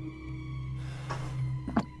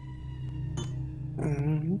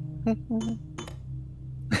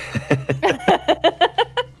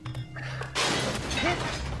 Tick,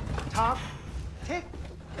 tock, tick,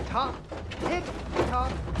 tock, tick,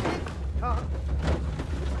 tock, tick, tock.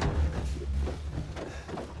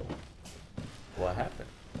 What happened?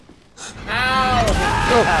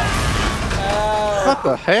 What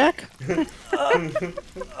the heck?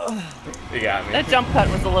 You got me. That jump cut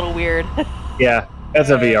was a little weird. Yeah, that's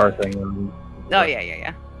a VR thing. Oh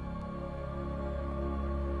yeah.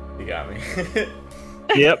 You got me.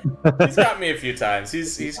 Yep. He's got me a few times.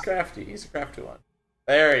 He's crafty. He's a crafty one.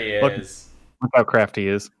 There he is. Look how crafty he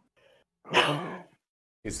is.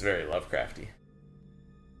 He's very Lovecrafty.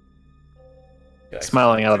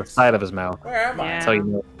 Smiling out of the side of his mouth. Where am I? That's how you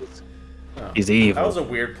know Oh. he's evil. That was a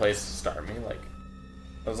weird place to start me. Like,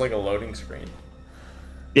 that was like a loading screen.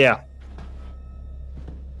 Yeah.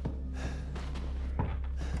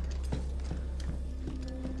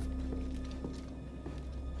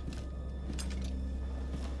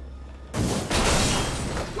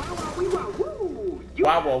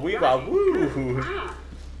 Wow, wow, wee, wow, woo!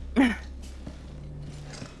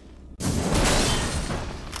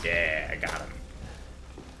 Yeah, I got him.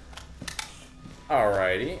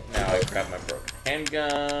 Alrighty, now I grab my broken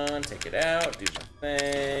handgun, take it out, do my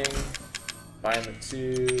thing. Find the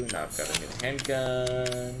two. Now I've got a new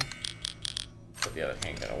handgun. Put the other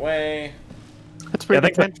handgun away. That's weird. They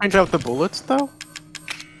can't change out the bullets, though?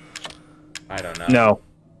 I don't know. No.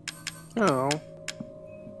 Oh.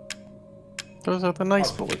 Those are the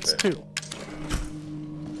nice bullets, too.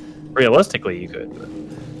 Realistically, you could.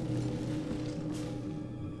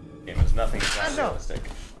 Game is nothing is I not know. realistic.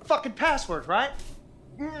 Fucking password, right?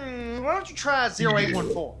 Why don't you try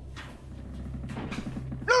 0814?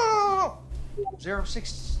 No!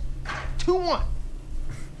 0621.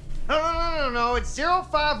 No, it's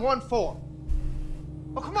 0514.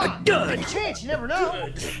 Oh, come on. Take a chance. You never know.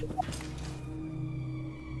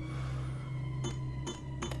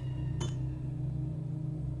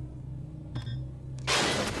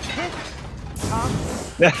 Tick, tock,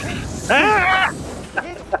 Ah!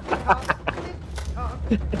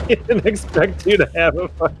 He didn't expect you to have a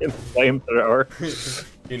fucking flamethrower.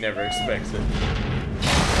 He never expects it.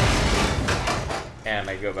 And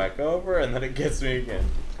I go back over, and then it gets me again.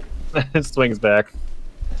 It swings back.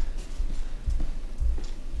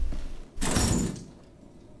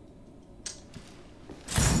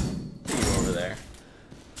 You over there.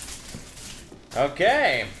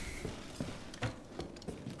 Okay.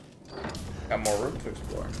 Got more room to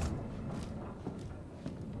explore.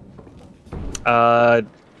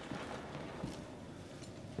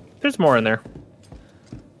 There's more in there.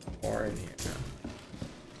 More in here.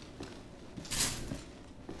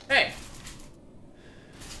 Hey!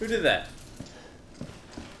 Who did that?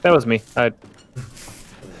 That was me. I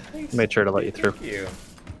made sure to let you through. Thank you.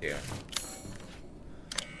 Yeah.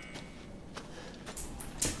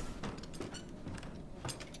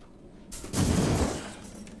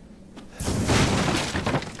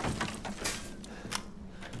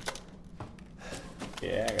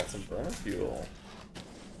 Yeah, I got some burner fuel.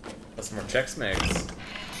 Got some more Chex Mix.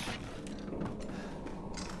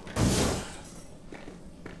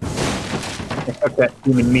 Fuck that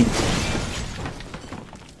human meat.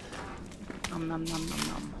 Nom nom nom nom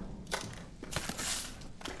nom.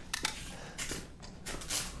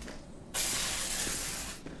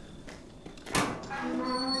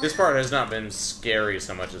 This part has not been scary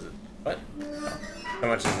so much as it, what? No. So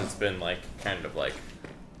much as it's been like kind of like,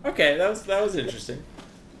 okay, that was interesting.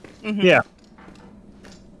 Mm-hmm. Yeah.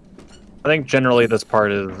 I think generally this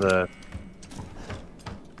part is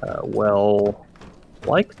well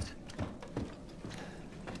liked.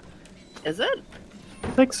 Is it?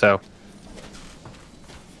 I think so.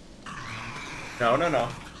 No, no, no.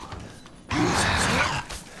 Get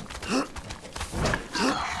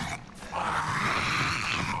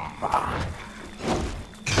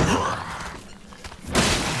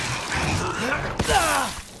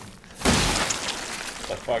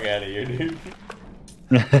the fuck out of here, dude.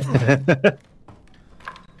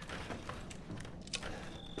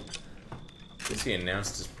 Guess he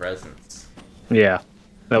announced his presence. Yeah,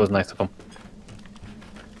 that was nice of him.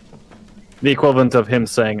 The equivalent of him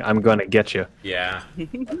saying, "I'm gonna get you." Yeah.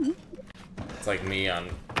 It's like me on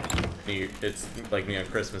it's like me on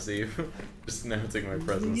Christmas Eve. Just announcing my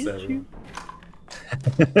presence to everyone.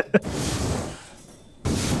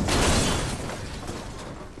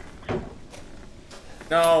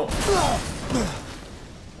 No. Well.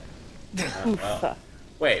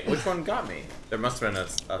 Wait, which one got me? There must have been a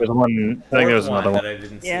There's one. I think there was another one that I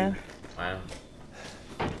didn't see. Wow.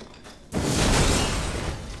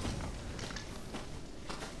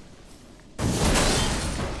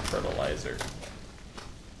 Fertilizer.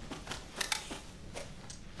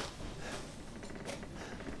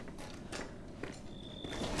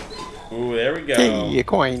 Ooh, there we go. Hey, a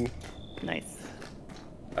coin. Nice.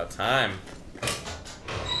 About time.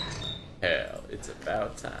 Hell, it's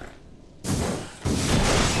about time.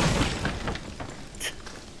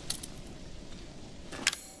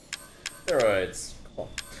 Steroids. Cool.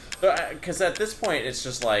 Because at this point, it's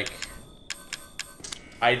just like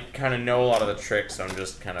I kind of know a lot of the tricks, so I'm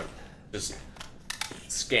just kind of just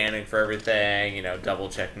scanning for everything, you know, double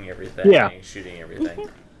checking everything, shooting everything.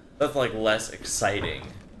 That's like less exciting.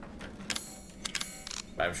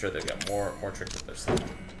 But I'm sure they've got more tricks up their sleeve.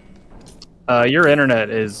 Your internet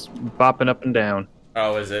is bopping up and down.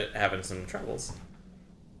 Oh, is it having some troubles?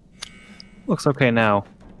 Looks okay now.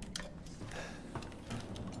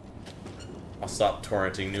 I'll stop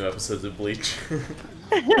torrenting new episodes of Bleach.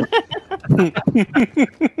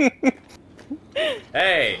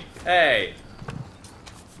 Hey! Hey!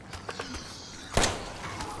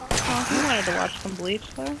 Oh, I wanted to watch some Bleach,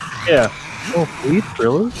 though. Yeah. Oh, Bleach,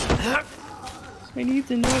 really? I need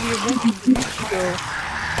to know the events of Bleach, though.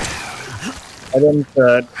 I didn't,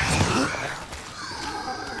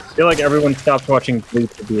 feel like everyone stopped watching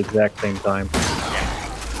Bleach at the exact same time.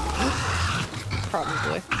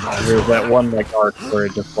 Probably. There's that one, like, arc where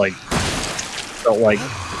it just, like, felt like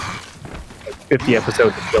 50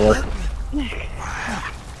 episodes of filler.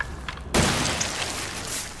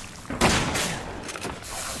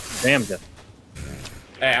 Damn, Jeff.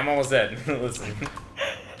 Hey, I'm almost dead. Listen.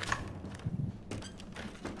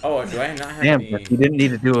 Oh, do I not have Damn, the... Jeff, you didn't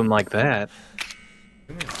need to do him like that.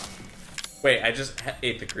 Wait, I just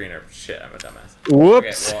ate the green herb. Shit, I'm a dumbass.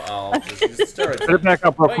 Whoops. Okay, well, I'll just use steroids. Put it back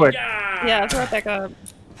up real quick. Yeah, throw it back up.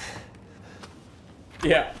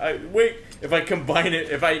 Yeah, wait, if I combine it,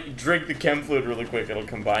 if I drink the chem fluid really quick, it'll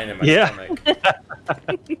combine in my stomach.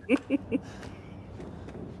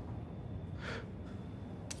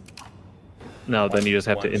 No, then you just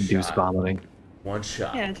have to induce shot. vomiting. One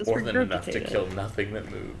shot, Yeah, just more than enough to regurgitate it. kill nothing that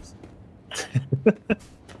moves.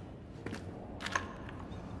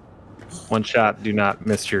 One shot, do not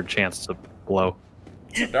miss your chance to blow.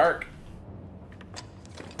 So dark.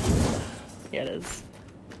 Yeah, it is.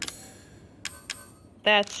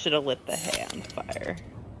 That should have lit the hay on fire.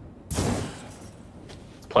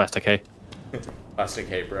 It's plastic hay. Plastic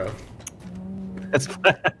Hey Bro. It's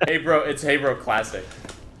Hey Bro, it's Hey Bro Classic.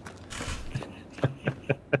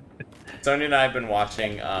 Sonya and I have been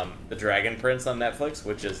watching The Dragon Prince on Netflix,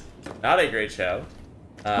 which is not a great show.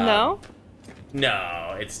 No?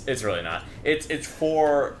 No, it's really not. It's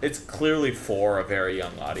clearly for a very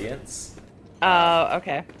young audience. Oh,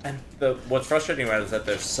 okay. And what's frustrating about it is that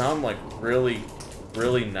there's some like really,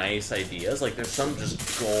 really nice ideas. Like there's some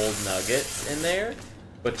just gold nuggets in there,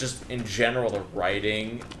 but just in general the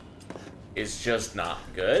writing is just not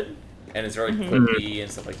good, and it's very quippy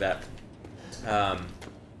and stuff like that.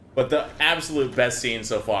 But the absolute best scene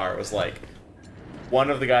so far was like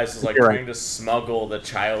one of the guys was like trying to smuggle the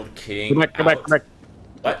Child King. Go back.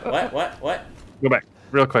 What? Go back,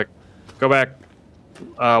 real quick. Go back.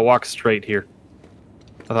 Walk straight here.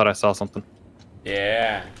 I thought I saw something.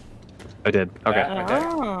 Yeah. I did. Okay. Right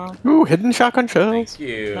there. Ooh, hidden shotgun shells. Thank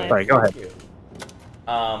you. All right, go ahead.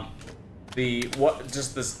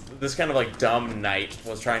 This kind of like dumb knight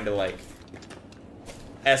was trying to like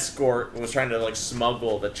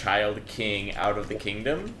smuggle the Child King out of the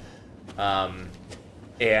kingdom, and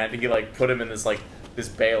he like put him in this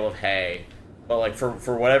bale of hay, but like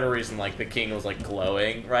for whatever reason like the king was like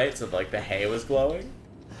glowing, right? So like the hay was glowing,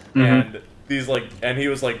 and he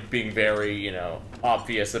was like being very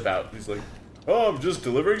obvious about, he's like, oh, I'm just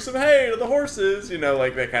delivering some hay to the horses,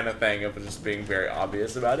 like that kind of thing of just being very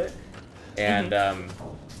obvious about it. And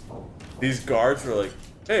these guards were like,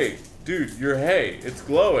 hey, dude, your hay, it's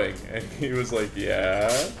glowing. And he was like,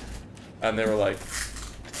 yeah. And they were like,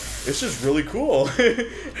 it's just really cool.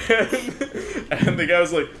 and the guy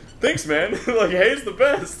was like, thanks, man. Like, hay's the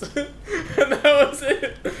best. And that was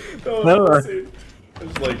it. That was the scene. I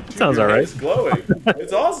was like, dude, sounds your alright. hay's glowing.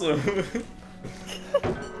 It's awesome.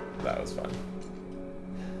 That was fun.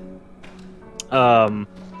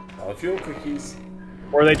 Fuel cookies.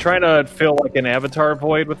 Were they trying to fill like an Avatar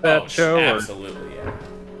void with that show? Absolutely, yeah.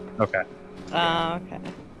 Okay. Okay.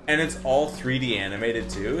 And it's all 3D animated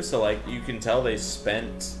too, so like you can tell they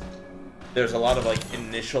spent. There's a lot of like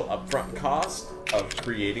initial upfront cost of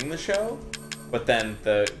creating the show, but then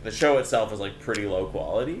the show itself is like pretty low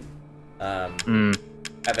quality. And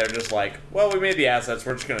they're just like, well, we made the assets,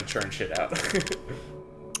 we're just gonna churn shit out.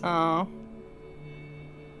 Oh.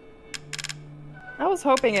 I was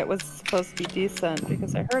hoping it was supposed to be decent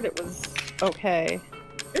because I heard it was okay.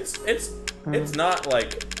 It's not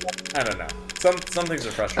like, I don't know. Some things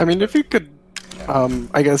are frustrating. I mean, if you could,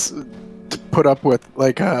 I guess, put up with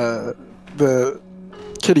like the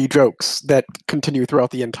kiddie jokes that continue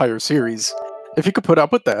throughout the entire series, if you could put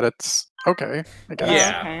up with that, it's okay, I guess.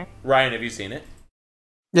 Yeah. Okay. Ryan, have you seen it?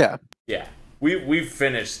 Yeah. Yeah. We've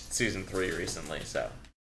finished season 3 recently, so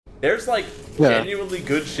there's like genuinely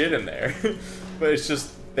good shit in there. But it's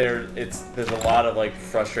just there's a lot of like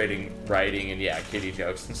frustrating writing and kiddie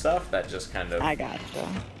jokes and stuff that just kind of I gotcha.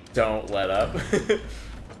 Don't let up.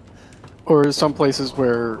 Or some places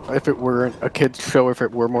where if it were a kid's show, if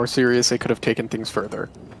it were more serious, they could have taken things further.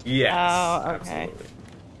 Yes. Oh, okay.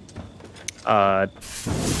 Absolutely. I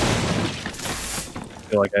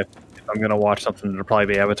feel like if I'm gonna watch something, it'll probably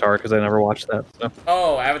be Avatar because I never watched that. So.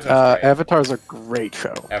 Oh, Avatar's great. Avatar's a great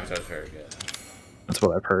show. Avatar's very good. That's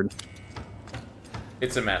what I've heard.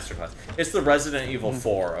 It's a masterclass. It's the Resident Evil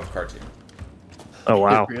 4 of cartoon. Oh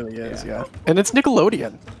wow. It really is, yeah. And it's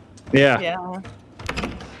Nickelodeon. Yeah. Yeah.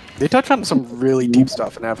 They touch on some really deep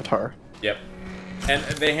stuff in Avatar. Yep. And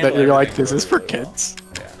they handle that you're like, everything this is really, for really kids. well.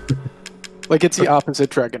 Yeah. Like, it's the opposite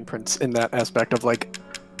Dragon Prince in that aspect of, like,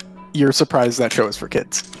 you're surprised that show is for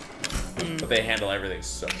kids. But they handle everything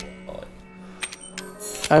so well.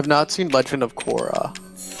 I have not seen Legend of Korra.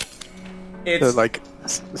 It's The, like,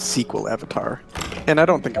 sequel Avatar. And I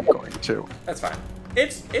don't think I'm going to. That's fine.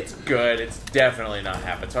 It's good. It's definitely not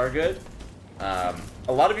Avatar good. A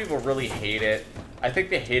lot of people really hate it. I think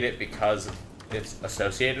they hate it because it's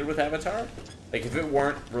associated with Avatar. Like, if it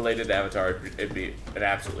weren't related to Avatar, it'd be an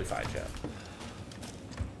absolutely fine show.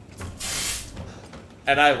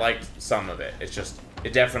 And I liked some of it. It's just,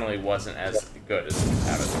 it definitely wasn't as good as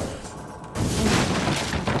Avatar was.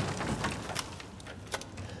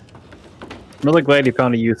 I'm really glad you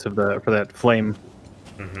found a use of for that flame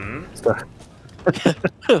stuff.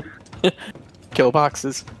 Kill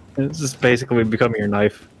boxes. It's just basically becoming your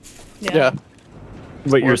knife. Yeah.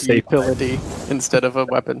 But you're Or safe. utility instead of a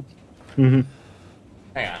weapon. Mm-hmm.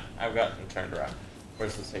 Hang on, I've got them turned around.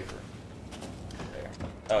 Where's the safe room? There.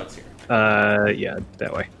 Oh, it's here. Yeah,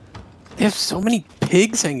 that way. They have so many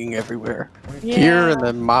pigs hanging everywhere. Yeah. Here in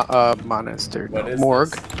the monastery, What is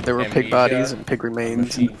morgue, this? there were pig Amnesia? bodies and pig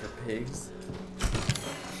remains. Machine for pigs.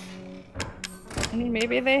 I mean,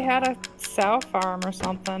 maybe they had a sow farm or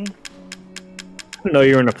something. No,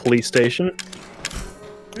 you're in a police station.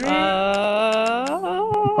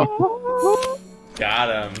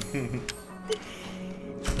 Got him.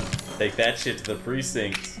 Take that shit to the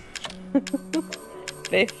precinct.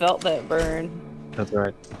 They felt that burn. That's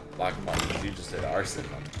right. Lock him up because you just did arson.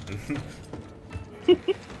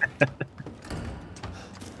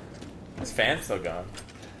 This fan's still gone.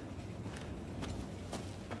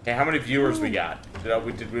 Hey, how many viewers we got?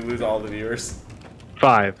 Did we lose all the viewers?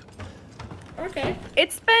 5. Okay.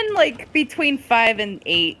 It's been like between 5 and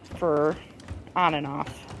 8 for on and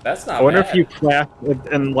off. That's not I wonder bad. if you flash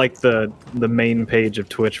in like the main page of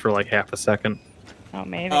Twitch for like half a second. Oh,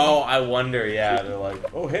 maybe. Oh, I wonder. Yeah, they're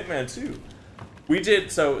like, oh, Hitman 2. We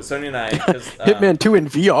did, so Sonia and I... 'cause, Hitman 2 in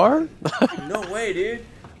VR? No way, dude.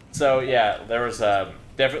 So, yeah, there was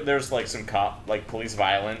there's like some police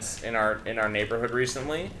violence in our neighborhood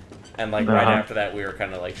recently. And like right after that, we were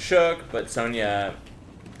kind of like shook, but Sonia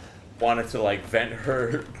wanted to like vent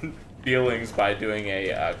her feelings by doing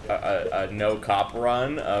a no cop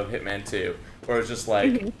run of Hitman 2, where it was just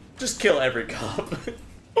like, just kill every cop.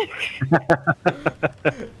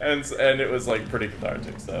 and it was like pretty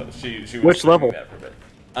cathartic. So she was Which doing level? that for a bit.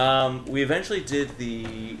 We eventually did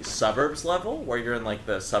the suburbs level, where you're in like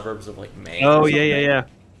the suburbs of like Maine. Oh yeah.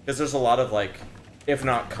 Because there's a lot of like, if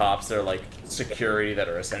not cops, they're like security that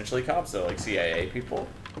are essentially cops. They're like CIA people,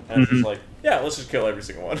 and it's just like, yeah, let's just kill every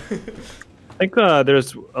single one. I think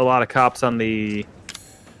there's a lot of cops on the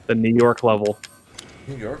New York level.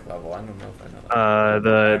 New York level? I don't know if I know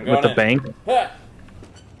that. With the bank.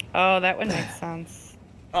 Oh, that would make sense.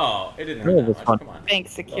 Oh, it didn't That hurt was that fun. much. Come on. Bank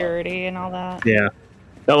security and all that. Yeah,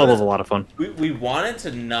 that level's a lot of fun. We wanted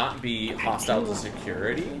to not be hostile to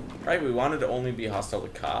security, right? We wanted to only be hostile to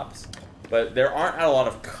cops, but there aren't a lot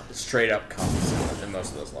of straight up cops in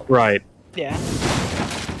most of those levels. Right. Yeah.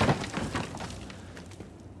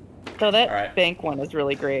 So that bank one is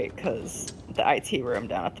really great because the IT room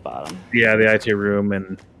down at the bottom. Yeah, the IT room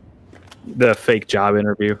and the fake job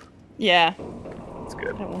interview. Yeah. That's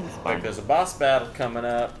good. That one's Like fun. there's a boss battle coming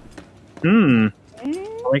up.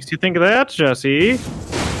 What makes you think of that, Jesse?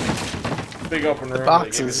 Big open room. They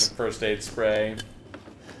give you some first aid spray.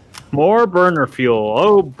 More burner fuel.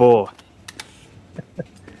 Oh boy.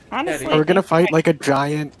 Honestly, Are we gonna fight like a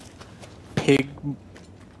giant pig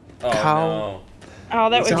Oh cow? no. Oh,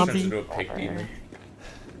 that Turns would be into a pig demon.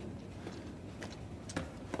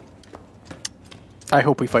 I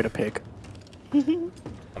hope we fight a pig.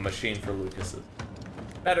 A machine for Lucas's.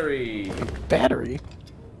 Battery. Battery?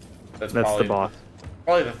 That's probably the boss.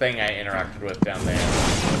 Probably the thing I interacted with down there.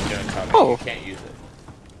 It's gonna tell me Oh. you can't use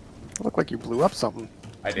it. Look like you blew up something.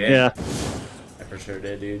 I did. Yeah. I for sure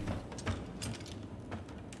did, dude.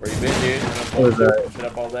 Where you been, dude? What was that? Sit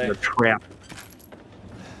up all day. The trap.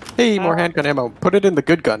 Hey, more handgun ammo. Put it in the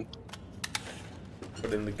good gun.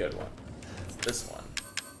 Put in the good one. It's this one.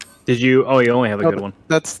 Did you? Oh, you only have a good one.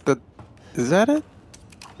 That's the. Is that it?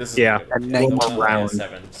 This is Yeah. the good one. A It's the 90 one that round. has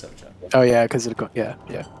seven shot. Oh yeah, because it. Yeah.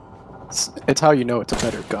 It's how you know it's a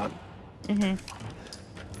better gun.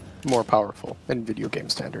 More powerful in video game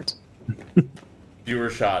standards. Fewer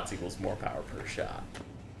shots equals more power per shot.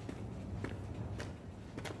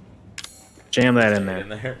 Jam that in Right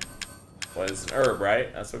there. Well, it's an herb,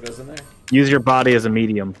 right? That's what goes in there. Use your body as a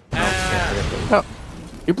medium. Oh,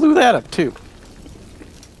 you blew that up too.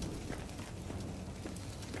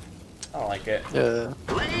 I don't like it.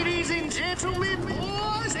 Ladies and gentlemen,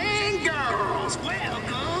 boys and girls,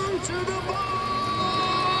 welcome to the bonfire.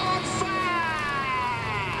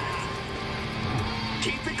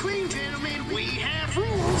 Keep it clean, gentlemen. We have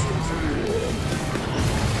rules.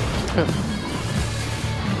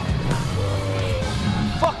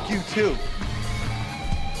 Fuck you too.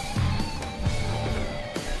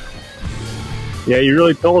 Yeah, you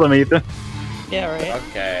really told him, Ethan. Yeah, right.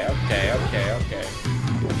 Okay.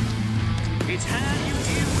 It's how you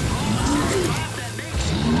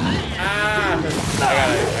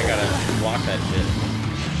I gotta block that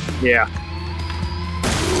shit. Yeah.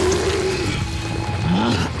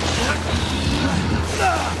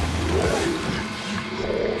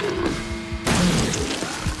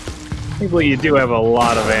 Well, you do have a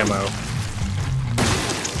lot of ammo.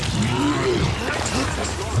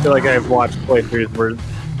 I feel like I've watched playthroughs where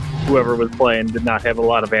whoever was playing did not have a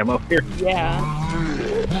lot of ammo here. Yeah.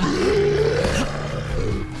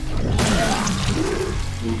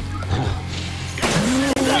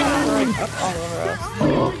 all over us.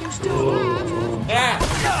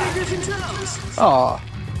 Aw.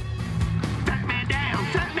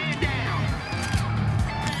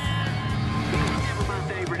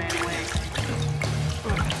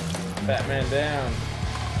 Batman down.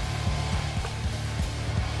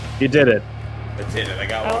 You did it. I did it. I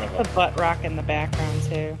got I one of like them. the butt rock in the background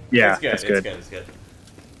too. Yeah, it's good. that's It's good. good. It's good.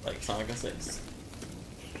 Like Sonic 06.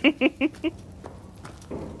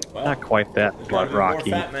 Well, Not quite that there's butt more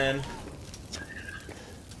rocky. Fat Man.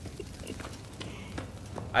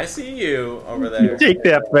 I see you over there. Take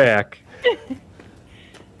that back.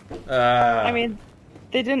 I mean,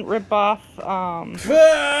 they didn't rip off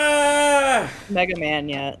Ah! Mega Man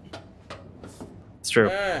yet. It's true.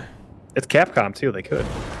 Ah. It's Capcom too. They could.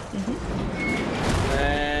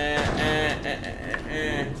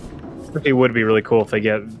 It would be really cool if they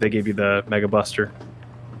gave you the Mega Buster.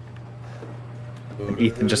 And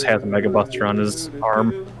Ethan just has a Mega Buster on his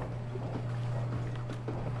arm.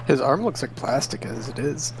 His arm looks like plastic as it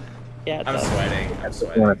is. Yeah, it I'm does. sweating. I'm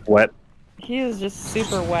sweating. When it's wet. He is just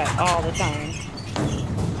super wet all the time.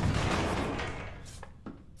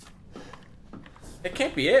 It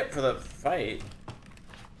can't be it for the fight.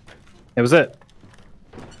 It was it.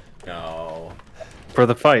 No. For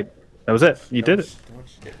the fight. That was it. You did it. Don't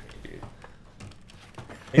shit me, dude.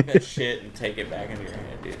 Take that shit and take it back into your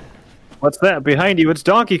hand, dude. What's that? Behind you, it's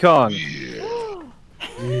Donkey Kong.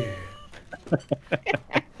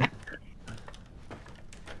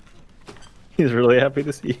 He's really happy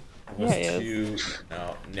to see you. That Yeah, was he too...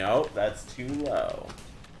 No, that's too low.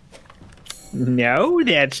 No,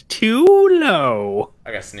 that's too low.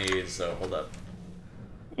 I got sneeze, so hold up.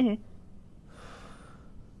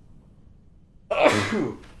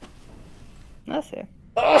 That's it.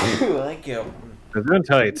 Oh, thank you. It's in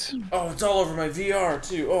tights. Oh, it's all over my VR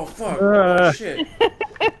too. Oh fuck! Ah. Oh shit!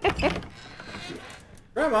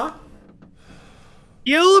 Grandma.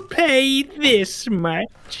 You'll pay this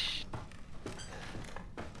much.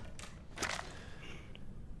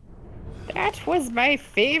 That was my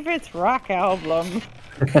favorite rock album.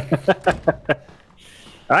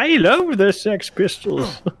 I love the Sex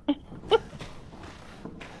Pistols.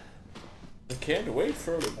 I can't wait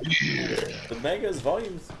for the Megas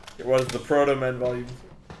volumes. It was the Proto Men volumes.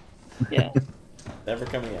 Yeah. Never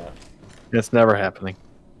coming out. It's never happening.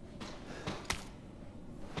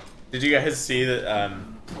 Did you guys see that?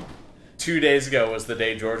 2 days ago was the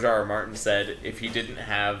day George R. R. Martin said if he didn't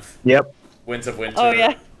have Yep. Winds of Winter Oh,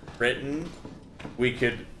 yeah. written, we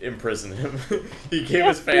could imprison him. He gave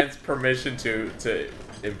his fans permission to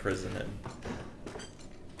imprison him.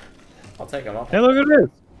 I'll take him off. Hey, look at this.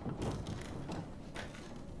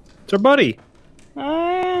 It's our buddy.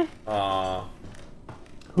 Aw,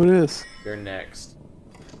 Who is? you're next.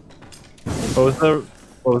 What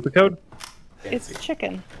was the code? It's Fancy.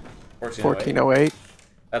 chicken. 1408.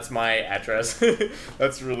 That's my address.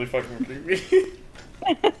 That's really fucking creepy.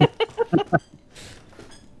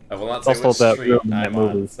 I will not say Also which that street room in that I'm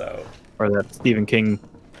movie. on, so... Or that Stephen King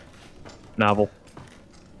novel.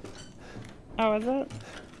 Oh, is it?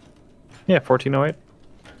 Yeah, 1408.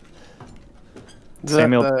 Is that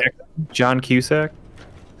Samuel the- Jackson, John Cusack.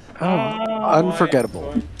 Oh,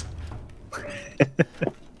 unforgettable.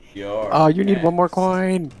 Oh, you need one more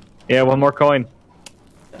coin. Yeah, one more coin.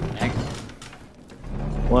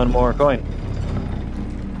 One more coin.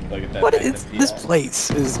 Look at that. What is this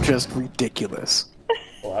place? Is just ridiculous.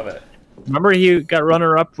 Love it. Remember, he got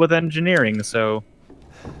runner-up with engineering, so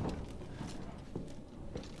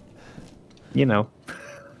you know.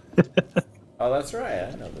 Oh, that's right.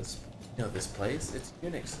 I know this. You know this place. It's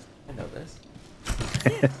Unix. I know this.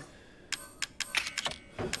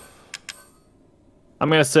 I'm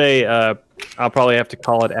gonna say I'll probably have to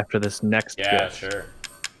call it after this next. Yeah, bit. sure.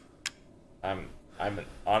 I'm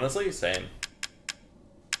honestly same.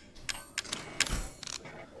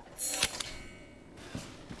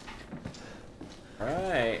 All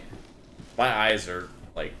right. My eyes are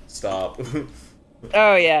like stop.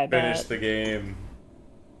 Oh yeah. Finish that. the game.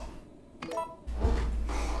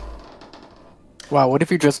 Wow, what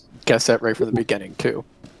if you just guessed that right from the beginning too?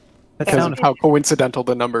 Because of how coincidental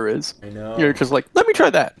the number is. I know. You're just like, let me try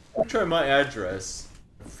that. I'll try my address.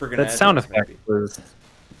 Friggin' That sound address, effect maybe. was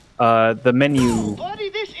the menu. Buddy,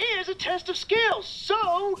 this is a test of skills,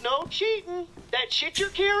 so no cheating. That shit you're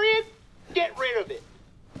carrying, get rid of it.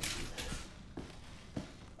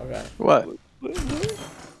 Okay. What?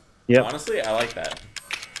 Yep. Honestly, I like that.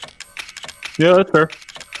 Yeah, that's fair.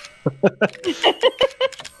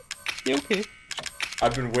 You okay?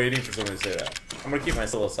 I've been waiting for someone to say that. I'm gonna keep my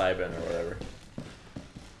psilocybin or whatever.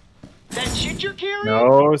 That shit you're carrying.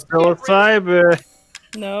 No psilocybin.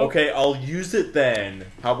 No. Okay, I'll use it then.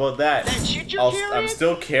 How about that? I'm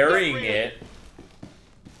still carrying it.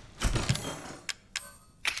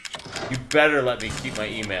 You better let me keep my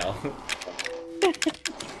email.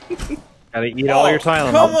 Gotta eat all your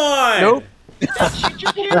Tylenol. Come on! Nope.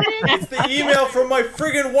 It's the email from my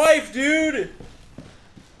friggin' wife, dude!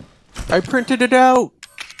 I printed it out.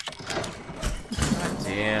 God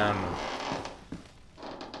damn.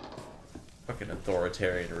 Fucking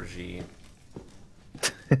authoritarian regime.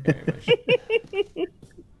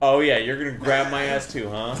 Oh yeah, you're gonna grab my ass too,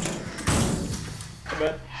 huh? I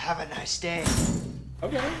bet. Have a nice day.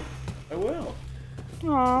 Okay, I will.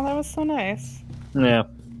 Aw, that was so nice. Yeah.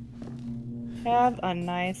 Have a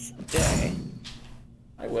nice day.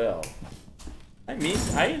 I will. I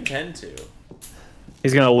intend to.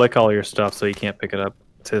 He's gonna lick all your stuff so you can't pick it up.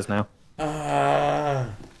 It's his now.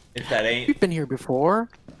 If that ain't... You've been here before.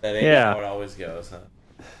 That ain't how it always goes, huh?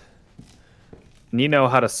 And you know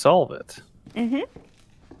how to solve it. Mm-hmm.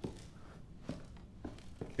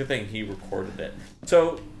 Good thing he recorded it.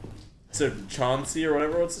 So Chauncey or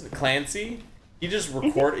whatever, Clancy? He just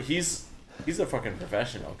recorded... He's a fucking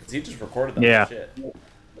professional, because he just recorded that shit.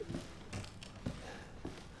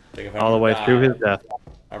 Like if All the way through his death.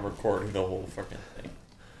 I'm recording the whole fucking thing.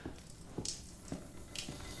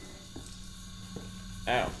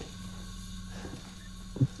 Ow.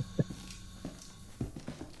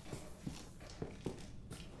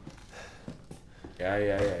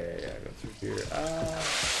 Yeah. Go through here.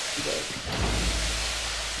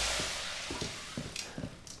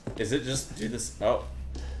 Is it just do this? Oh.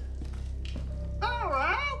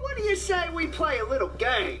 Alright, what do you say we play a little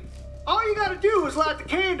game? All you gotta do is light the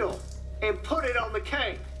candle and put it on the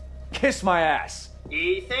cake. Kiss my ass.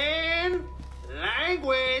 Ethan,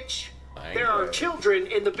 language. There are children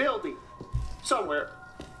in the building. Somewhere.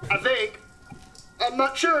 I think. I'm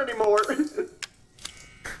not sure anymore.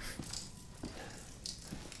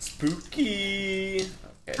 Spooky.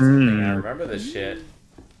 Okay, so I remember this shit.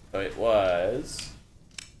 So it was...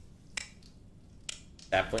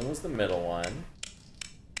 Sapling was the middle one.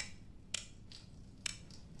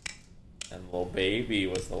 And Little Baby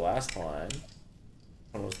was the last one.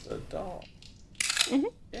 One was the doll.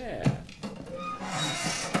 Yeah.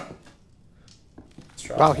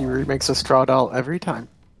 Wow, he remakes a straw doll every time.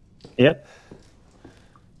 Yep.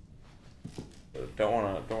 Don't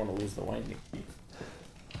wanna lose the winding key.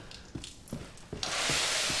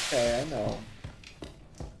 Okay, I know.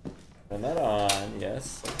 Turn that on.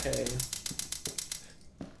 Yes. Okay.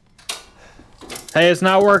 Hey, it's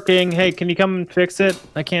not working. Hey, can you come and fix it?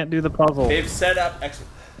 I can't do the puzzle. They've set up.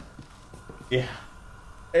 Yeah.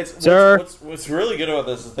 Sir. What's really good about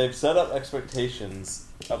this is they've set up expectations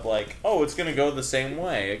of like, oh, it's gonna go the same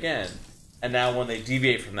way again, and now when they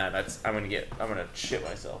deviate from that, I'm gonna shit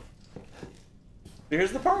myself.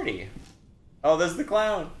 Here's the party. Oh, there's the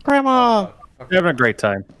clown. Grandma. You're having a great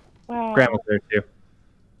time. Wow. Grandma's there too.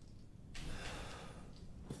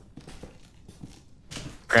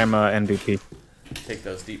 Grandma MVP. Take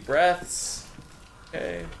those deep breaths.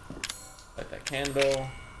 Okay. Light that candle.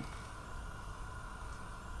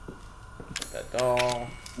 Light that doll.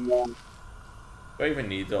 Do I even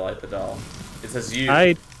need to light the doll? It says you.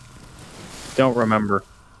 I don't remember.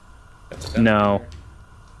 No.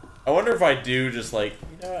 I wonder if I do just like,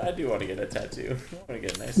 you know what, I do want to get a tattoo. I want to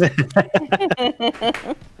get nice.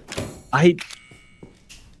 I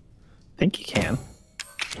think you can.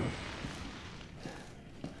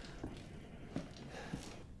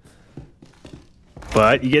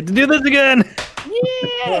 But you get to do this again!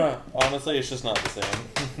 Yeah! Honestly, it's just not the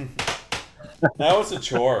same. Now it's a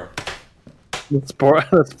chore.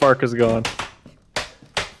 The spark is gone.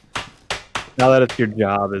 Now that it's your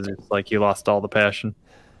job, it's just like you lost all the passion.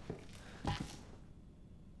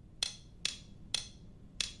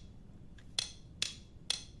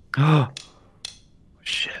 Oh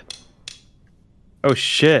shit. Oh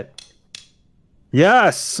shit.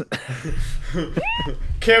 Yes!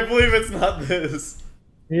 Can't believe it's not this.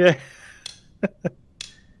 Yeah.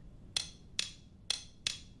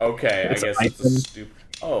 Okay, I guess it's a stupid.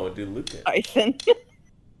 Oh, dude, Lucas. Ethan.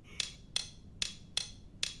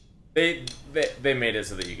 They made it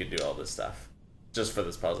so that you could do all this stuff just for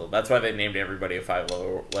this puzzle. That's why they named everybody a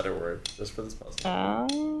 5-letter word just for this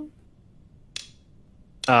puzzle.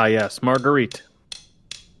 Ah, yes, Marguerite.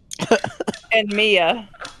 And Mia.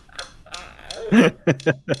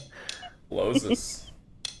 Moses.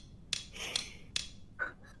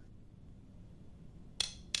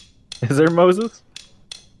 Is there Moses?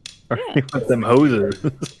 Or you want them hoses?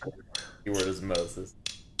 Keyword is Moses.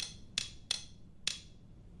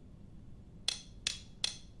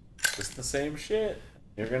 Just the same shit.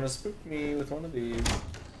 You're gonna spook me with one of these.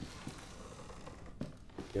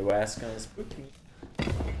 Your ass gonna spook me.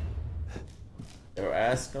 Your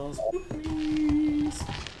ass gonna spook me.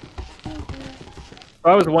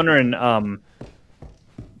 I was wondering, I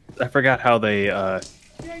forgot how they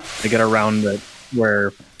get around it,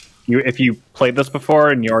 where if you played this before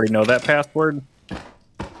and you already know that password,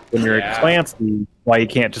 when you're at Clancy, why you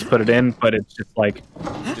can't just put it in, but it's just like,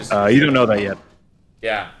 you don't know that yet.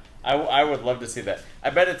 Yeah, I would love to see that. I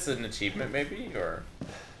bet it's an achievement maybe, or...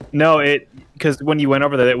 No, because when you went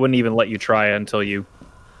over that, it wouldn't even let you try until you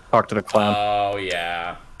talked to the clown. Oh,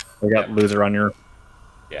 yeah. We got loser on your...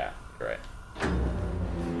 Yeah, you're right.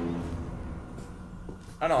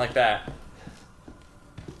 I don't like that.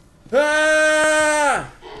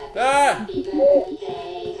 Ah! Ah!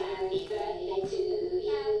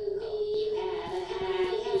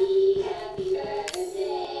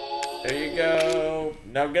 There you go.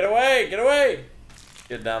 Now get away! Get away!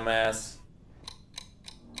 You dumbass.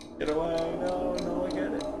 Get away. No, no, I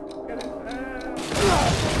get it. Get it. Ah.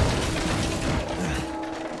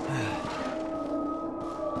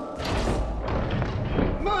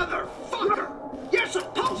 Motherfucker! You're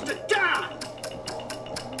supposed to die!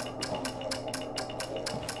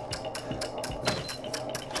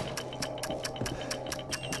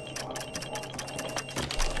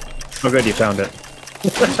 Oh, good, you found it.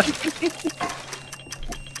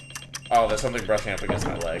 Oh, there's something brushing up against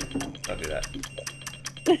my leg. Don't do that.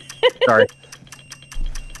 Sorry.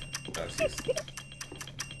 No, excuse.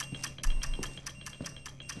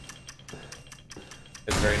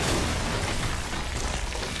 It's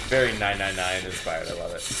very 999 inspired. I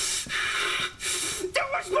love it. That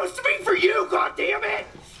was supposed to be for you, goddammit!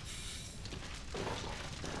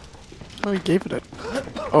 Oh, he gave it a...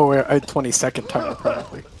 Oh, a 20-second timer,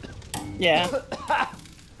 probably. Yeah.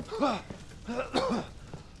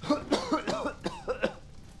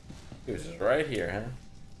 He was just right here,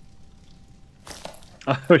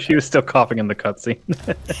 huh? Oh, she was still coughing in the cutscene.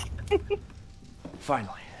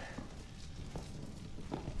 Finally.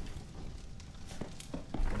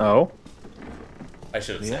 Oh? I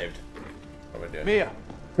should have saved. What am I doing? Mia!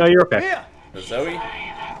 No, you're okay. Mia! Zoe?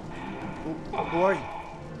 Who are you?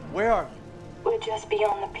 Where are you? We're just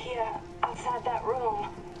beyond the pier, outside that room.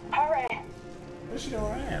 Hurry! Does she know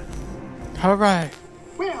where I am? Alright.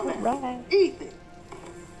 Well, Ethan,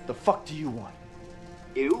 The fuck do you want?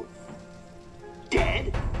 you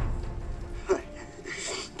dead?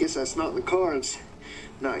 Guess that's not in the cards.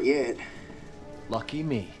 Not yet. Lucky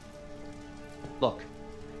me. Look,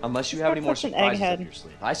 unless you have any more such an surprises egghead. up your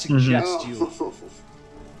sleeve, I suggest you...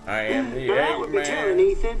 I am the I would be telling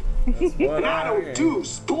Eggman. Ethan, That's what and I don't am. do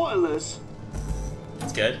spoilers.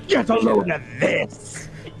 It's good. Get a load of this!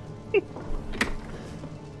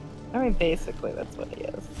 I mean, basically, that's what he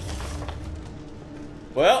is.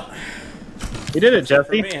 Well, You did it, for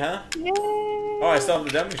Jesse. me, huh? Yay! Oh, I still have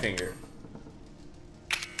the dummy finger.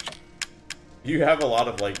 You have a lot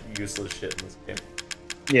of like useless shit in this game.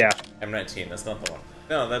 Yeah. M19, that's not the one.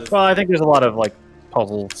 No, that is. Well, I think there's a lot of, like,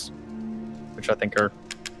 puzzles, which I think are...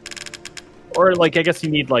 Or, like, I guess you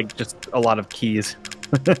need, like, just a lot of keys.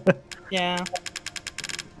 Yeah.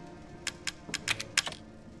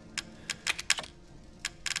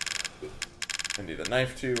 I need a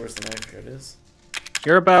knife too. Where's the knife? Here it is.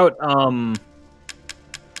 You're about,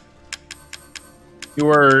 You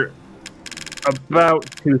were about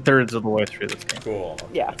 2/3 of the way through this game. Cool.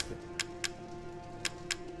 Yeah.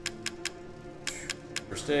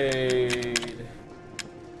 First aid.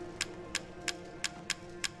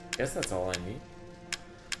 Guess that's all I need.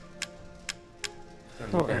 I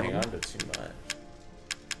don't need to hang on to too much.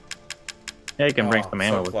 Yeah, you can bring some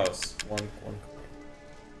ammo So with close. One.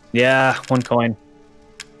 you. Yeah, 1 coin.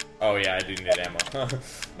 Oh yeah, I do need ammo.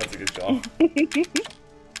 That's a good call.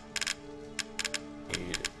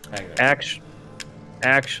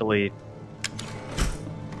 Actually...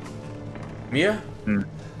 Mia? Hmm.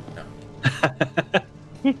 No.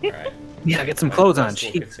 Alright. Yeah, get some clothes on. We'll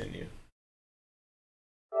Jeez. continue.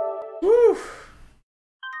 Woo!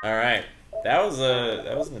 Alright. That was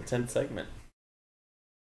an intense segment.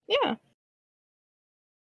 Yeah.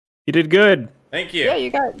 You did good. Thank you. Yeah,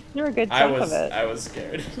 you were a good chunk of it. I was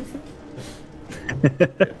scared.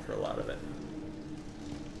 For a lot of it.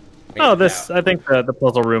 Oh, I think the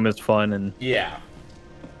puzzle room is fun and... Yeah.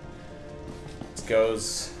 This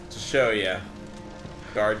goes to show you.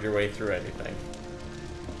 Guard your way through anything.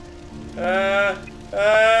 Alright,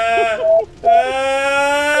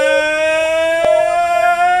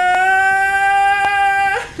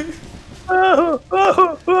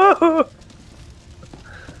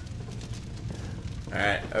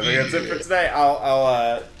 I think that's it for today.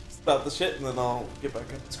 I'll about the shit, and then I'll get back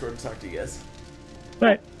up Discord and talk to you guys.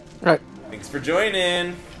 Right. Right. Thanks for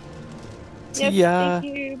joining. Yes, ya.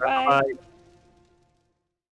 thank you. Bye. Bye.